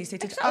rang the police, they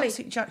did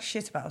absolutely jack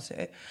shit about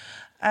it.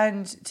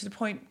 And to the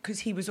point, because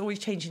he was always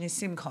changing his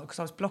SIM card, because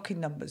I was blocking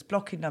numbers.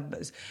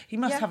 He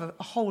must have a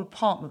whole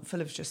apartment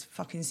full of just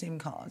fucking SIM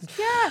cards.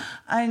 Yeah.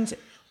 And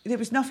there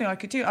was nothing I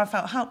could do. I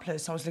felt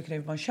helpless. I was looking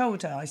over my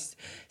shoulder.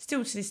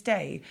 Still to this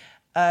day,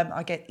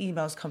 I get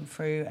emails come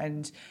through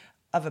and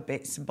other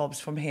bits and bobs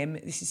from him.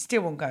 This is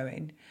still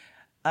ongoing.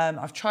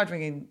 I've tried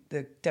ringing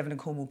the Devon and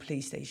Cornwall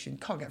police station.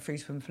 Can't get through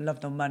to them for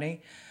love nor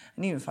money.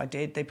 And even if I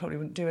did, they probably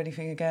wouldn't do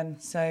anything again.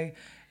 So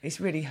it's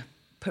really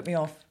put me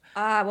off.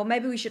 Well,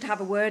 maybe we should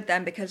have a word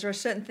then, because there are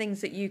certain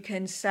things that you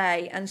can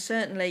say, and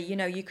certainly,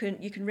 you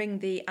can ring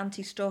the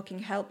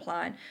anti-stalking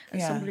helpline,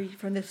 and somebody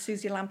from the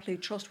Susie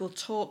Lamplugh Trust will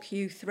talk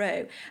you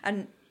through,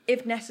 and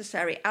if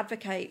necessary,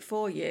 advocate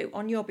for you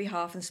on your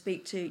behalf and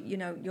speak to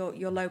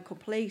your local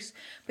police.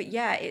 But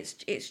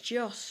it's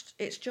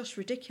just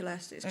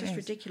ridiculous. It's just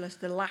ridiculous,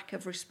 the lack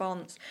of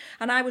response.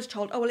 And I was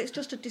told, it's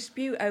just a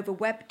dispute over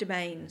web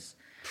domains.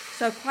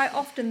 So quite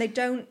often they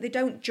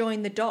don't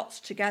join the dots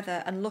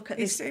together and look at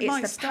this. It's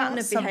the pattern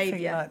of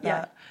behaviour. Like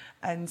that.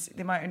 And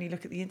they might only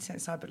look at the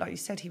internet side, but like you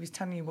said, he was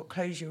telling you what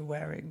clothes you were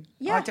wearing.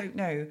 Yeah. I don't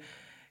know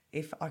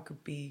if I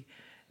could be,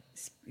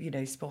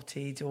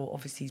 spotted, or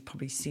obviously he's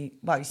probably he's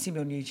seen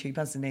me on YouTube,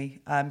 hasn't he?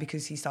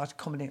 Because he started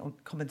commenting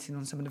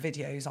on some of the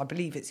videos. I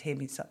believe it's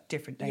him. It's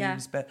different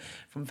names, but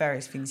from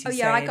various things he's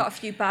saying. I got a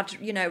few bad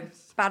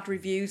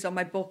reviews on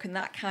my book and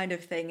that kind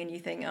of thing, and you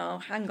think, oh,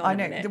 hang on. I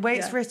know a minute. the way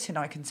it's written,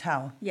 I can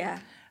tell. Yeah.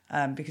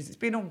 Because it's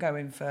been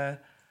ongoing for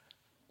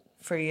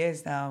 3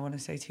 years now. I want to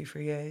say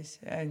 2-3 years,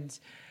 and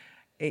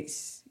it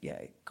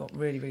got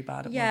really, really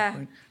bad at one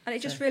point. And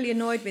it just really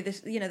annoyed me.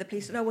 This, the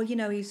police said,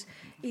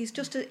 he's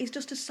just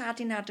a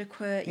sad,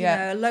 inadequate,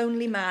 a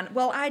lonely man.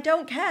 Well, I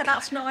don't care.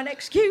 That's not an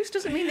excuse.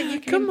 Doesn't mean that you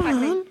can impact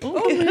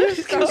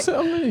me. Come sit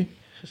on me.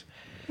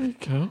 There you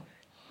go.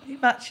 He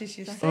matches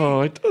your suit.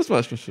 Oh, it does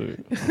match my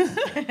suit.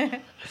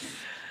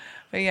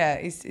 But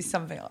it's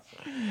something,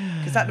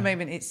 because at the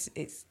moment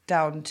it's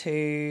down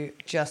to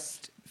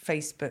just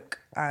Facebook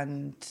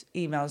and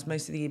emails.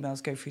 Most of the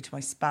emails go through to my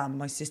spam.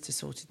 My sister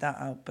sorted that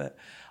out, but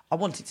I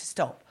want it to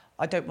stop.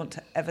 I don't want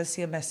to ever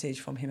see a message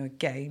from him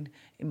again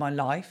in my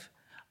life.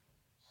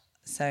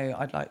 So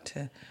I'd like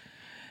to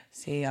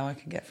see how I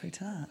can get through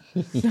to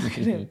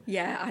that.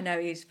 Yeah, I know,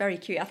 he's very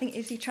cute. I think,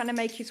 is he trying to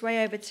make his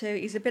way over to...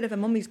 He's a bit of a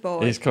mummy's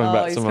boy. He's coming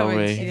back to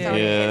mummy.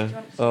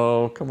 Yeah.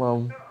 Oh, come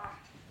on.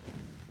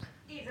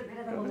 He's a bit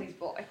of a mummy's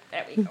boy.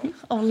 There we go.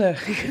 Oh, look.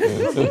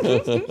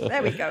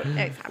 There we go.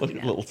 Now he's happy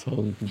now. Little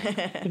tongue.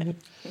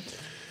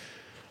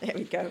 There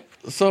we go.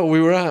 So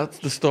we were at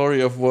the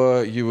story of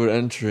where you were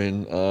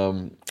entering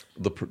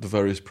the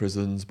various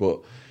prisons, but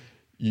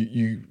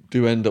you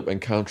do end up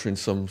encountering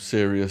some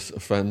serious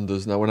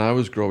offenders. Now, when I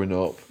was growing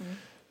up,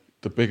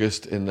 the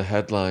biggest in the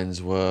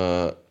headlines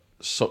were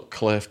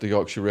Sutcliffe, the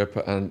Yorkshire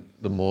Ripper, and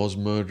the Moors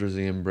murderers,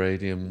 Ian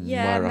Brady and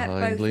Myra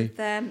met Hindley. both of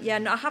them. Yeah,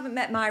 no, I haven't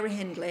met Myra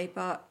Hindley,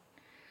 but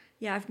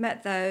yeah, I've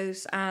met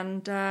those,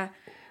 and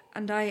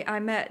I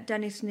met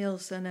Dennis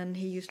Nielsen, and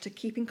he used to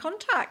keep in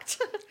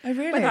contact. Oh,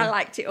 really? Whether I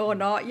liked it or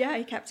not, yeah,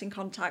 he kept in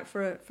contact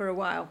for a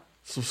while.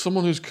 So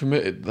someone who's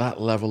committed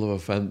that level of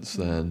offence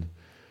then,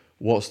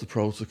 what's the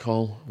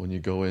protocol when you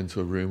go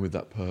into a room with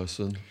that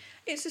person?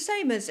 It's the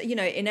same as, in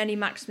any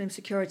maximum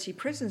security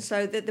prison.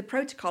 So the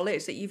protocol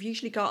is that you've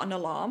usually got an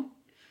alarm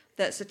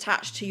that's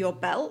attached to your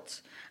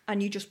belt,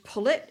 and you just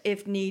pull it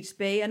if needs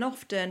be. And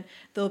often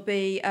there'll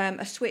be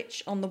a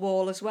switch on the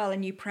wall as well,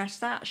 and you press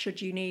that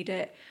should you need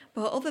it.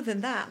 But other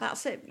than that,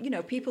 that's it.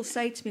 People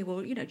say to me,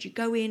 well, do you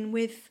go in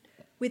with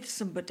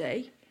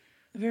somebody?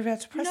 Have you ever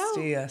had to press No.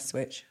 the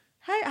switch?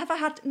 Hey, have I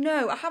had?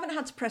 No, I haven't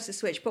had to press the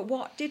switch. But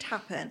what did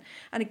happen,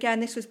 and again,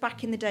 this was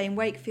back in the day in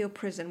Wakefield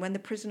Prison when the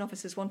prison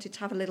officers wanted to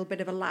have a little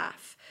bit of a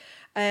laugh.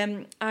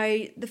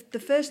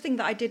 The first thing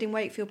that I did in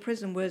Wakefield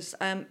Prison was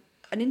an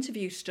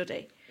interview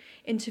study,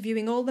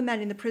 interviewing all the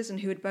men in the prison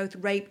who had both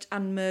raped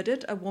and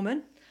murdered a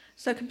woman.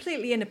 So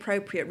completely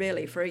inappropriate,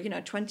 really, for a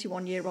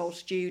 21-year-old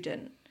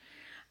student.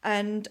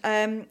 And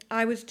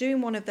I was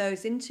doing one of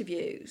those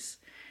interviews,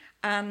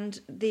 and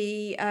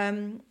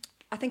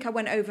I think I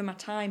went over my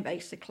time,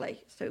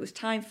 basically. So it was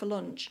time for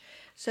lunch.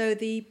 So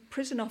the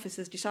prison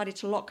officers decided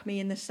to lock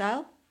me in the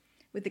cell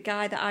with the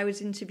guy that I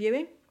was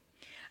interviewing.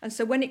 And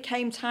so when it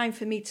came time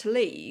for me to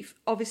leave,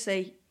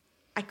 obviously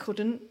I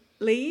couldn't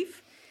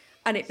leave.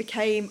 And it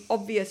became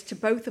obvious to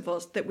both of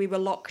us that we were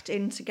locked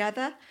in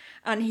together.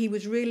 And he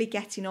was really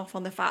getting off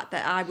on the fact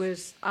that I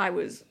was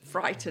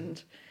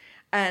frightened.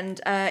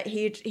 And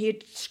he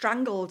had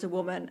strangled a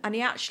woman, and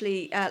he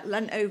actually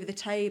leant over the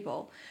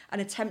table and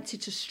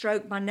attempted to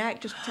stroke my neck,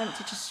 just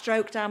attempted to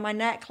stroke down my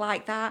neck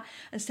like that,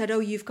 and said, "Oh,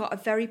 you've got a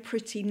very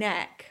pretty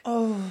neck."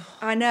 Oh,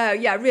 I know,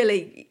 yeah,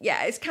 really,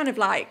 yeah. It's kind of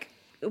like,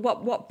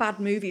 what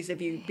bad movies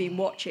have you been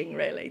watching,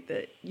 really,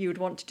 that you would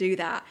want to do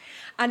that?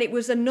 And it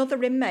was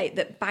another inmate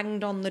that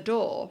banged on the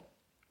door,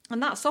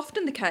 and that's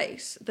often the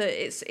case, that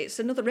it's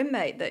another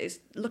inmate that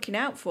is looking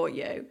out for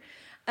you.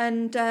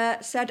 And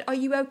said, "Are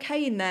you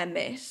okay in there,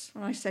 miss?"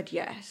 And I said,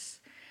 "Yes."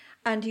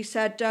 And he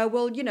said,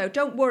 "Well,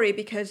 don't worry,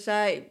 because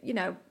we're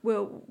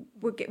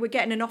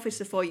getting an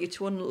officer for you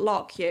to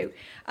unlock you."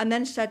 And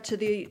then said to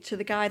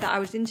the guy that I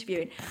was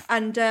interviewing,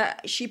 "And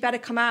she better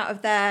come out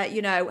of there,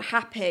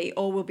 happy,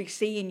 or we'll be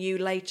seeing you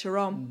later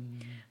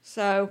on."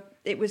 So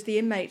it was the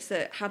inmates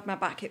that had my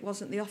back. It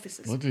wasn't the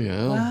officers. Bloody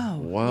hell!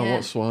 Wow, Yeah.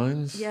 what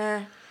swines!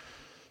 Yeah.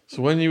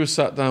 So when you were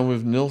sat down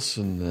with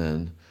Nilsson,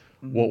 then,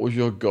 what was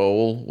your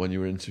goal when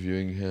you were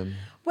interviewing him?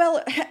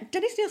 Well,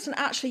 Dennis Nielsen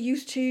actually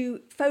used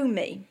to phone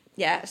me.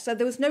 Yeah, so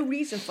there was no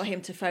reason for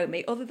him to phone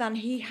me other than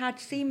he had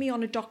seen me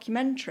on a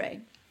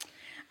documentary,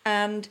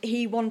 and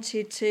he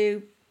wanted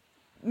to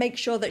make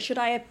sure that should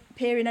I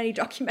appear in any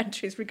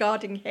documentaries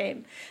regarding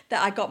him,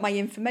 that I got my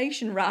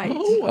information right.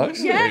 Oh, I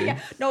see. Yeah.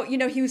 No,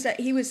 he was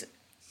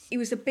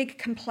a big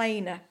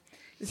complainer.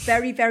 He was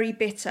very, very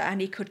bitter, and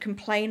he could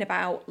complain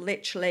about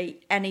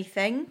literally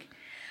anything.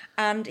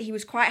 And he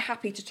was quite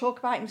happy to talk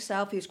about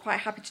himself. He was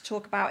quite happy to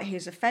talk about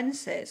his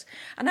offences.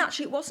 And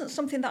actually, it wasn't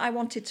something that I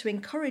wanted to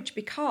encourage,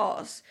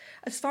 because,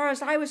 as far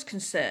as I was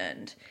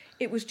concerned,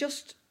 it was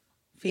just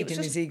Feeding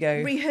his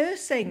ego.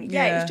 Rehearsing.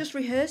 Yeah, it was just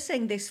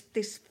rehearsing this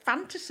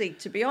fantasy,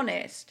 to be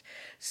honest.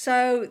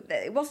 So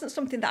it wasn't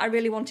something that I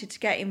really wanted to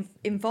get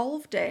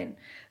involved in.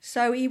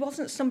 So he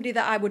wasn't somebody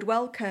that I would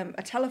welcome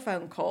a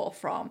telephone call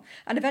from.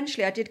 And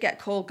eventually I did get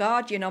Call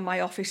Guardian on my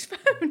office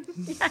phone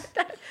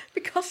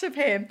because of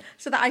him,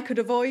 so that I could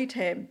avoid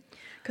him,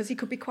 because he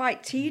could be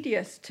quite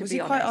tedious, to be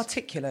honest. Was he quite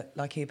articulate,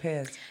 like he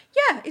appears?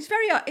 Yeah, it's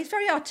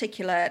very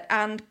articulate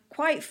and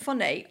quite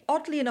funny.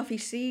 Oddly enough, he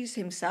sees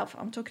himself,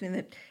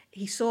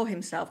 he saw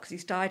himself, because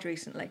he's died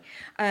recently,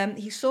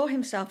 he saw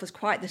himself as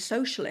quite the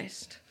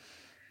socialist,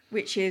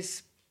 which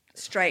is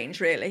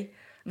strange, really,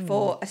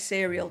 for a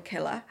serial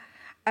killer.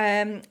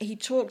 He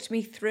talked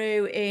me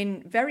through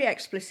in very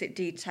explicit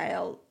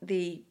detail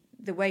the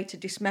way to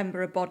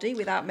dismember a body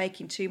without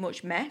making too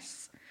much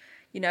mess.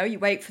 You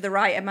wait for the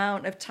right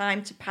amount of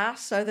time to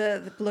pass so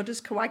the blood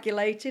is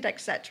coagulated,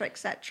 etc.,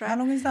 etc. How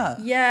long is that?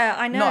 Yeah,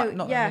 I know.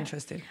 Not yeah. I'm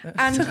interested.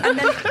 And then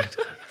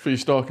For your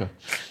stalker.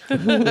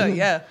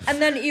 Yeah. And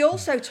then he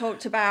also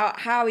talked about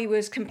how he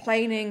was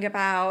complaining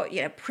about,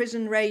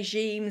 prison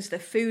regimes, the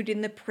food in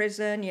the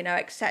prison,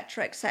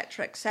 etc.,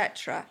 etc.,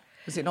 etc.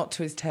 Was it not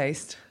to his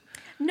taste?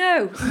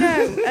 No,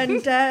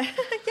 and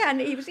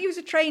and he was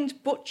a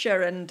trained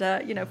butcher, and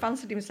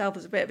fancied himself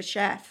as a bit of a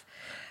chef.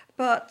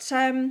 But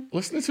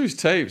Listening to his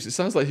tapes, it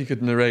sounds like he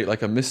could narrate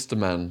like a Mr.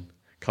 Man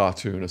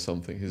cartoon or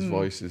something. His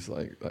voice is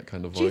like that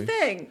kind of voice. do you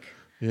think?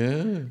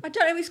 Yeah. I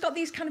don't know. He's got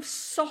these kind of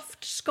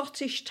soft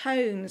Scottish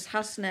tones,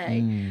 hasn't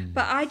he?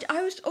 But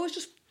I was always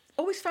just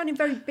always found him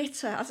very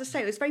bitter. As I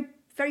say, it was very,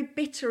 very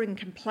bitter and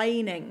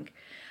complaining.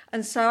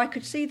 And so I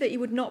could see that he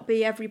would not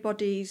be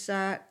everybody's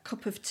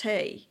cup of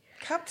tea.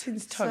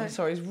 Captain's tongue,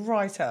 sorry, is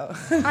right out.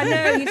 I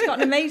know, he's got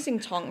an amazing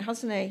tongue,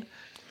 hasn't he?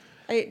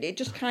 It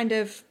just kind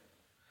of...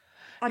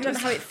 I don't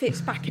know how it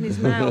fits back in his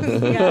mouth.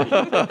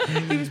 Yeah.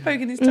 He was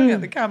poking his tongue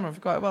at the camera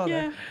for quite a while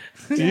there.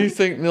 Do you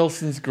think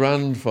Nilsson's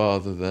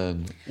grandfather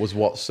then was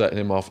what set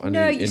him off and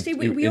he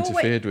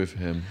interfered with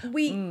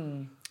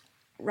him?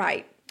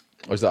 Right.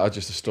 Or is that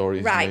just a story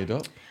he's made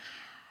up?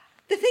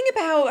 The thing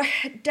about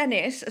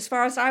Dennis, as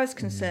far as I was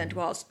concerned,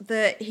 was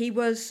that he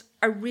was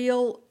a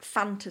real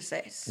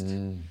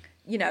fantasist.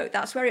 You know,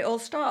 that's where it all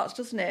starts,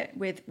 doesn't it,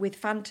 with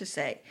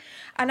fantasy.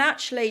 And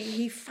actually,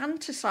 he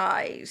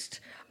fantasised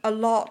a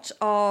lot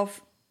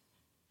of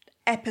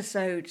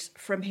episodes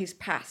from his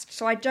past.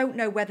 So I don't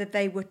know whether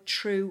they were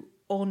true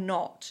or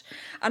not.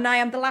 And I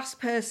am the last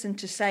person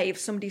to say, if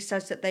somebody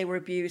says that they were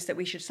abused, that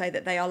we should say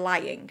that they are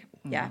lying.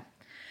 Yeah.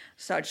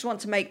 So I just want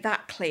to make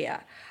that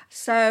clear.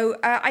 So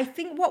I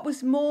think what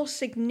was more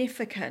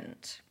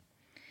significant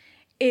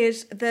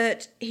is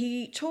that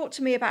he talked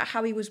to me about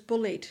how he was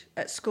bullied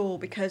at school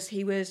because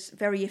he was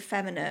very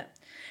effeminate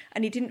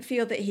and he didn't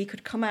feel that he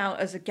could come out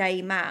as a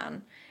gay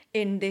man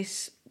in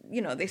this,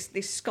 you know, this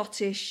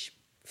Scottish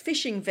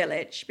fishing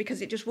village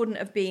because it just wouldn't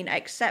have been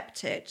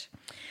accepted.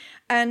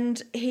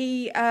 And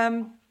he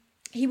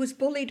was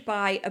bullied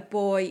by a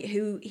boy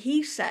who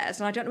he says,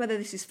 and I don't know whether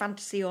this is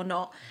fantasy or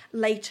not,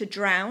 later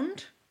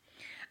drowned.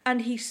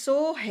 And he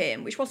saw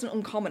him, which wasn't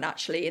uncommon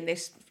actually in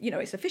this, you know,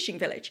 it's a fishing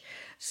village.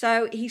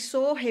 So he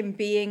saw him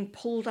being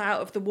pulled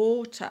out of the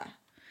water.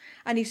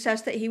 And he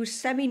says that he was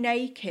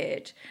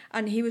semi-naked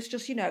and he was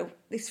just, you know,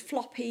 this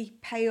floppy,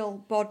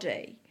 pale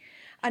body.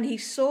 And he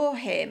saw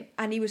him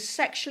and he was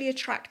sexually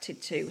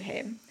attracted to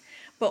him.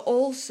 But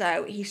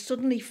also he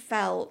suddenly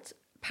felt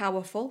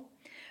powerful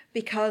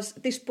because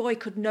this boy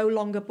could no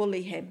longer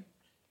bully him.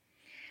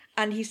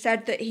 And he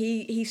said that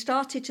he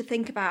started to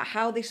think about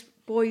how this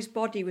boy's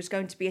body was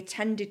going to be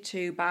attended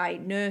to by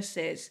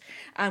nurses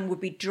and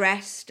would be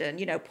dressed and,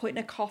 you know, put in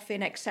a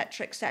coffin,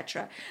 etc.,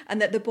 etc. And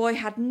that the boy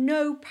had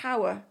no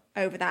power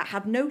over that,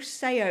 had no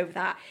say over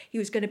that. He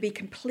was going to be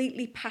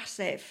completely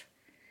passive.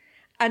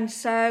 And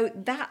so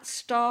that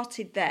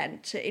started then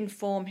to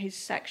inform his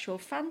sexual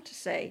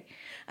fantasy.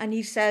 And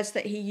he says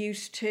that he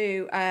used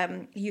to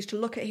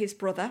look at his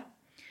brother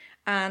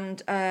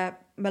and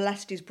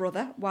molest his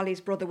brother while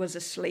his brother was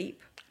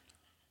asleep.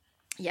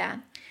 Yeah.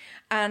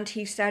 And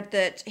he said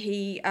that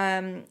he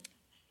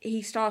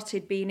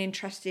started being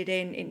interested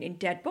in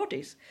dead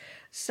bodies.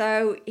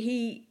 So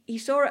he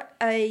saw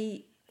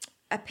a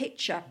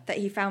picture that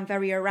he found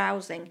very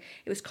arousing.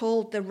 It was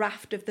called The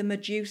Raft of the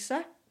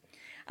Medusa.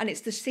 And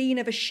it's the scene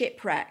of a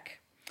shipwreck.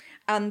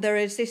 And there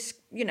is this,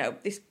 you know,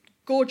 this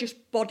gorgeous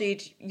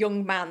bodied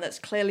young man that's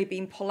clearly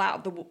been pulled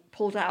out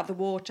of the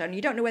water. And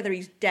you don't know whether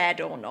he's dead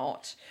or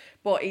not,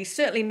 but he's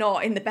certainly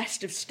not in the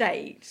best of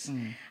states.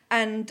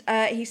 And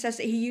he says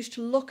that he used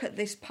to look at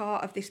this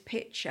part of this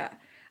picture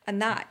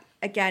and that,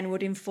 again,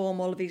 would inform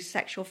all of his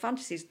sexual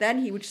fantasies. Then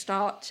he would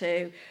start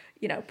to,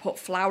 you know, put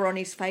flour on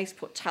his face,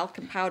 put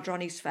talcum powder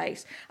on his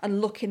face and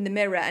look in the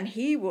mirror and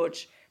he would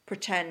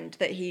pretend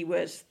that he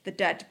was the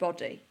dead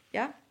body,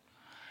 yeah?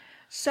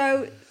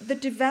 So the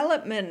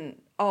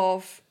development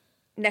of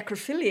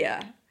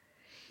necrophilia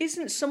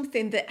isn't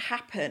something that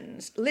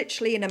happens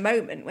literally in a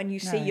moment when you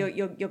see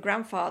your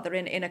grandfather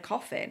in a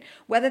coffin.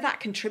 Whether that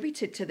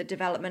contributed to the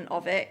development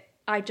of it,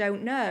 I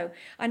don't know.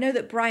 I know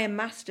that Brian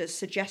Masters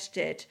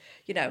suggested,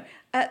 you know,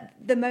 at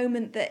the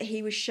moment that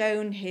he was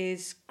shown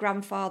his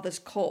grandfather's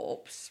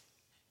corpse,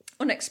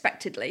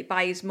 unexpectedly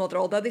by his mother,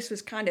 although this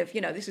was kind of, you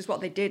know, this is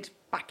what they did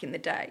back in the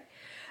day,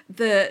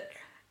 that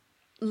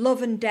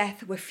love and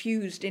death were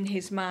fused in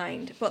his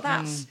mind. But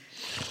that's,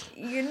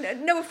 you know,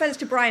 no offence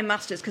to Brian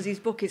Masters, because his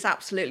book is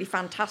absolutely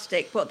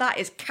fantastic, but that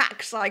is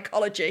cack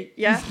psychology,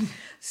 yeah?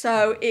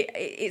 So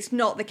it's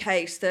not the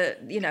case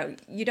that, you know,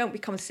 you don't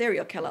become a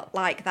serial killer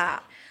like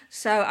that.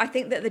 So I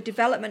think that the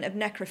development of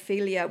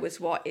necrophilia was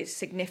what is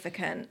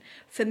significant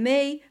for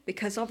me,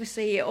 because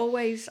obviously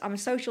I'm a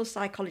social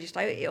psychologist.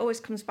 It always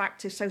comes back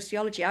to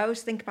sociology. I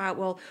always think about,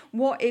 well,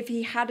 what if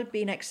he had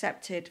been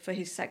accepted for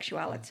his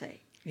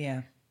sexuality?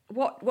 Yeah.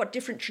 What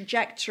different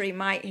trajectory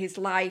might his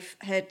life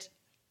had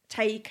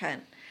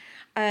taken?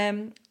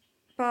 But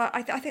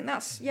I think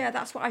that's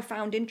what I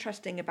found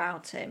interesting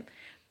about him.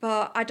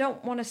 But I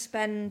don't want to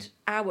spend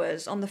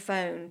hours on the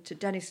phone to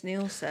Dennis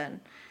Nilsson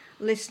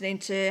listening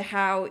to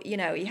how, you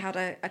know, he had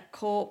a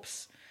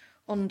corpse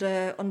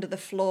under the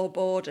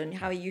floorboard and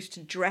how he used to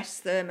dress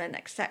them and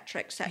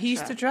etc. etc. He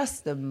used to dress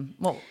them?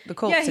 What, the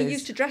corpses? Yeah, he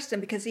used to dress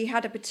them because he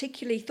had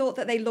thought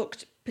that they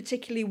looked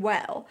particularly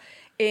well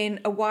in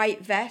a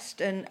white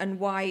vest and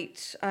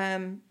white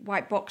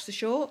boxer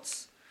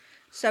shorts.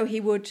 So he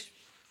would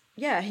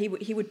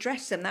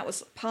dress them. That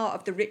was part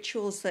of the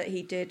rituals that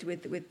he did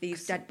with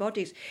these dead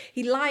bodies.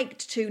 He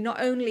liked to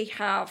not only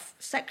have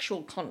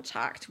sexual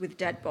contact with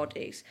dead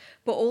bodies,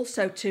 but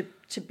also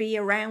to be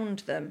around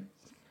them.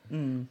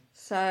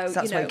 So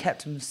That's why he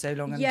kept them so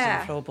long under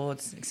the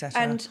floorboards,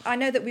 etc. And I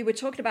know that we were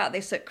talking about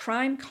this at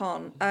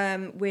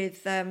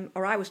CrimeCon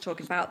or I was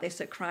talking about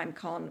this at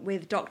CrimeCon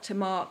with Dr.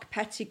 Mark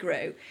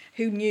Pettigrew,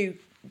 who knew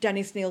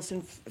Dennis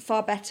Nielsen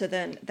far better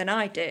than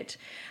I did.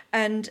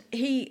 And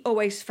he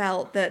always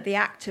felt that the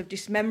act of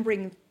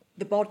dismembering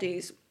the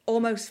bodies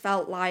almost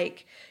felt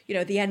like,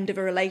 the end of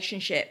a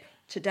relationship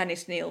to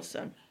Dennis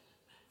Nielsen.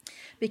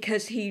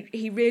 Because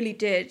he really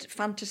did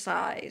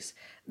fantasize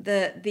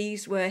that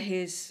these were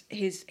his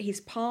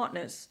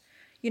partners.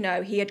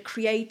 He had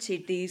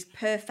created these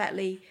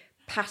perfectly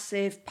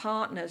passive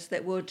partners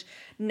that would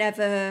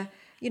never,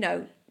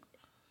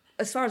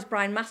 as far as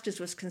Brian Masters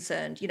was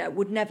concerned,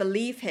 would never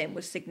leave him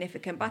was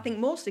significant. But I think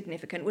more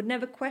significant, would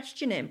never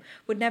question him,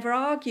 would never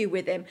argue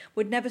with him,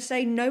 would never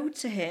say no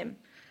to him.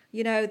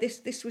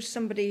 This was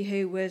somebody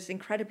who was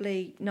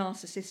incredibly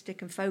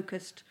narcissistic and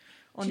focused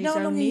on his own needs. Do you know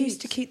how long he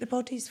used to keep the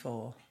bodies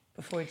for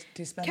before he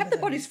dismembered them? Kept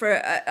the bodies for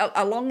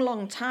a long,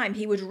 long time.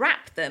 He would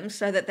wrap them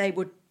so that they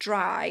would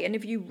dry. And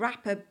if you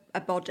wrap a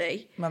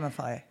body...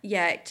 Mummify.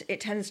 Yeah, it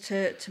tends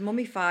to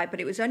mummify.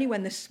 But it was only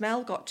when the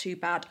smell got too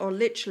bad, or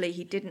literally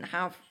he didn't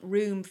have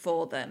room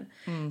for them,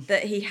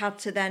 that he had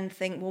to then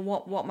think, well,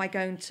 what am I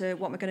going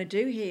to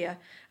do here?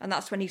 And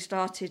that's when he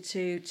started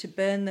to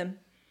burn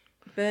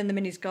them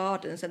in his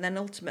gardens, and then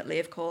ultimately,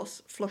 of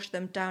course, flush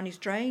them down his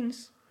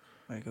drains.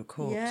 Very good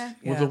corpse. Yeah.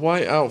 Were the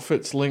white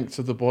outfits linked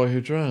to the boy who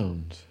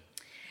drowned?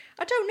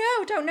 I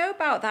don't know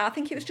about that. I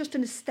think it was just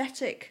an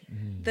aesthetic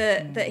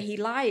that he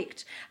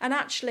liked. And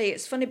actually,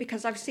 it's funny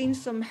because I've seen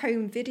some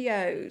home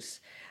videos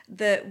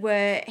that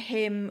were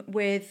him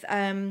with...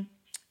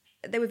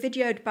 they were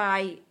videoed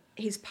by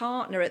his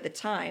partner at the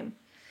time.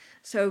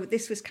 So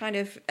this was kind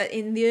of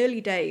in the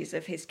early days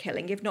of his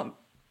killing, if not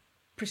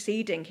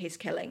preceding his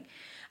killing.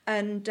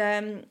 And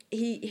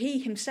he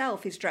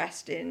himself is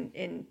dressed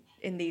in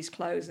these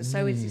clothes, and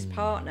so is his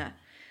partner.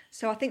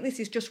 So I think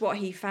this is just what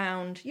he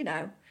found,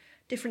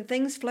 different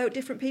things float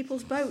different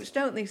people's boats,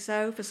 don't they?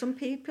 So for some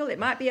people, it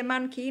might be a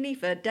mankini.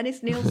 For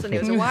Dennis Nielsen,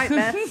 it was a white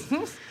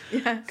vest.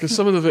 Yeah. Because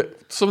some of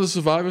the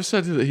survivors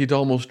said that he'd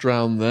almost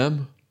drowned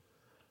them,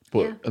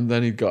 and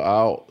then he got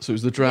out. So it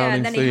was the drowning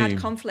and then theme. he had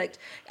conflict.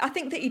 I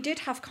think that he did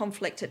have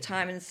conflict at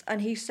times,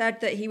 and he said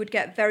that he would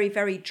get very,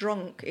 very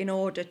drunk in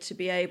order to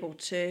be able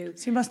to.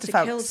 So he must have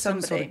felt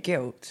some sort of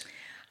guilt.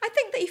 I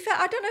think that he felt,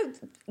 I don't know,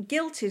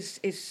 guilt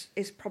is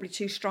probably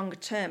too strong a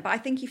term, but I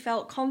think he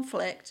felt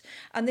conflict.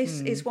 And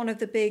this is one of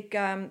the big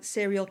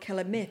serial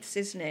killer myths,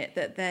 isn't it?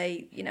 That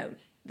they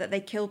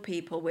kill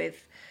people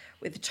with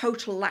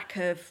total lack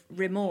of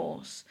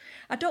remorse.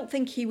 I don't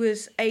think he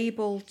was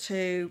able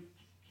to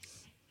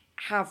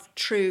have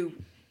true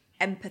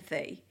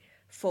empathy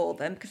for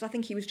them, because I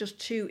think he was just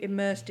too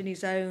immersed in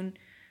his own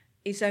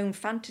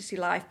fantasy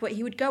life. But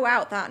he would go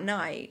out that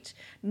night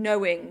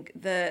knowing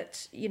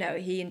that,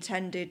 he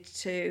intended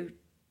to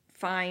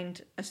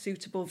find a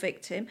suitable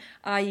victim,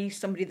 i.e.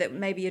 somebody that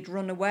maybe had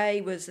run away,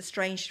 was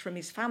estranged from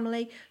his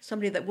family,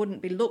 somebody that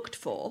wouldn't be looked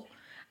for.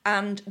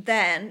 And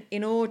then,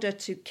 in order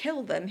to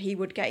kill them, he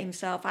would get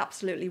himself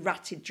absolutely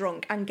ratted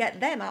drunk and get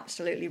them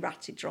absolutely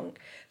ratted drunk.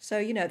 So,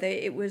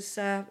 it was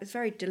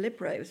very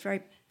deliberate. It was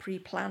very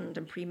pre-planned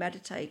and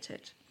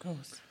premeditated. Of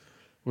course.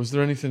 Was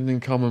there anything in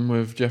common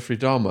with Jeffrey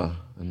Dahmer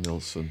and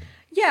Nielsen?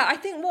 Yeah, I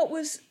think what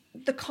was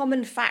the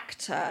common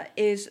factor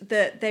is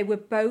that they were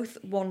both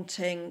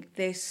wanting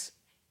this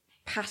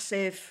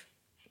passive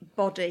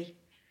body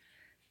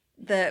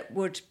that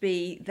would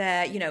be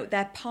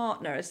their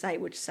partner, as they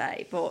would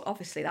say. But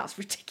obviously that's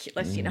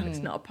ridiculous, it's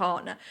not a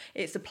partner.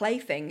 It's a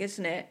plaything,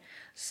 isn't it?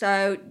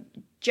 So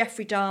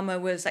Jeffrey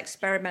Dahmer was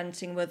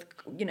experimenting with,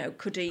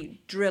 could he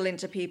drill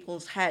into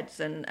people's heads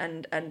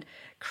and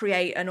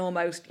create an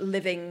almost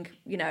living,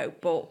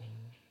 but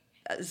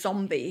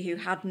zombie who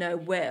had no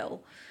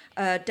will.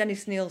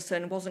 Dennis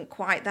Nielsen wasn't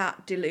quite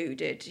that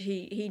deluded.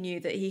 He knew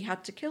that he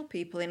had to kill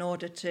people in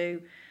order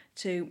to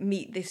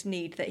meet this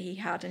need that he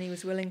had, and he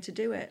was willing to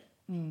do it.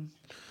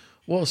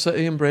 What set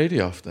Ian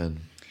Brady off then?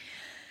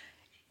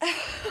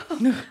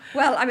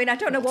 Well, I mean, I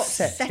don't know what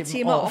set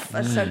him off,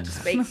 so to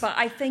speak, but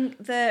I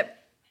think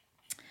that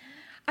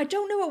I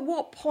don't know at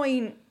what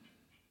point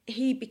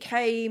he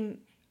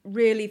became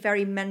really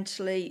very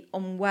mentally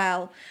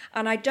unwell,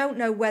 and I don't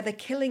know whether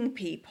killing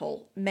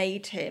people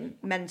made him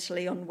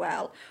mentally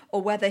unwell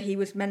or whether he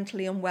was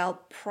mentally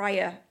unwell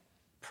prior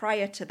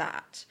to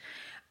that.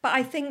 But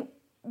I think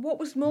what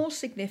was more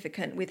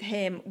significant with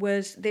him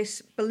was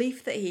this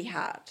belief that he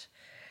had,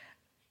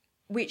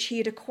 which he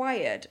had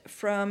acquired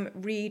from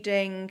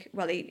reading,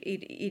 well,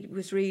 he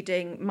was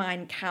reading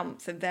Mein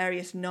Kampf and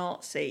various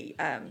Nazi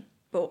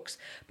books.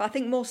 But I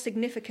think more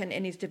significant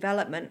in his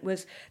development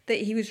was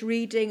that he was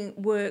reading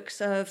works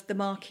of the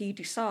Marquis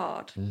de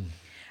Sade.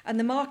 And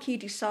the Marquis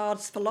de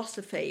Sade's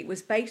philosophy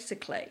was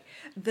basically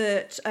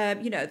that,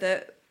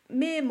 the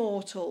mere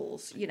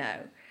mortals,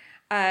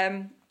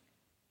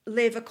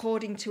 live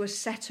according to a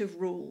set of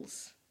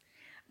rules.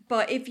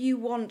 But if you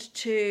want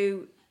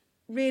to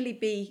really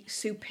be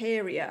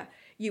superior,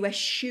 you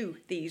eschew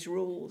these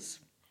rules.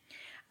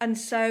 And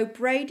so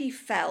Brady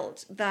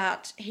felt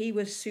that he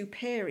was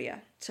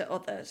superior to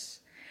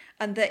others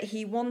and that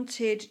he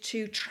wanted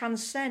to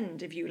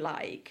transcend, if you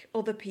like,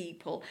 other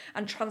people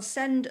and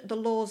transcend the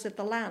laws of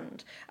the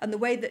land. And the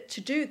way that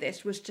to do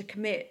this was to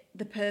commit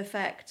the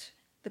perfect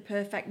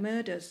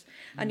murders.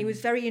 And he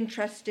was very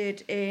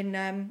interested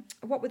in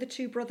what were the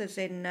two brothers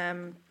in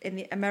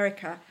the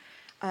America?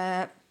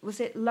 Was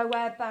it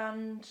Lower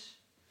Band?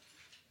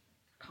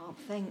 Can't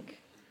think.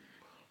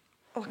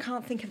 I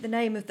can't think of the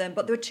name of them,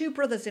 but there were two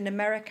brothers in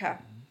America,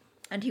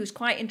 and he was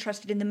quite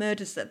interested in the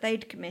murders that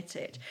they'd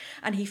committed,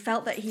 and he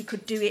felt that he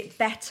could do it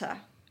better.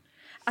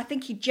 I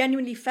think he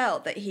genuinely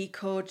felt that he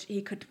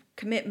could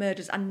commit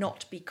murders and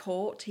not be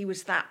caught. He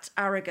was that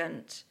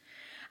arrogant.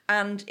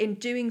 And in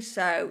doing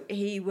so,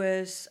 he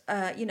was,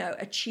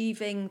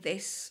 achieving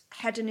this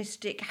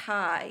hedonistic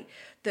high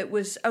that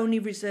was only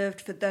reserved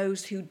for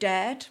those who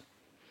dared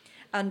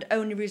and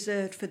only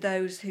reserved for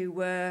those who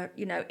were,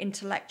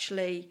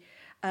 intellectually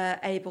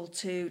able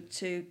to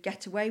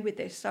get away with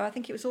this. So I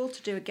think it was all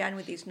to do, again,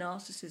 with his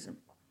narcissism.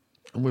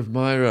 And with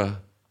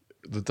Myra,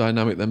 the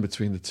dynamic then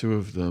between the two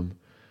of them,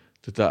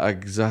 did that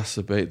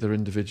exacerbate their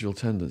individual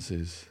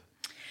tendencies?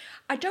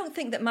 I don't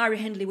think that Myra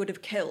Hindley would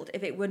have killed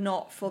if it were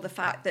not for the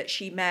fact that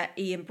she met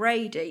Ian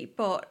Brady.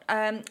 But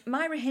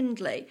Myra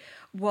Hindley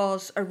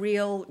was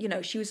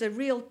she was a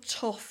real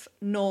tough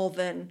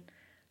northern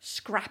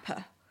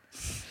scrapper.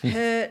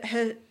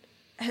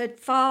 Her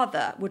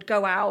father would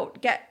go out,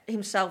 get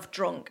himself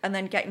drunk, and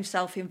then get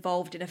himself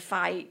involved in a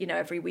fight,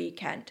 every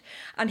weekend.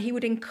 And he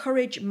would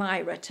encourage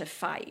Myra to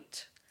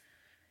fight.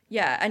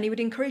 Yeah, and he would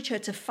encourage her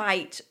to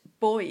fight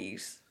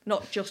boys,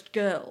 not just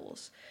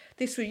girls.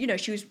 This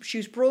was, she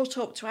was brought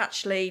up to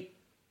actually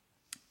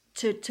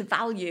to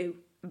value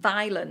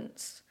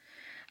violence,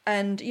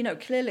 and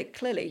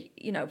clearly,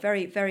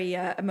 very, very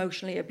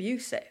emotionally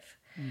abusive.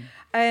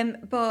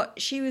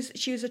 But she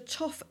was a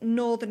tough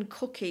northern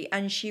cookie,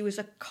 and she was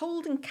a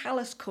cold and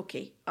callous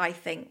cookie, I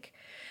think.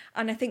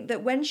 And I think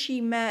that when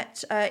she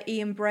met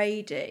Ian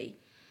Brady,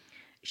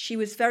 she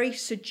was very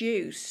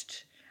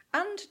seduced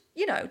and,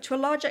 to a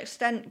large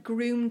extent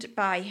groomed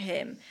by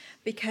him,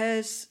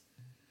 because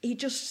he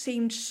just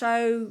seemed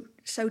so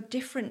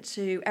different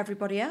to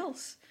everybody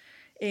else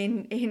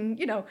in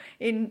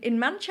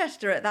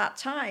Manchester at that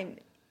time.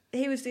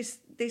 He was this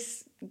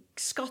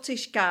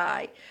Scottish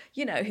guy,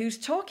 who's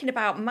talking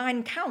about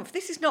Mein Kampf.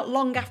 This is not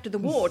long after the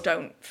war,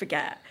 don't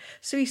forget.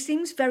 So he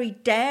seems very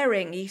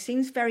daring, he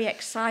seems very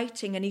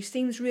exciting, and he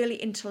seems really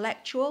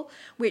intellectual,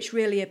 which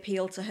really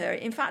appealed to her.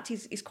 In fact,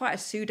 he's quite a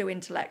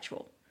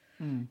pseudo-intellectual.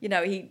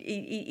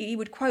 He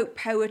would quote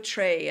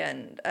poetry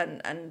and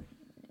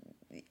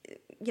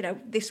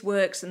this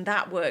works and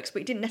that works,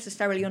 but he didn't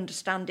necessarily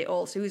understand it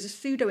all. So he was a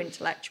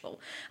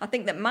pseudo-intellectual. I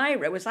think that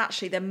Myra was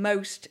actually the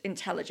most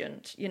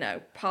intelligent,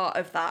 part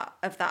of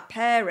that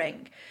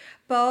pairing.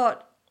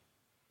 But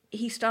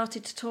he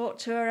started to talk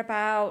to her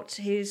about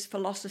his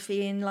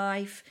philosophy in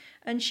life,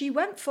 and she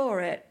went for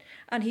it.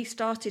 And he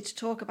started to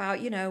talk about,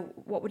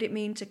 what would it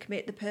mean to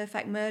commit the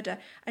perfect murder?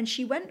 And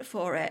she went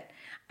for it.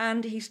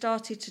 And he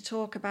started to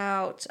talk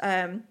about,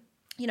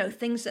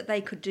 things that they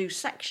could do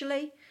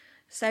sexually,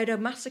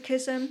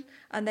 sadomasochism,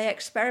 and they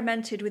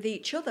experimented with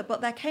each other.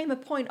 But there came a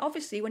point,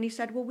 obviously, when he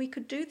said, well, we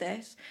could do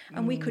this,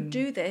 and we could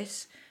do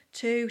this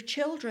to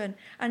children.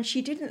 And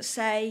she didn't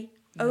say,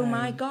 oh,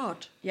 my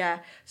God. Yeah.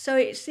 So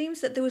it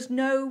seems that there was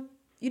no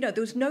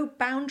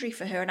boundary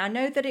for her. And I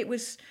know that it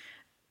was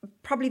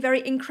probably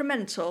very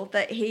incremental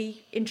that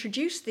he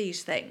introduced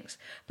these things.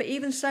 But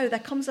even so, there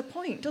comes a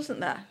point, doesn't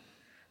there?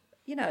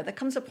 There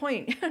comes a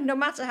point, no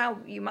matter how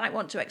you might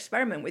want to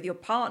experiment with your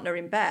partner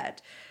in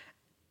bed,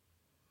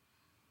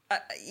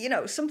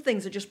 some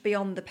things are just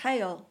beyond the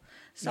pale.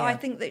 So I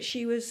think that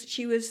she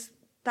was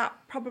that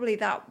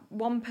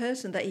one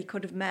person that he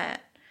could have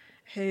met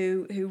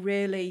who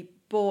really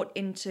bought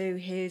into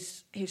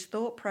his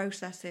thought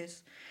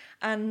processes.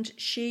 And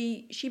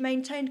she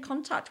maintained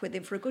contact with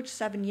him for a good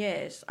 7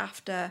 years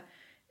after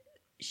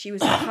she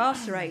was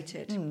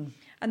incarcerated.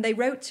 And they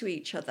wrote to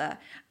each other,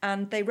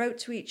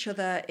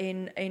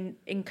 in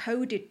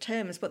encoded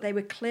terms, but they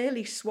were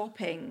clearly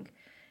swapping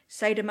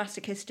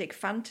sadomasochistic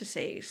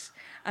fantasies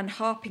and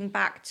harping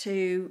back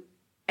to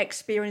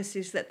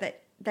experiences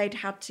that they'd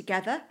had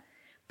together,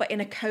 but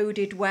in a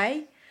coded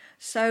way.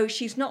 So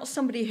she's not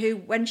somebody who,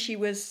 when she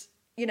was,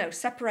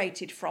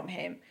 separated from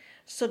him,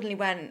 suddenly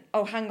went,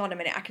 oh, hang on a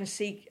minute, I can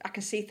see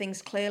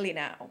things clearly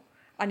now.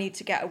 I need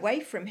to get away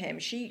from him.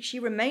 She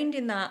remained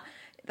in that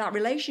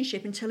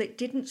relationship until it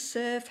didn't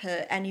serve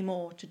her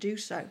anymore to do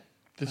so.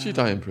 Did she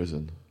die in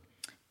prison?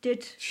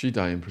 Did she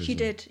die in prison? She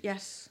did,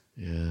 yes.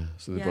 Yeah,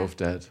 so they're both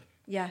dead.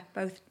 Yeah,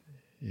 both.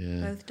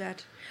 Yeah. Both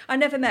dead. I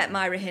never met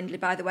Myra Hindley,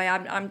 by the way.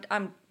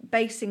 I'm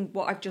basing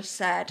what I've just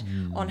said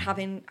on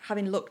having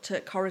looked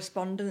at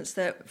correspondence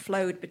that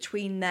flowed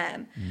between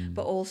them,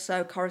 but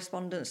also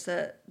correspondence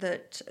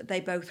that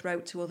they both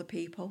wrote to other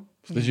people.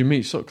 So did you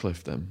meet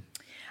Sutcliffe then?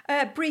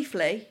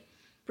 Briefly,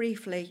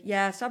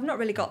 yeah. So I've not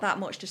really got that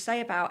much to say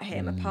about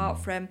him, apart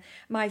from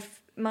my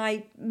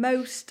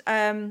most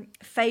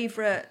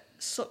favourite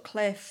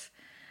Sutcliffe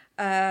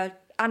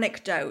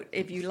anecdote,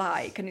 if you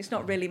like, and it's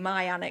not really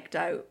my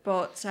anecdote,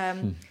 but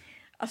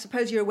I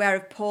suppose you're aware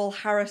of Paul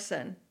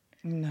Harrison.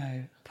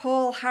 No.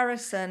 Paul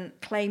Harrison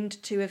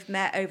claimed to have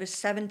met over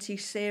 70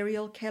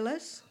 serial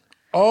killers.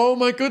 Oh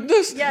my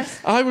goodness! Yes.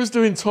 I was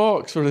doing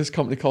talks for this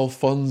company called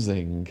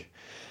Funzing,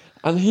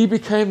 and he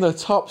became the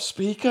top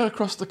speaker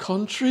across the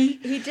country.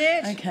 He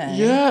did. Okay.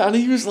 Yeah, and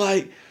he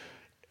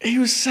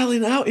was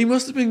selling out. He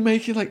must have been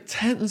making like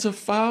tens of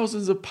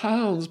thousands of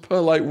pounds per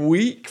like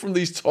week from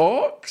these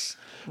talks,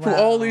 from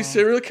all these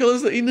serial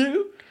killers that he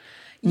knew.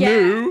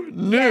 Knew.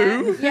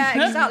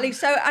 Yeah, exactly.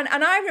 So, and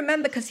I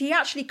remember because he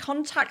actually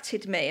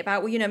contacted me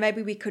about, well,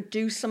 maybe we could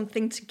do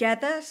something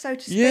together, so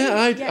to speak. Yeah,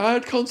 I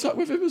had contact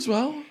with him as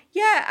well.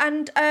 Yeah,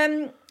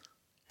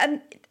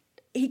 and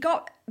he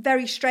got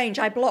very strange.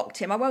 I blocked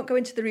him. I won't go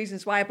into the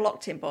reasons why I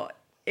blocked him, but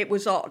it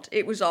was odd.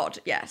 It was odd,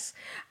 yes.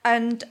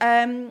 And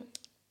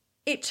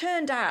it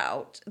turned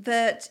out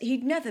that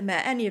he'd never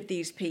met any of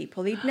these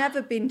people. He'd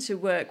never been to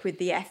work with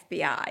the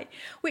FBI,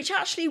 which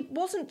actually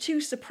wasn't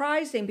too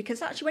surprising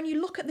because actually when you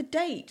look at the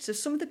dates of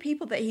some of the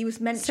people that he was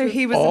meant to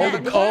he was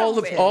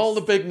all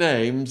the big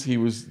names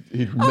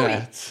he'd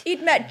met.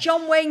 He'd met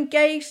John Wayne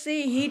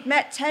Gacy, he'd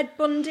met Ted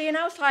Bundy, and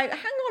I was like,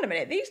 hang on a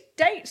minute, these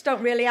dates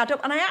don't really add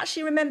up. And I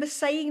actually remember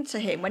saying to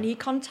him when he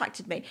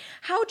contacted me,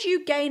 how do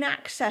you gain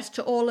access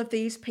to all of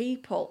these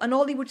people? And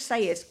all he would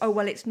say is, oh,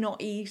 well, it's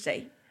not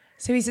easy.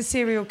 So he's a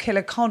serial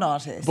killer con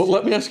artist. But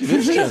let me ask you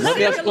this, Jen. Let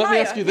me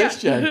ask you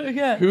this, Jen.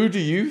 Yeah. Who do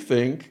you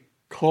think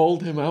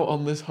called him out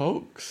on this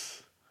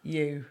hoax?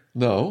 You.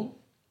 No.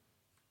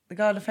 The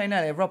guy on the phone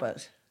earlier,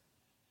 Robert.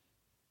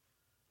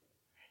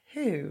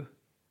 Who?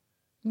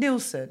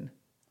 Nielsen.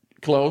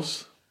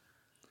 Close.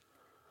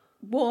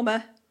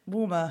 Warmer.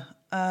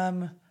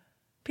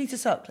 Peter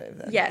Sutcliffe,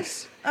 then?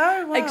 Yes.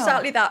 Oh, wow.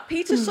 Exactly that.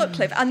 Peter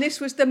Sutcliffe. And this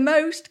was the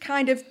most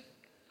kind of...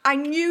 I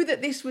knew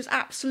that this was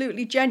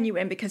absolutely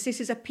genuine because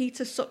this is a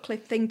Peter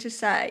Sutcliffe thing to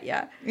say,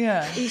 yeah?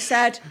 Yeah. He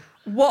said,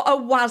 what a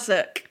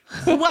wazzock.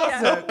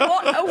 Wazzock.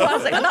 What a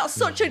wazzock. And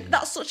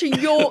that's such a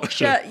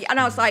Yorkshire... And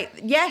I was like,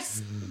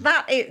 yes,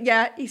 that is...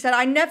 Yeah. He said,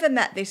 I never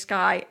met this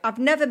guy. I've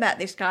never met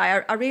this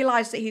guy. I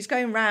realised that he's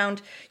going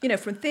round,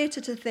 from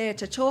theatre to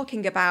theatre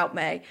talking about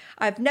me.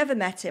 I've never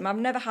met him. I've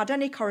never had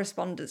any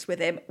correspondence with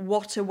him.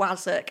 What a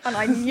wazzock. And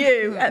I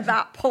knew at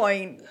that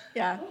point,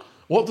 yeah.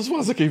 What does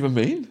wazzock even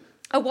mean?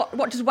 Oh,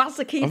 what does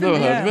wazzock even I've never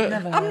mean? heard of it.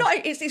 Never I'm not.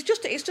 It's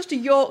just a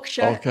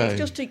Yorkshire. Okay.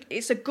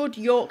 It's a good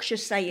Yorkshire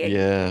saying.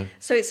 Yeah.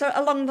 So it's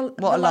along the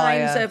What a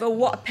lines liar. of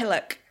what a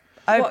pillock.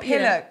 Oh, what,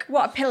 pillock.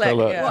 What a pillock.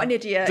 Pillock. What an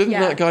idiot. Didn't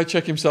yeah. that guy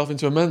check himself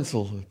into a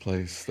mental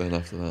place then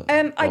after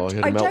that? I Or he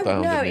had a don't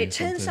meltdown, know. didn't he, It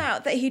turns something?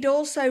 out that he'd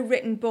also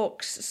written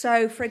books.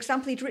 So, for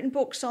example, he'd written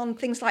books on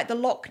things like the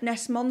Loch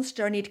Ness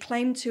Monster, and he'd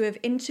claimed to have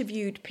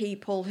interviewed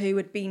people who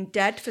had been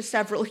dead for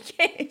several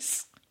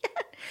years.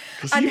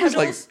 'Cause And he was had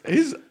like,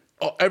 also-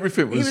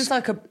 everything was... He was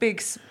like a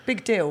big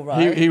deal,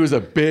 right? He was a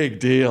big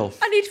deal.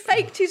 And he'd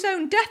faked his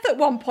own death at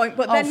one point,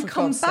 but Oh, then for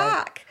come God's sake.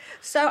 back.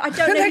 So I don't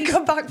Can know. they he's-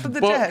 come back from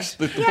the Books,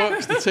 dead? the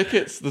books, the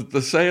tickets,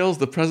 the sales,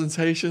 the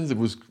presentations.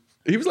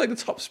 He was like the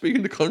top speaker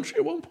in the country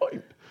at one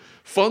point.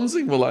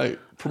 Funzing were like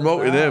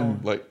promoting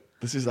him, like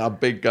this is our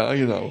big guy,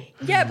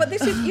 Yeah, but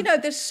this is,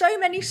 there's so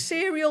many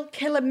serial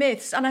killer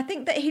myths. And I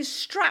think that his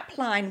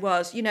strapline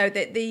was,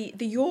 that the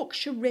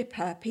Yorkshire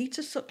Ripper,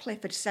 Peter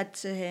Sutcliffe, had said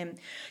to him,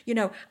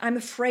 I'm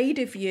afraid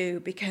of you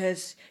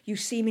because you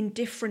seem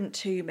indifferent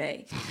to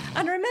me.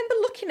 And I remember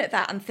looking at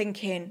that and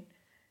thinking,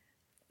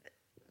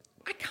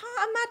 I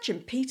can't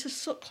imagine Peter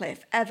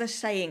Sutcliffe ever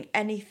saying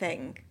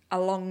anything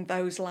along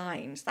those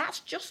lines. That's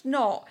just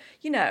not,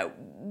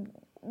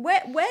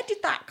 where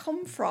did that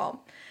come from?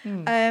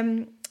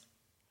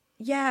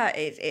 Yeah,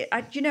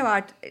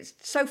 it's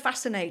so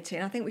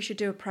fascinating. I think we should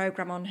do a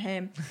programme on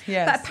him.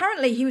 Yes. But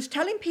apparently he was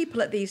telling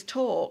people at these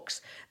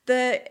talks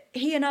that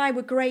he and I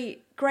were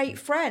great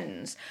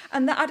friends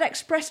and that I'd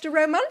expressed a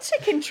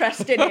romantic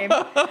interest in him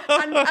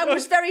and I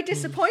was very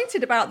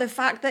disappointed about the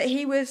fact that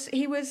he was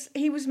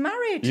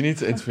married. You need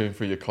to interview him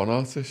for your con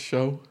artist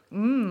show.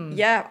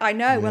 Yeah, I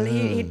know. Well,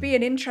 he'd be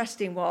an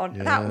interesting one.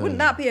 Yeah. Wouldn't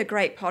that be a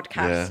great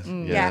podcast?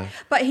 Yeah.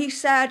 But he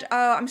said,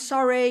 "Oh, I'm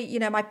sorry.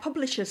 My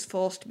publishers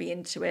forced me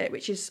into it,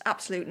 which is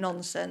absolute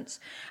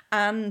nonsense,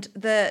 and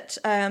that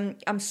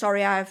I'm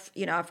sorry. I've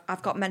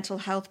got mental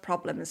health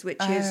problems,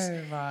 which is,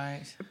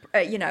 right.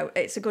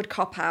 it's a good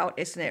cop out,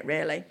 isn't it?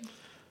 Really."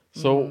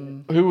 So,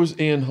 who was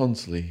Ian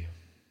Huntley?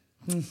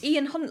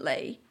 Ian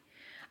Huntley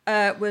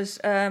was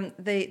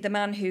the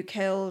man who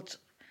killed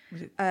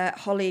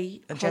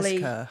Holly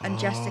Jessica. and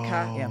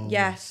Jessica. Yeah.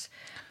 Yes.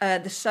 The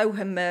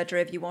Soham murder,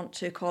 if you want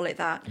to call it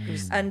that.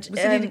 And Was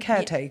he the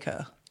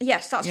caretaker?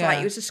 yes, that's Yeah. right.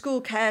 He was a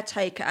school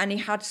caretaker, and he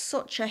had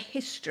such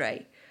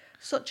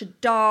a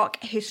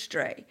dark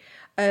history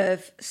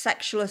of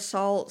sexual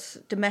assaults,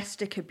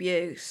 domestic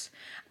abuse,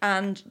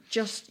 and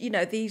just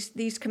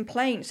these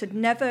complaints had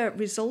never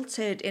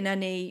resulted in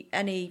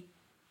any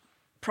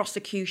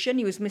prosecution.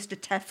 He was Mr.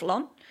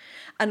 Teflon,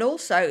 and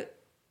also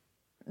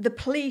the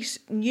police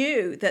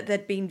knew that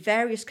there'd been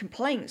various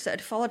complaints that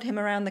had followed him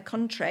around the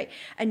country,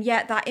 and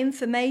yet that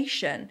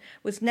information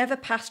was never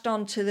passed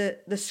on to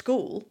the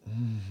school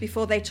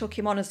before they took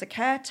him on as the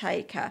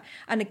caretaker.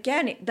 And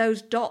again,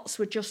 those dots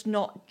were just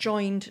not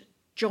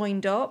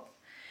joined up.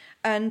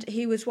 And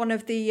he was one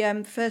of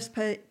the first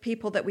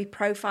people that we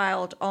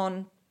profiled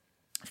on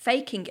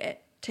Faking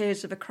It,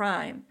 Tears of a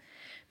Crime,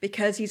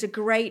 because he's a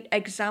great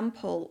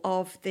example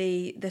of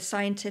the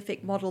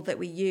scientific model that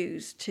we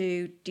use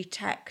to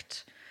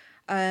detect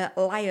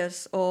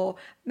liars, or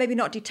maybe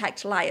not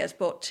detect liars,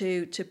 but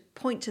to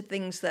point to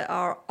things that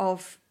are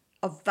of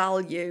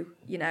value,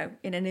 in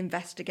an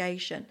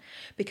investigation.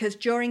 Because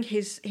during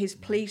his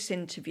police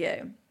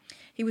interview,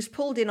 he was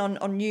pulled in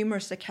on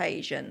numerous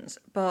occasions,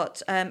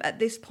 but at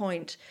this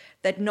point,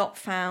 they'd not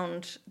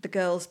found the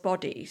girls'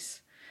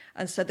 bodies.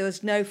 And so there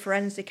was no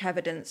forensic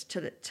evidence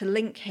to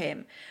link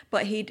him.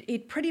 But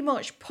he'd pretty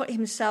much put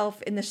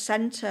himself in the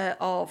centre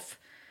of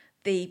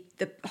the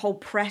whole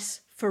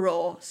press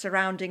furore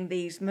surrounding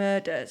these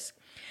murders.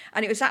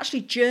 And it was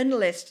actually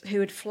journalists who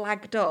had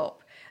flagged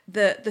up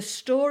that the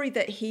story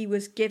that he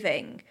was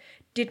giving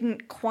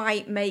didn't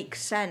quite make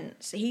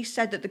sense. He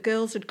said that the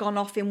girls had gone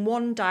off in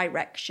one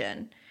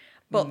direction,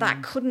 but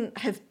that couldn't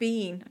have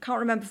been, I can't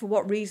remember for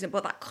what reason,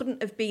 but that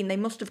couldn't have been, they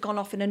must have gone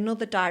off in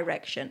another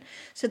direction.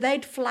 So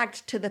they'd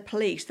flagged to the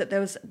police that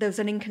there was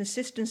an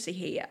inconsistency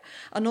here,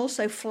 and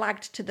also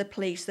flagged to the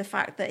police the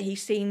fact that he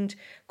seemed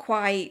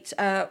quite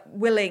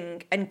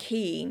willing and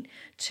keen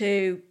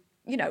to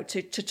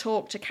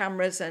talk to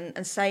cameras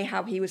and say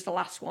how he was the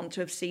last one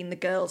to have seen the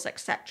girls,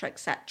 etc.,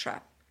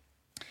 etc.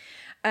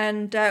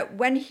 And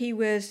when he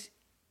was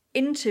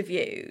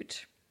interviewed,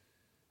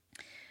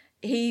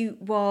 there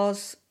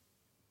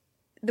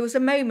was a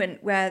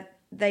moment where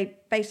they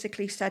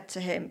basically said to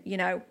him,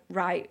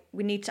 right,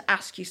 we need to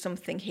ask you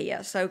something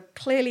here. So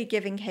clearly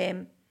giving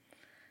him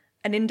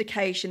an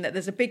indication that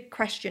there's a big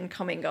question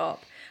coming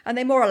up. And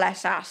they more or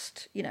less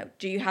asked,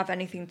 do you have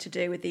anything to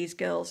do with these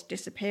girls'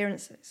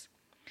 disappearances?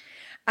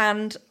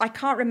 And I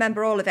can't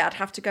remember all of it. I'd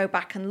have to go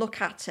back and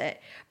look at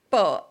it.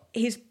 But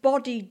his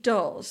body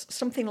does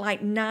something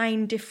like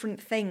 9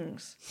 different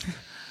things,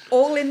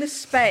 all in the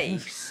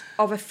space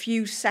of a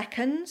few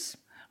seconds.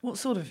 What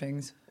sort of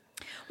things?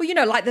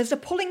 Well, like there's a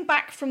pulling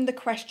back from the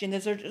question,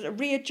 there's a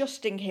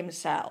readjusting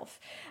himself.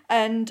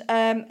 And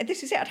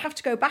this is it. I'd have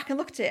to go back and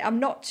look at it. I'm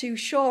not too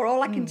sure.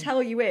 All I can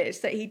tell you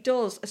is that he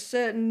does a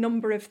certain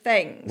number of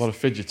things. A lot of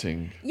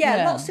fidgeting.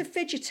 Yeah, lots of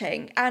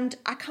fidgeting. And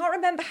I can't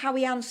remember how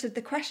he answered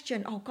the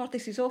question. Oh, God,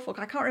 this is awful.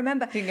 I can't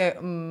remember. You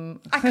go,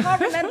 I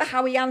can't remember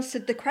how he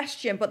answered the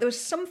question, but there was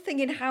something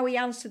in how he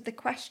answered the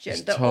question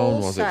His that tone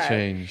also... was it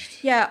changed?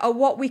 Yeah, or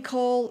what we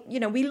call,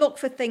 we look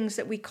for things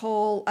that we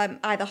call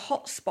either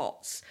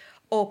hotspots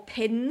or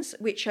pins,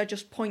 which are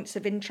just points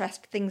of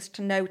interest, things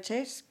to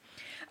notice.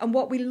 And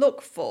what we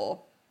look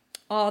for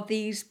are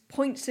these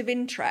points of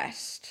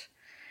interest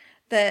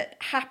that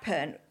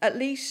happen, at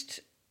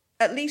least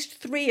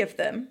 3 of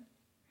them,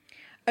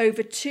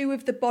 over 2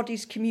 of the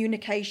body's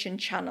communication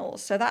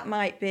channels. So that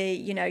might be,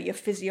 your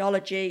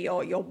physiology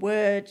or your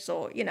words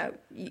or,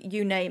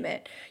 you name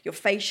it, your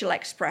facial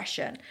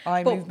expression.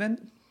 Eye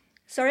movement?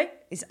 Sorry?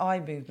 It's eye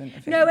movement, I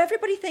think. No,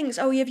 everybody thinks,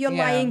 if you're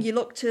lying, you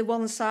look to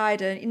one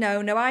side. And,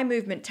 no, eye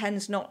movement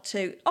tends not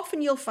to.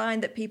 Often you'll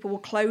find that people will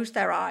close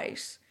their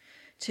eyes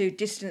to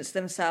distance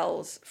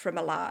themselves from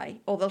a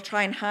lie, or they'll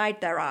try and hide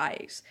their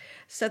eyes.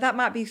 So that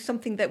might be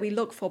something that we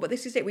look for. But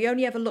this is it. We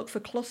only ever look for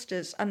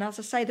clusters. And as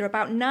I say, there are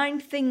about 9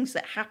 things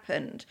that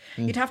happened.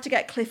 You'd have to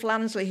get Cliff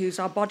Lansley, who's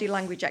our body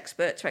language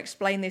expert, to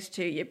explain this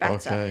to you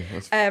better. Okay,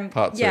 that's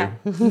part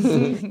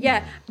 2.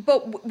 Yeah,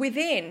 but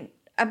within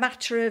a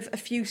matter of a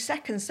few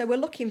seconds. So we're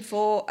looking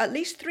for at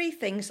least 3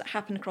 things that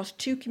happen across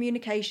 2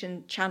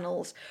 communication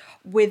channels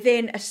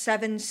within a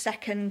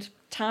 7-second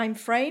time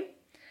frame.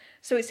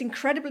 So it's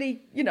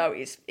incredibly,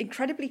 it's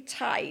incredibly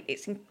tight.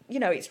 It's,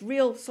 it's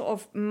real sort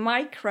of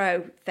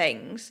micro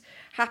things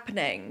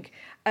happening.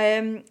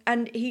 And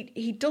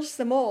he does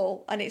them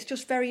all. And it's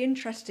just very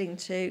interesting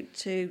to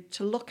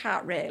look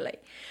at, really.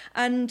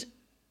 And,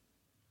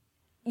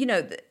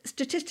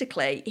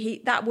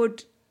 statistically, that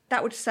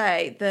would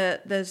say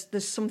that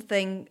there's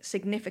something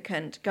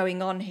significant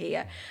going on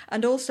here.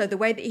 And also the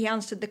way that he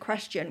answered the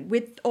question,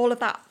 with all of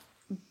that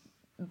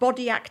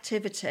body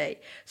activity,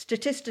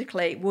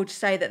 statistically would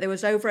say that there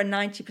was over a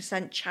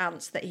 90%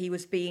 chance that he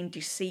was being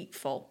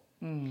deceitful.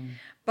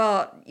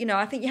 But,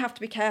 I think you have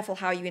to be careful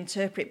how you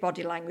interpret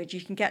body language.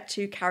 You can get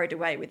too carried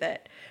away with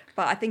it.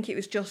 But I think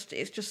it's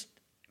just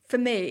for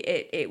me,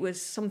 it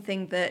was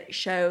something that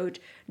showed,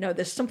 no,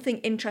 there's something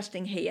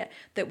interesting here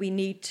that we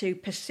need to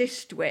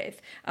persist with,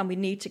 and we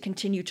need to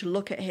continue to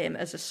look at him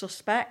as a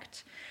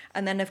suspect.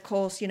 And then, of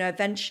course,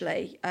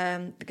 eventually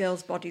the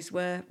girls' bodies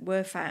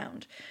were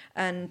found,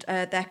 and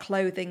their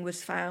clothing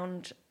was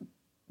found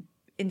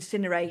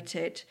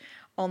incinerated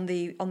on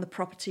the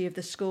property of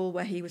the school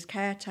where he was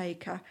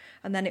caretaker.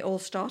 And then it all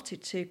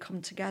started to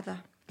come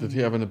together. Did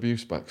he have an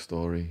abuse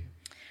backstory?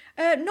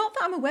 Not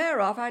that I'm aware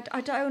of.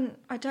 I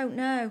don't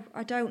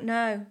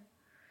know.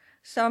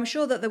 So I'm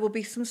sure that there will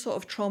be some sort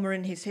of trauma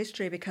in his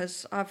history,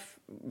 because I've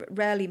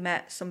rarely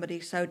met somebody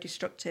so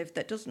destructive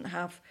that doesn't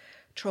have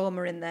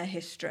trauma in their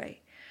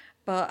history.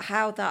 But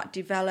how that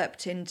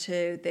developed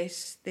into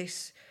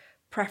this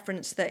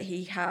preference that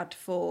he had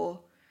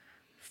for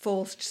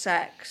forced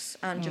sex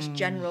and just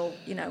general,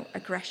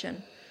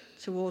 aggression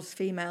towards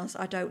females,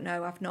 I don't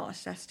know. I've not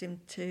assessed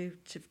him to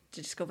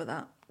discover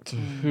that. So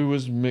who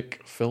was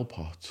Mick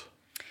Philpott?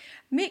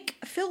 Mick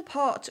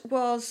Philpott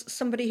was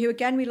somebody who,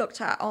 again, we looked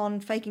at on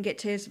Faking It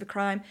Tears of a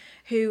Crime,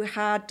 who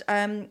had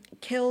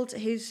killed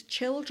his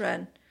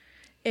children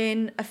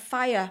in a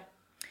fire.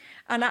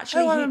 And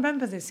actually, I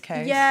remember this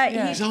case.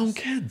 Yeah. His own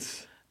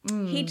kids.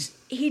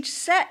 He'd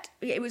set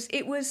it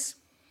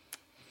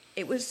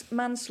was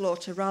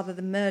manslaughter rather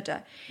than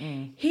murder.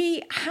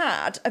 He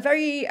had a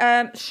very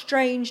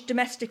strange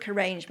domestic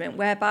arrangement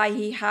whereby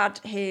he had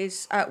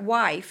his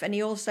wife, and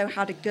he also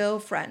had a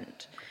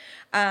girlfriend,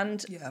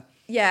 and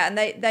and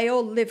they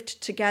all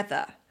lived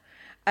together,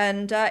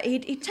 and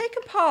he'd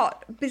taken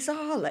part,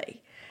 bizarrely.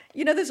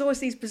 There's always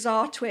these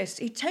bizarre twists.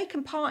 He'd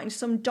taken part in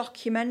some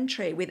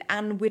documentary with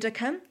Anne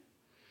Widdecombe.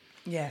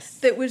 Yes.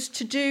 That was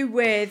to do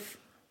with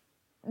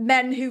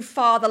men who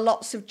father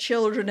lots of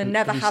children and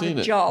never have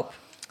a job.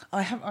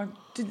 I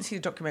didn't see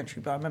the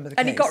documentary, but I remember the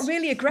And case. he got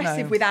really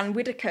aggressive with Anne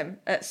Widdecombe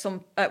at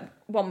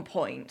one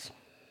point.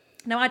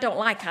 Now, I don't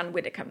like Anne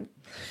Widdecombe.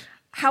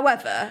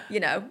 However,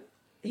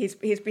 his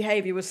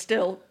behaviour was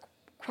still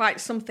quite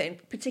something,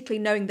 particularly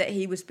knowing that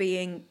he was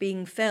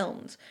being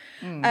filmed.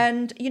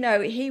 And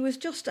he was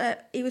just a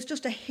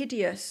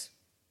hideous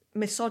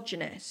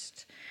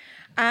misogynist.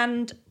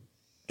 And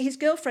his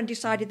girlfriend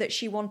decided that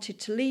she wanted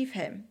to leave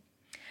him.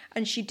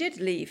 And she did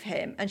leave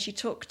him, and she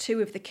took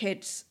 2 of the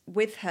kids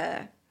with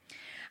her.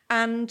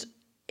 And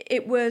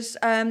it was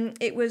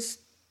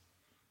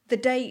the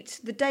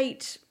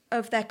date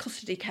of their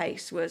custody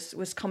case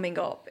was coming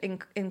up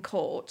in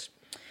court.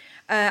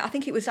 I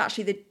think it was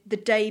actually the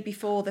day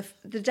before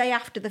the day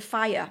after the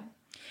fire.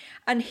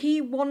 And he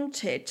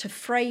wanted to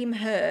frame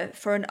her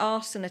for an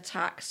arson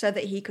attack so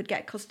that he could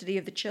get custody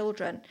of the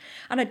children.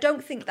 And I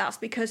don't think that's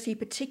because he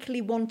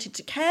particularly wanted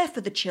to care for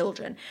the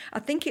children. I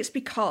think it's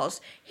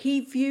because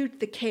he viewed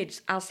the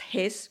kids as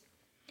his.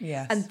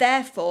 Yes. And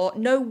therefore,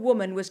 no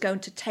woman was going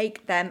to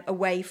take them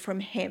away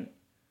from him.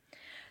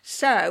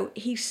 So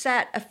he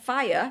set a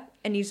fire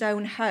in his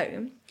own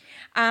home.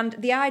 And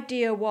the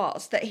idea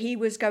was that he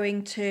was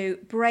going to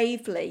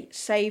bravely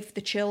save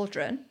the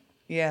children.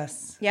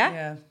 Yes.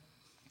 Yeah?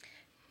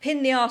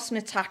 Pin the arson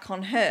attack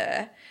on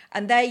her,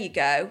 and there you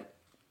go.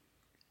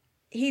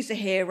 He's a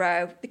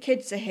hero, the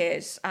kids are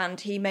his,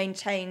 and he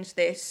maintains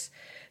this.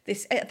 I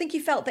think he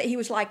felt that he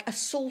was like a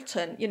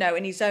sultan,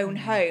 in his own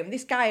home.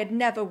 This guy had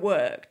never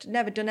worked,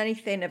 never done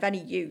anything of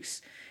any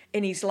use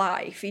in his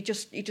life. He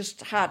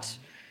just had,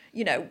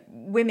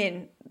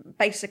 women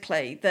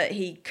basically that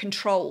he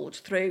controlled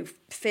through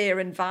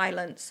fear and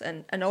violence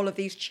and all of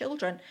these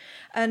children,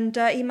 and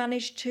he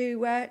managed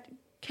to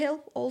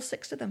kill all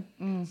 6 of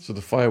them. So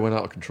the fire went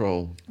out of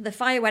control. The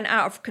fire went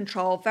out of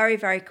control very,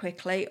 very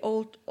quickly.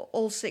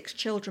 All 6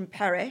 children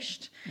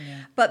perished. Yeah.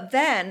 But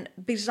then,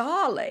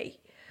 bizarrely,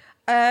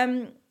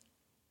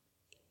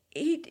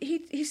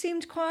 he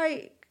seemed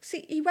quite.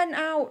 He went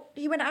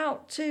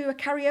out to a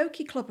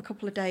karaoke club a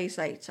couple of days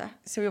later.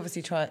 So he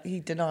obviously he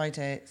denied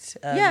it.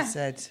 He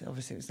said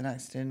obviously it was an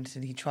accident,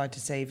 and he tried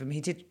to save him.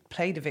 He did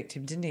play the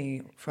victim, didn't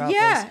he?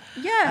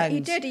 He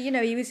did.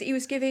 He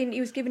was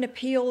giving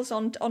appeals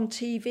on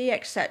TV,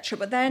 etc.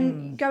 But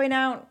then going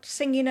out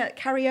singing at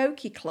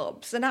karaoke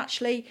clubs, and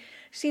actually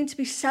seemed to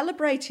be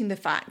celebrating the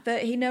fact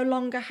that he no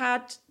longer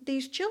had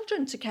these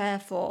children to care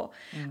for,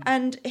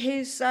 and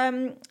his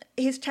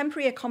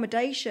temporary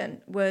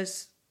accommodation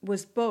was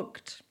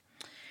bugged,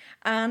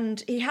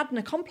 and he had an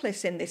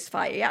accomplice in this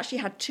fight. He actually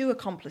had 2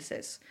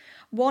 accomplices.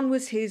 One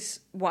was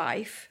his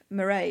wife,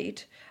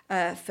 Mairead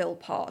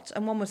Philpott,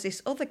 and one was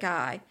this other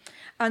guy.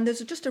 And there's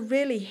just a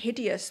really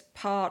hideous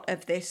part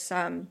of this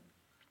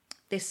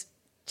this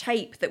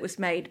tape that was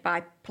made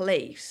by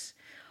police,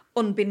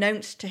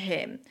 unbeknownst to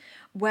him,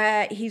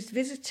 where he's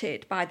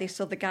visited by this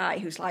other guy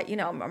who's like,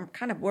 I'm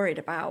kind of worried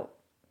about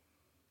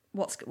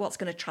what's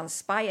going to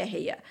transpire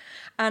here.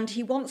 And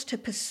he wants to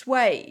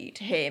persuade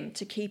him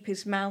to keep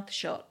his mouth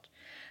shut.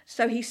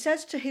 So he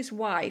says to his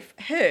wife,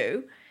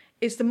 who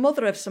is the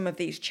mother of some of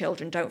these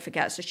children, don't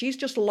forget. So she's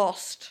just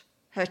lost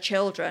her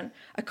children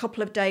a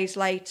couple of days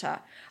later.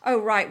 Oh,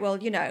 right, well,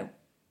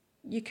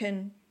 you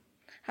can,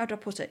 how do I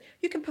put it?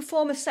 You can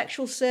perform a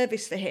sexual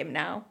service for him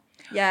now.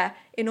 Yeah,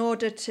 in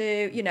order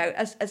to,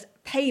 as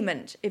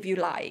payment, if you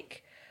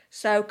like.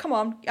 So come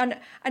on.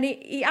 And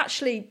he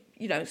actually,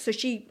 so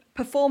she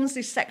performs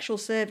this sexual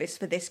service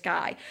for this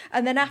guy.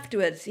 And then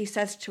afterwards he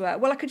says to her,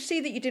 well, I could see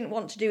that you didn't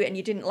want to do it and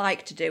you didn't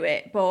like to do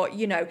it, but,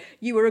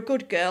 you were a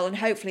good girl and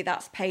hopefully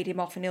that's paid him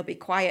off and he'll be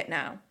quiet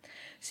now.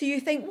 So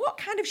you think, what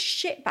kind of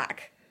shitbag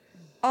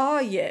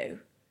are you?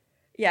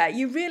 Yeah,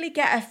 you really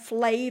get a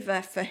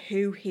flavour for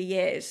who he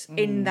is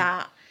in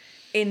that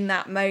in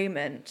that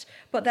moment.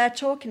 But they're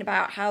talking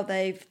about how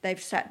they've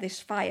set this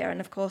fire, and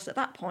of course at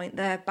that point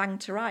they're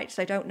banged to rights.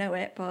 They don't know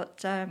it,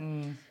 but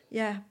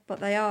yeah, but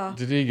they are.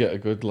 Did he get a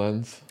good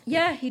length?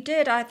 Yeah, he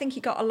did. I think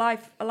he got a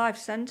life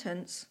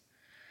sentence.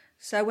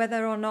 So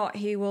whether or not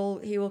he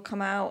will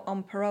come out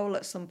on parole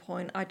at some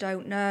point, I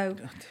don't know. I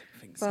don't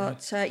think so.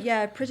 But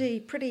yeah,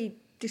 pretty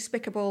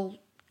despicable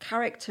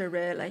character,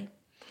 really.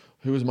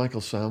 Who was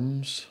Michael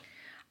Sams?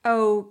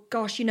 Oh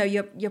gosh,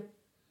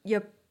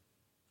 you're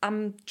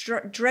I'm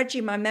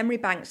dredging my memory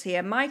banks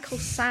here. Michael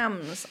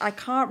Sams, I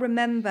can't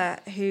remember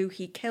who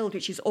he killed,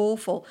 which is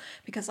awful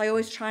because I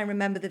always try and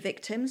remember the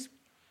victims.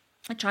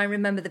 I try and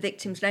remember the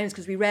victims' names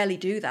because we rarely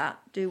do that,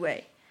 do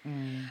we?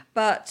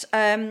 But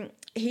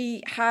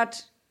he had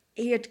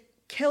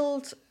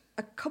killed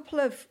a couple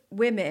of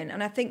women,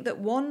 and I think that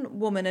one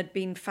woman had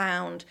been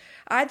found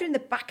either in the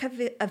back of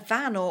a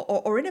van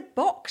or in a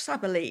box, I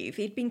believe.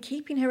 He'd been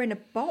keeping her in a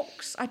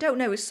box. I don't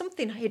know, it was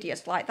something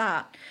hideous like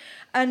that.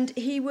 And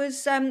he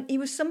was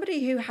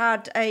somebody who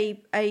had a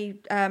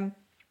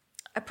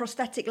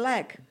prosthetic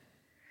leg.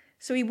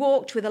 So he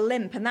walked with a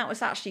limp, and that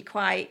was actually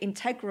quite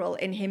integral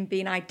in him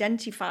being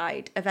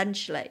identified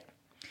eventually.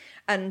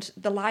 And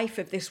the life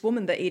of this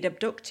woman that he'd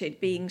abducted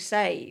being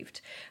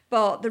saved.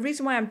 But the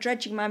reason why I'm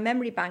dredging my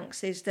memory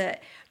banks is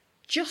that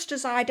just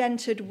as I'd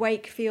entered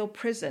Wakefield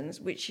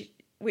prisons, which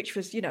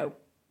was,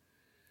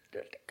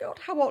 God,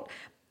 how old?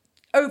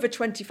 Over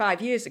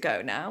 25 years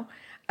ago now,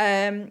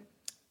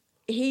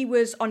 he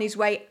was on his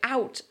way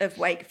out of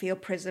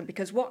Wakefield prison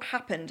because what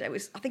happened, I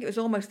think it was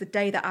almost the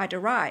day that I'd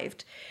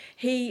arrived,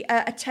 he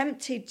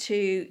attempted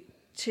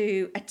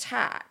to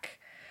attack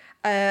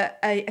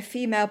a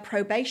female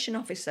probation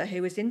officer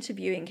who was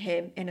interviewing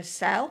him in a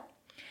cell.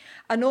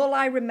 And all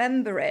I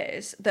remember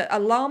is that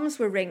alarms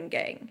were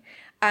ringing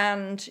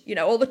and,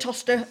 all the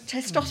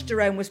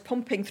testosterone was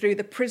pumping through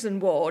the prison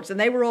wards and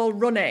they were all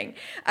running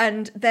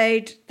and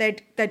they'd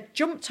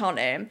jumped on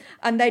him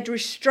and they'd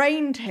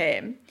restrained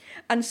him.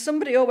 And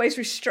somebody always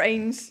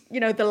restrains,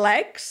 the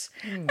legs.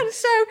 And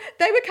so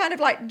they were kind of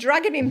like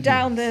dragging him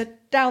down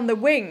the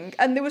wing.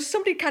 And there was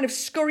somebody kind of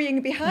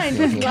scurrying behind,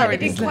 looking like they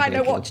didn't quite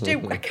know what to do,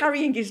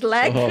 carrying his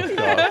leg. Oh,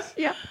 God.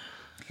 Yeah.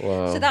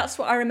 Wow. So that's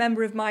what I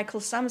remember of Michael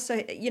Sams.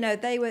 So,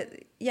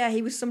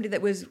 he was somebody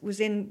that was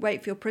in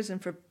Wakefield prison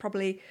for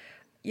probably,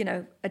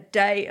 a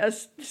day,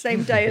 the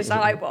same day as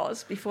I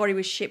was, before he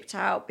was shipped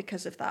out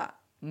because of that.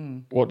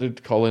 What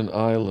did Colin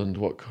Ireland,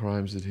 what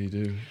crimes did he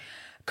do?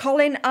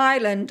 Colin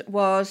Ireland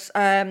was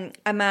a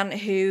man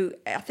who,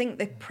 I think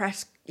the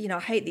press, I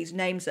hate these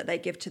names that they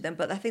give to them,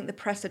 but I think the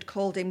press had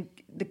called him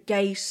the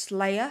Gay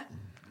Slayer.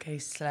 Gay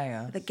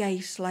Slayer. The Gay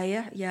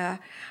Slayer, yeah.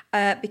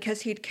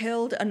 Because he'd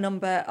killed a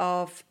number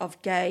of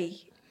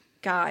gay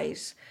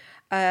guys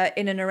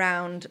in and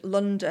around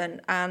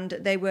London, and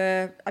they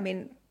were,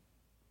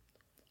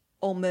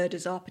 all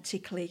murders are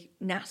particularly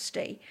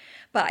nasty,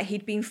 but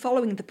he'd been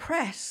following the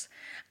press,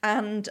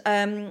 and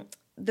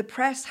the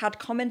press had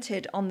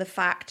commented on the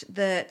fact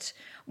that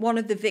one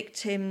of the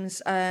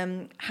victims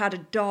had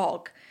a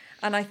dog,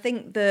 and I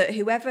think that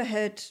whoever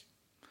had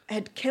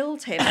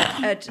killed him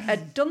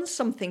had done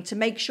something to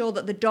make sure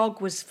that the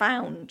dog was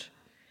found.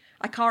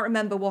 I can't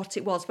remember what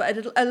it was, but it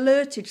had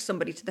alerted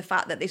somebody to the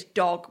fact that this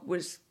dog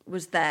was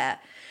there.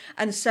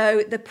 And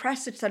so the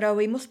press had said, oh,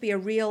 he must be a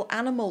real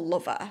animal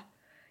lover.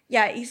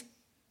 Yeah, he's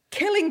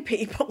killing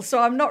people, so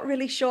I'm not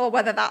really sure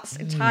whether that's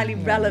entirely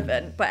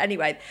relevant. But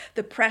anyway,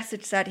 the press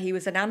had said he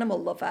was an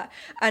animal lover,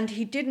 and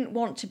he didn't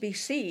want to be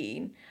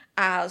seen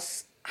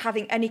as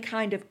having any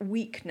kind of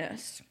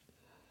weakness.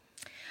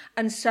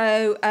 And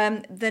so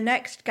the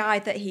next guy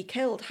that he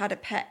killed had a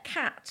pet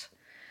cat.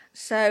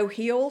 So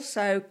he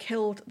also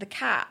killed the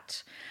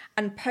cat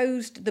and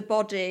posed the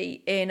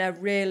body in a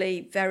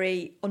really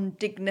very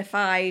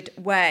undignified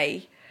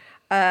way.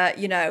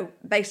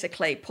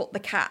 Basically put the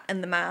cat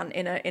and the man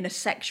in a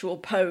sexual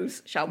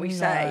pose, shall we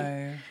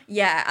say.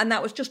 Yeah, and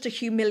that was just to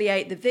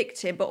humiliate the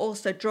victim, but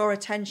also draw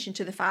attention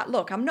to the fact,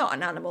 look, I'm not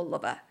an animal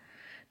lover.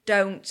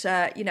 Don't,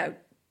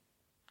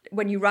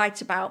 when you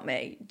write about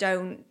me,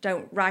 don't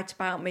write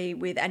about me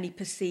with any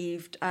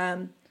perceived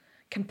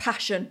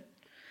compassion.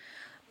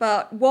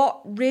 But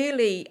what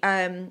really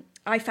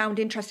I found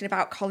interesting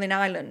about Colin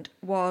Ireland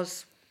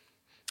was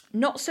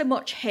not so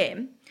much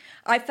him.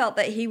 I felt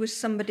that he was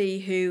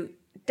somebody who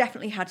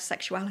definitely had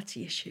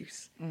sexuality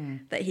issues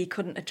that he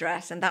couldn't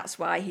address, and that's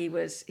why he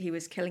was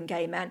killing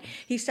gay men.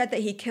 He said that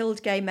he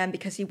killed gay men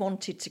because he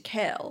wanted to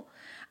kill,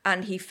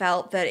 and he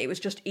felt that it was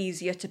just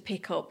easier to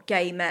pick up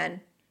gay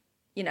men,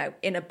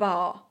 in a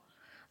bar.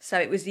 So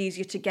it was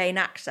easier to gain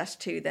access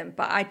to them.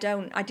 But I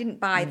didn't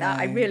buy that.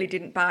 I really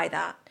didn't buy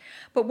that.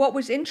 But what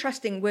was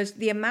interesting was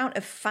the amount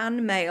of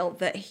fan mail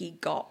that he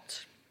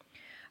got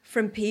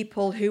from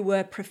people who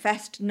were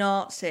professed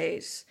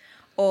Nazis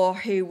or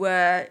who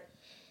were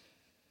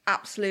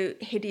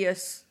absolute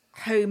hideous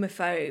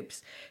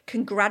homophobes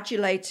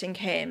congratulating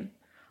him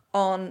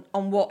on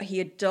what he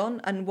had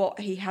done and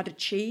what he had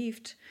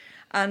achieved.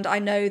 And I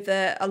know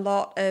that a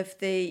lot of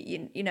the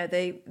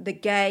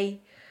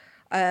gay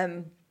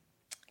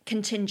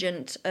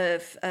contingent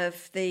of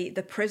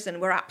the prison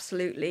were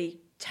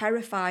absolutely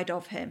terrified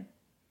of him.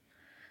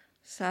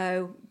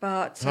 So,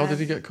 but How did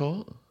he get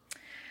caught?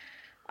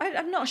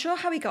 I'm not sure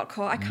how he got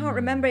caught. I can't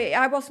remember.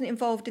 I wasn't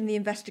involved in the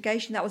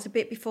investigation. That was a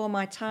bit before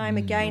my time.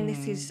 Again,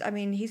 this is, I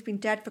mean, he's been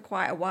dead for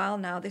quite a while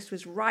now. This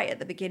was right at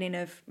the beginning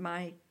of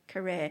my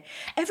career.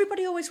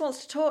 Everybody always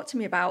wants to talk to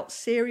me about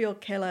serial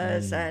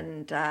killers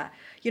and,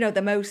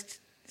 the most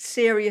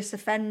serious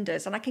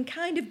offenders. And I can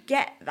kind of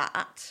get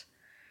that.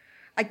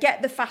 I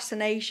get the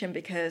fascination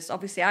because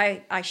obviously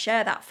I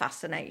share that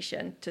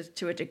fascination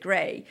to a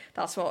degree.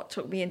 That's what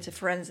took me into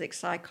forensic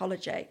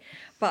psychology.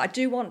 But I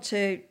do want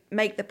to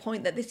make the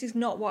point that this is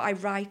not what I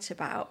write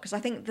about, because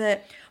I think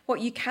that what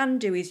you can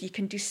do is you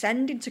can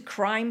descend into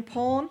crime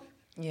porn.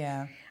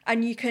 Yeah.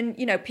 And you can,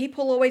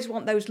 people always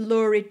want those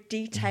lurid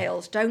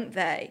details, don't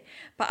they?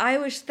 But I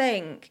always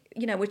think,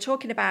 we're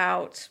talking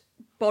about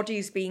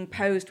bodies being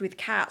posed with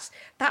cats.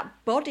 That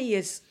body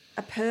is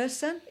a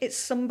person. It's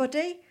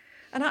somebody.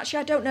 And actually,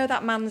 I don't know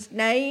that man's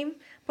name,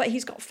 but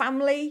he's got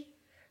family.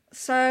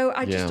 So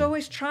I just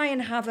always try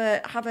and have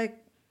a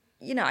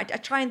I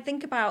try and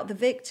think about the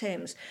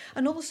victims.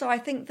 And also, I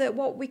think that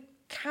what we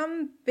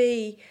can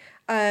be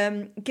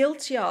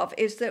guilty of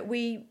is that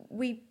we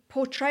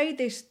portray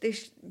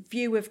this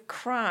view of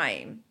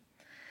crime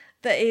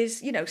that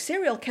is,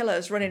 serial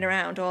killers running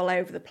around all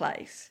over the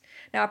place.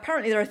 Now,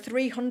 apparently there are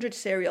 300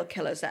 serial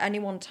killers at any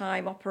one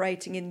time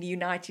operating in the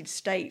United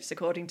States,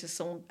 according to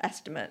some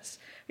estimates,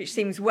 which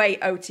seems way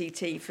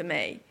OTT for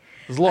me.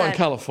 There's a lot in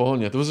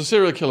California. There was a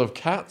serial killer of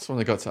cats when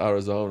they got to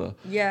Arizona.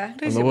 Yeah.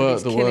 What is it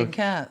with these killing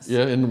cats?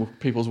 Yeah, in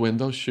people's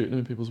windows, shooting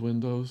in people's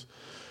windows.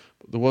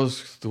 But there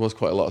was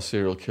quite a lot of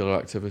serial killer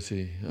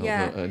activity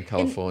in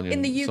California.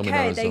 In the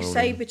UK, they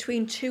say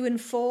between 2 and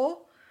 4.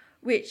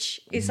 Which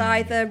is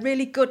either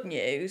really good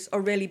news or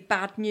really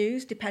bad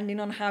news, depending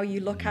on how you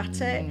look at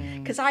it.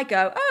 Because I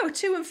go,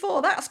 2 and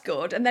 4, that's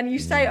good. And then you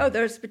say,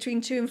 there's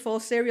between 2 and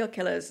 4 serial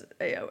killers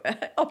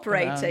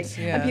operating.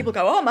 And people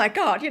go, oh my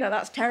God,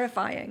 that's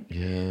terrifying.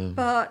 Yeah.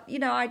 But,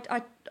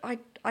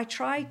 I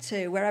try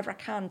to, wherever I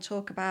can,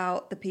 talk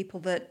about the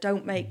people that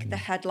don't make the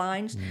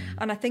headlines.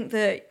 And I think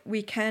that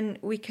we can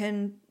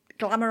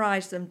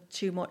glamorize them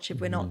too much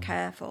if we're not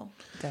careful.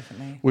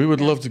 Definitely. We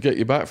would love to get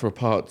you back for a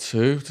part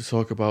 2 to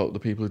talk about the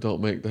people who don't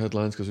make the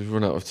headlines, because we've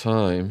run out of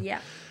time. Yeah.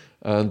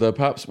 And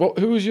perhaps,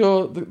 who was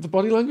the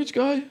body language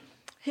guy?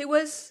 Who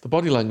was? The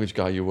body language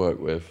guy you work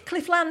with.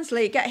 Cliff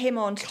Lansley. Get him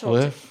on to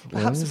talk to.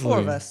 Perhaps the 4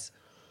 of us.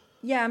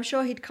 Yeah, I'm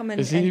sure he'd come in.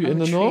 Is he in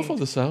the north or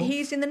the south?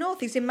 He's in the north.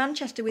 He's in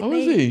Manchester with me. Oh,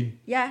 is he?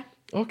 Yeah.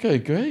 Okay,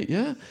 great,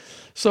 yeah.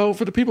 So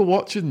for the people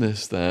watching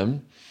this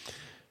then,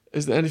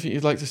 is there anything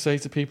you'd like to say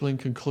to people in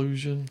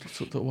conclusion,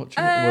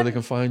 where they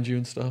can find you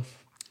and stuff?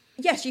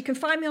 Yes, you can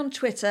find me on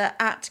Twitter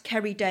at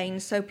Kerry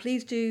Danes, so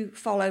please do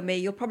follow me.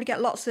 You'll probably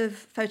get lots of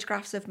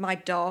photographs of my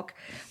dog,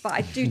 but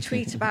I do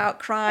tweet about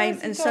crime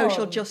and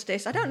social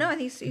justice. I don't know,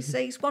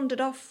 he's wandered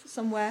off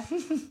somewhere.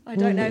 I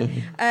don't know.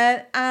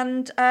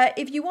 And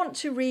if you want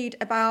to read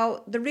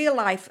about the real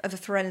life of a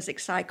forensic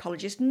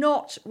psychologist,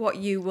 not what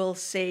you will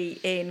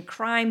see in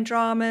crime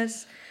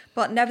dramas,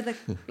 but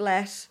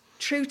nevertheless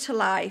true to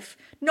life,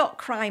 not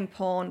crime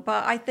porn,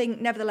 but I think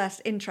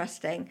nevertheless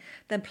interesting,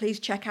 then please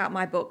check out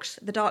my books,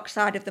 The Dark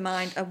Side of the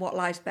Mind and What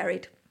Lies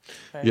Buried.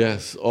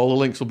 Yes, all the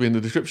links will be in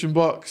the description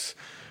box.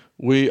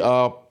 We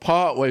are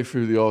part way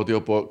through the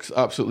audiobooks,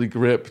 absolutely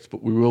gripped,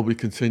 but we will be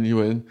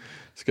continuing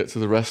to get to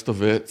the rest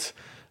of it.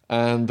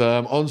 And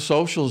on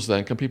socials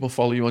then, can people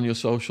follow you on your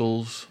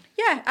socials?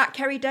 Yeah, at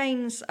Kerry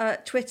Danes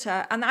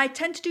Twitter. And I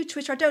tend to do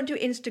Twitter. I don't do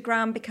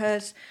Instagram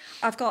because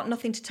I've got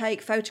nothing to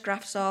take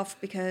photographs of,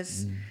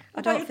 because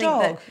I don't think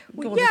that...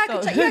 I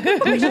can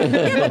take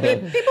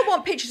pictures. People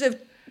want pictures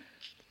of,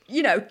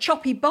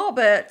 Choppy Bob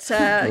at,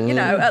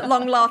 at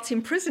Long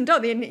Lartin prison,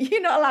 don't they? And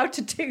you're not allowed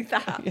to do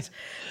that. Yeah.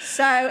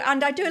 So,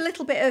 and I do a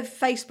little bit of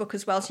Facebook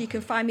as well. So you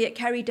can find me at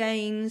Kerry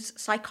Danes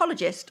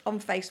Psychologist on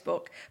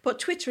Facebook. But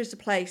Twitter is the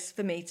place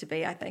for me to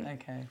be, I think.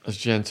 Okay. Has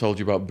Jen told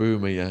you about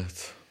Boomer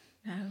yet?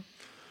 No.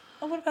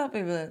 Oh, what about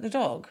Boomer, the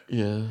dog?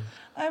 Yeah.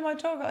 Oh, my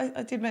dog,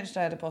 I did mention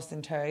I had a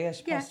Boston Terrier.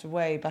 She passed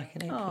away back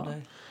in April. Oh.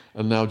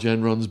 And now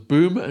Jen runs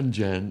Boomer and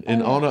Jen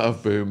in honour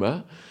of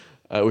Boomer,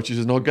 which is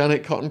an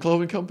organic cotton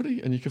clothing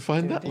company. And you can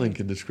find that link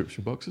in the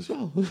description box as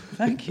well.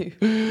 Thank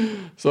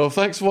you. So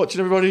thanks for watching,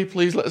 everybody.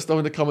 Please let us know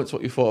in the comments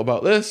what you thought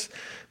about this.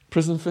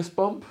 Prison fist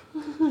bump.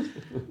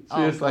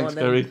 Cheers, thanks,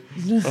 Kerry.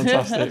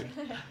 Fantastic.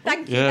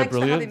 Thank you. Thanks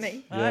brilliant. for having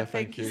me. Yeah,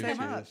 thank you you so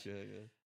much. Yeah.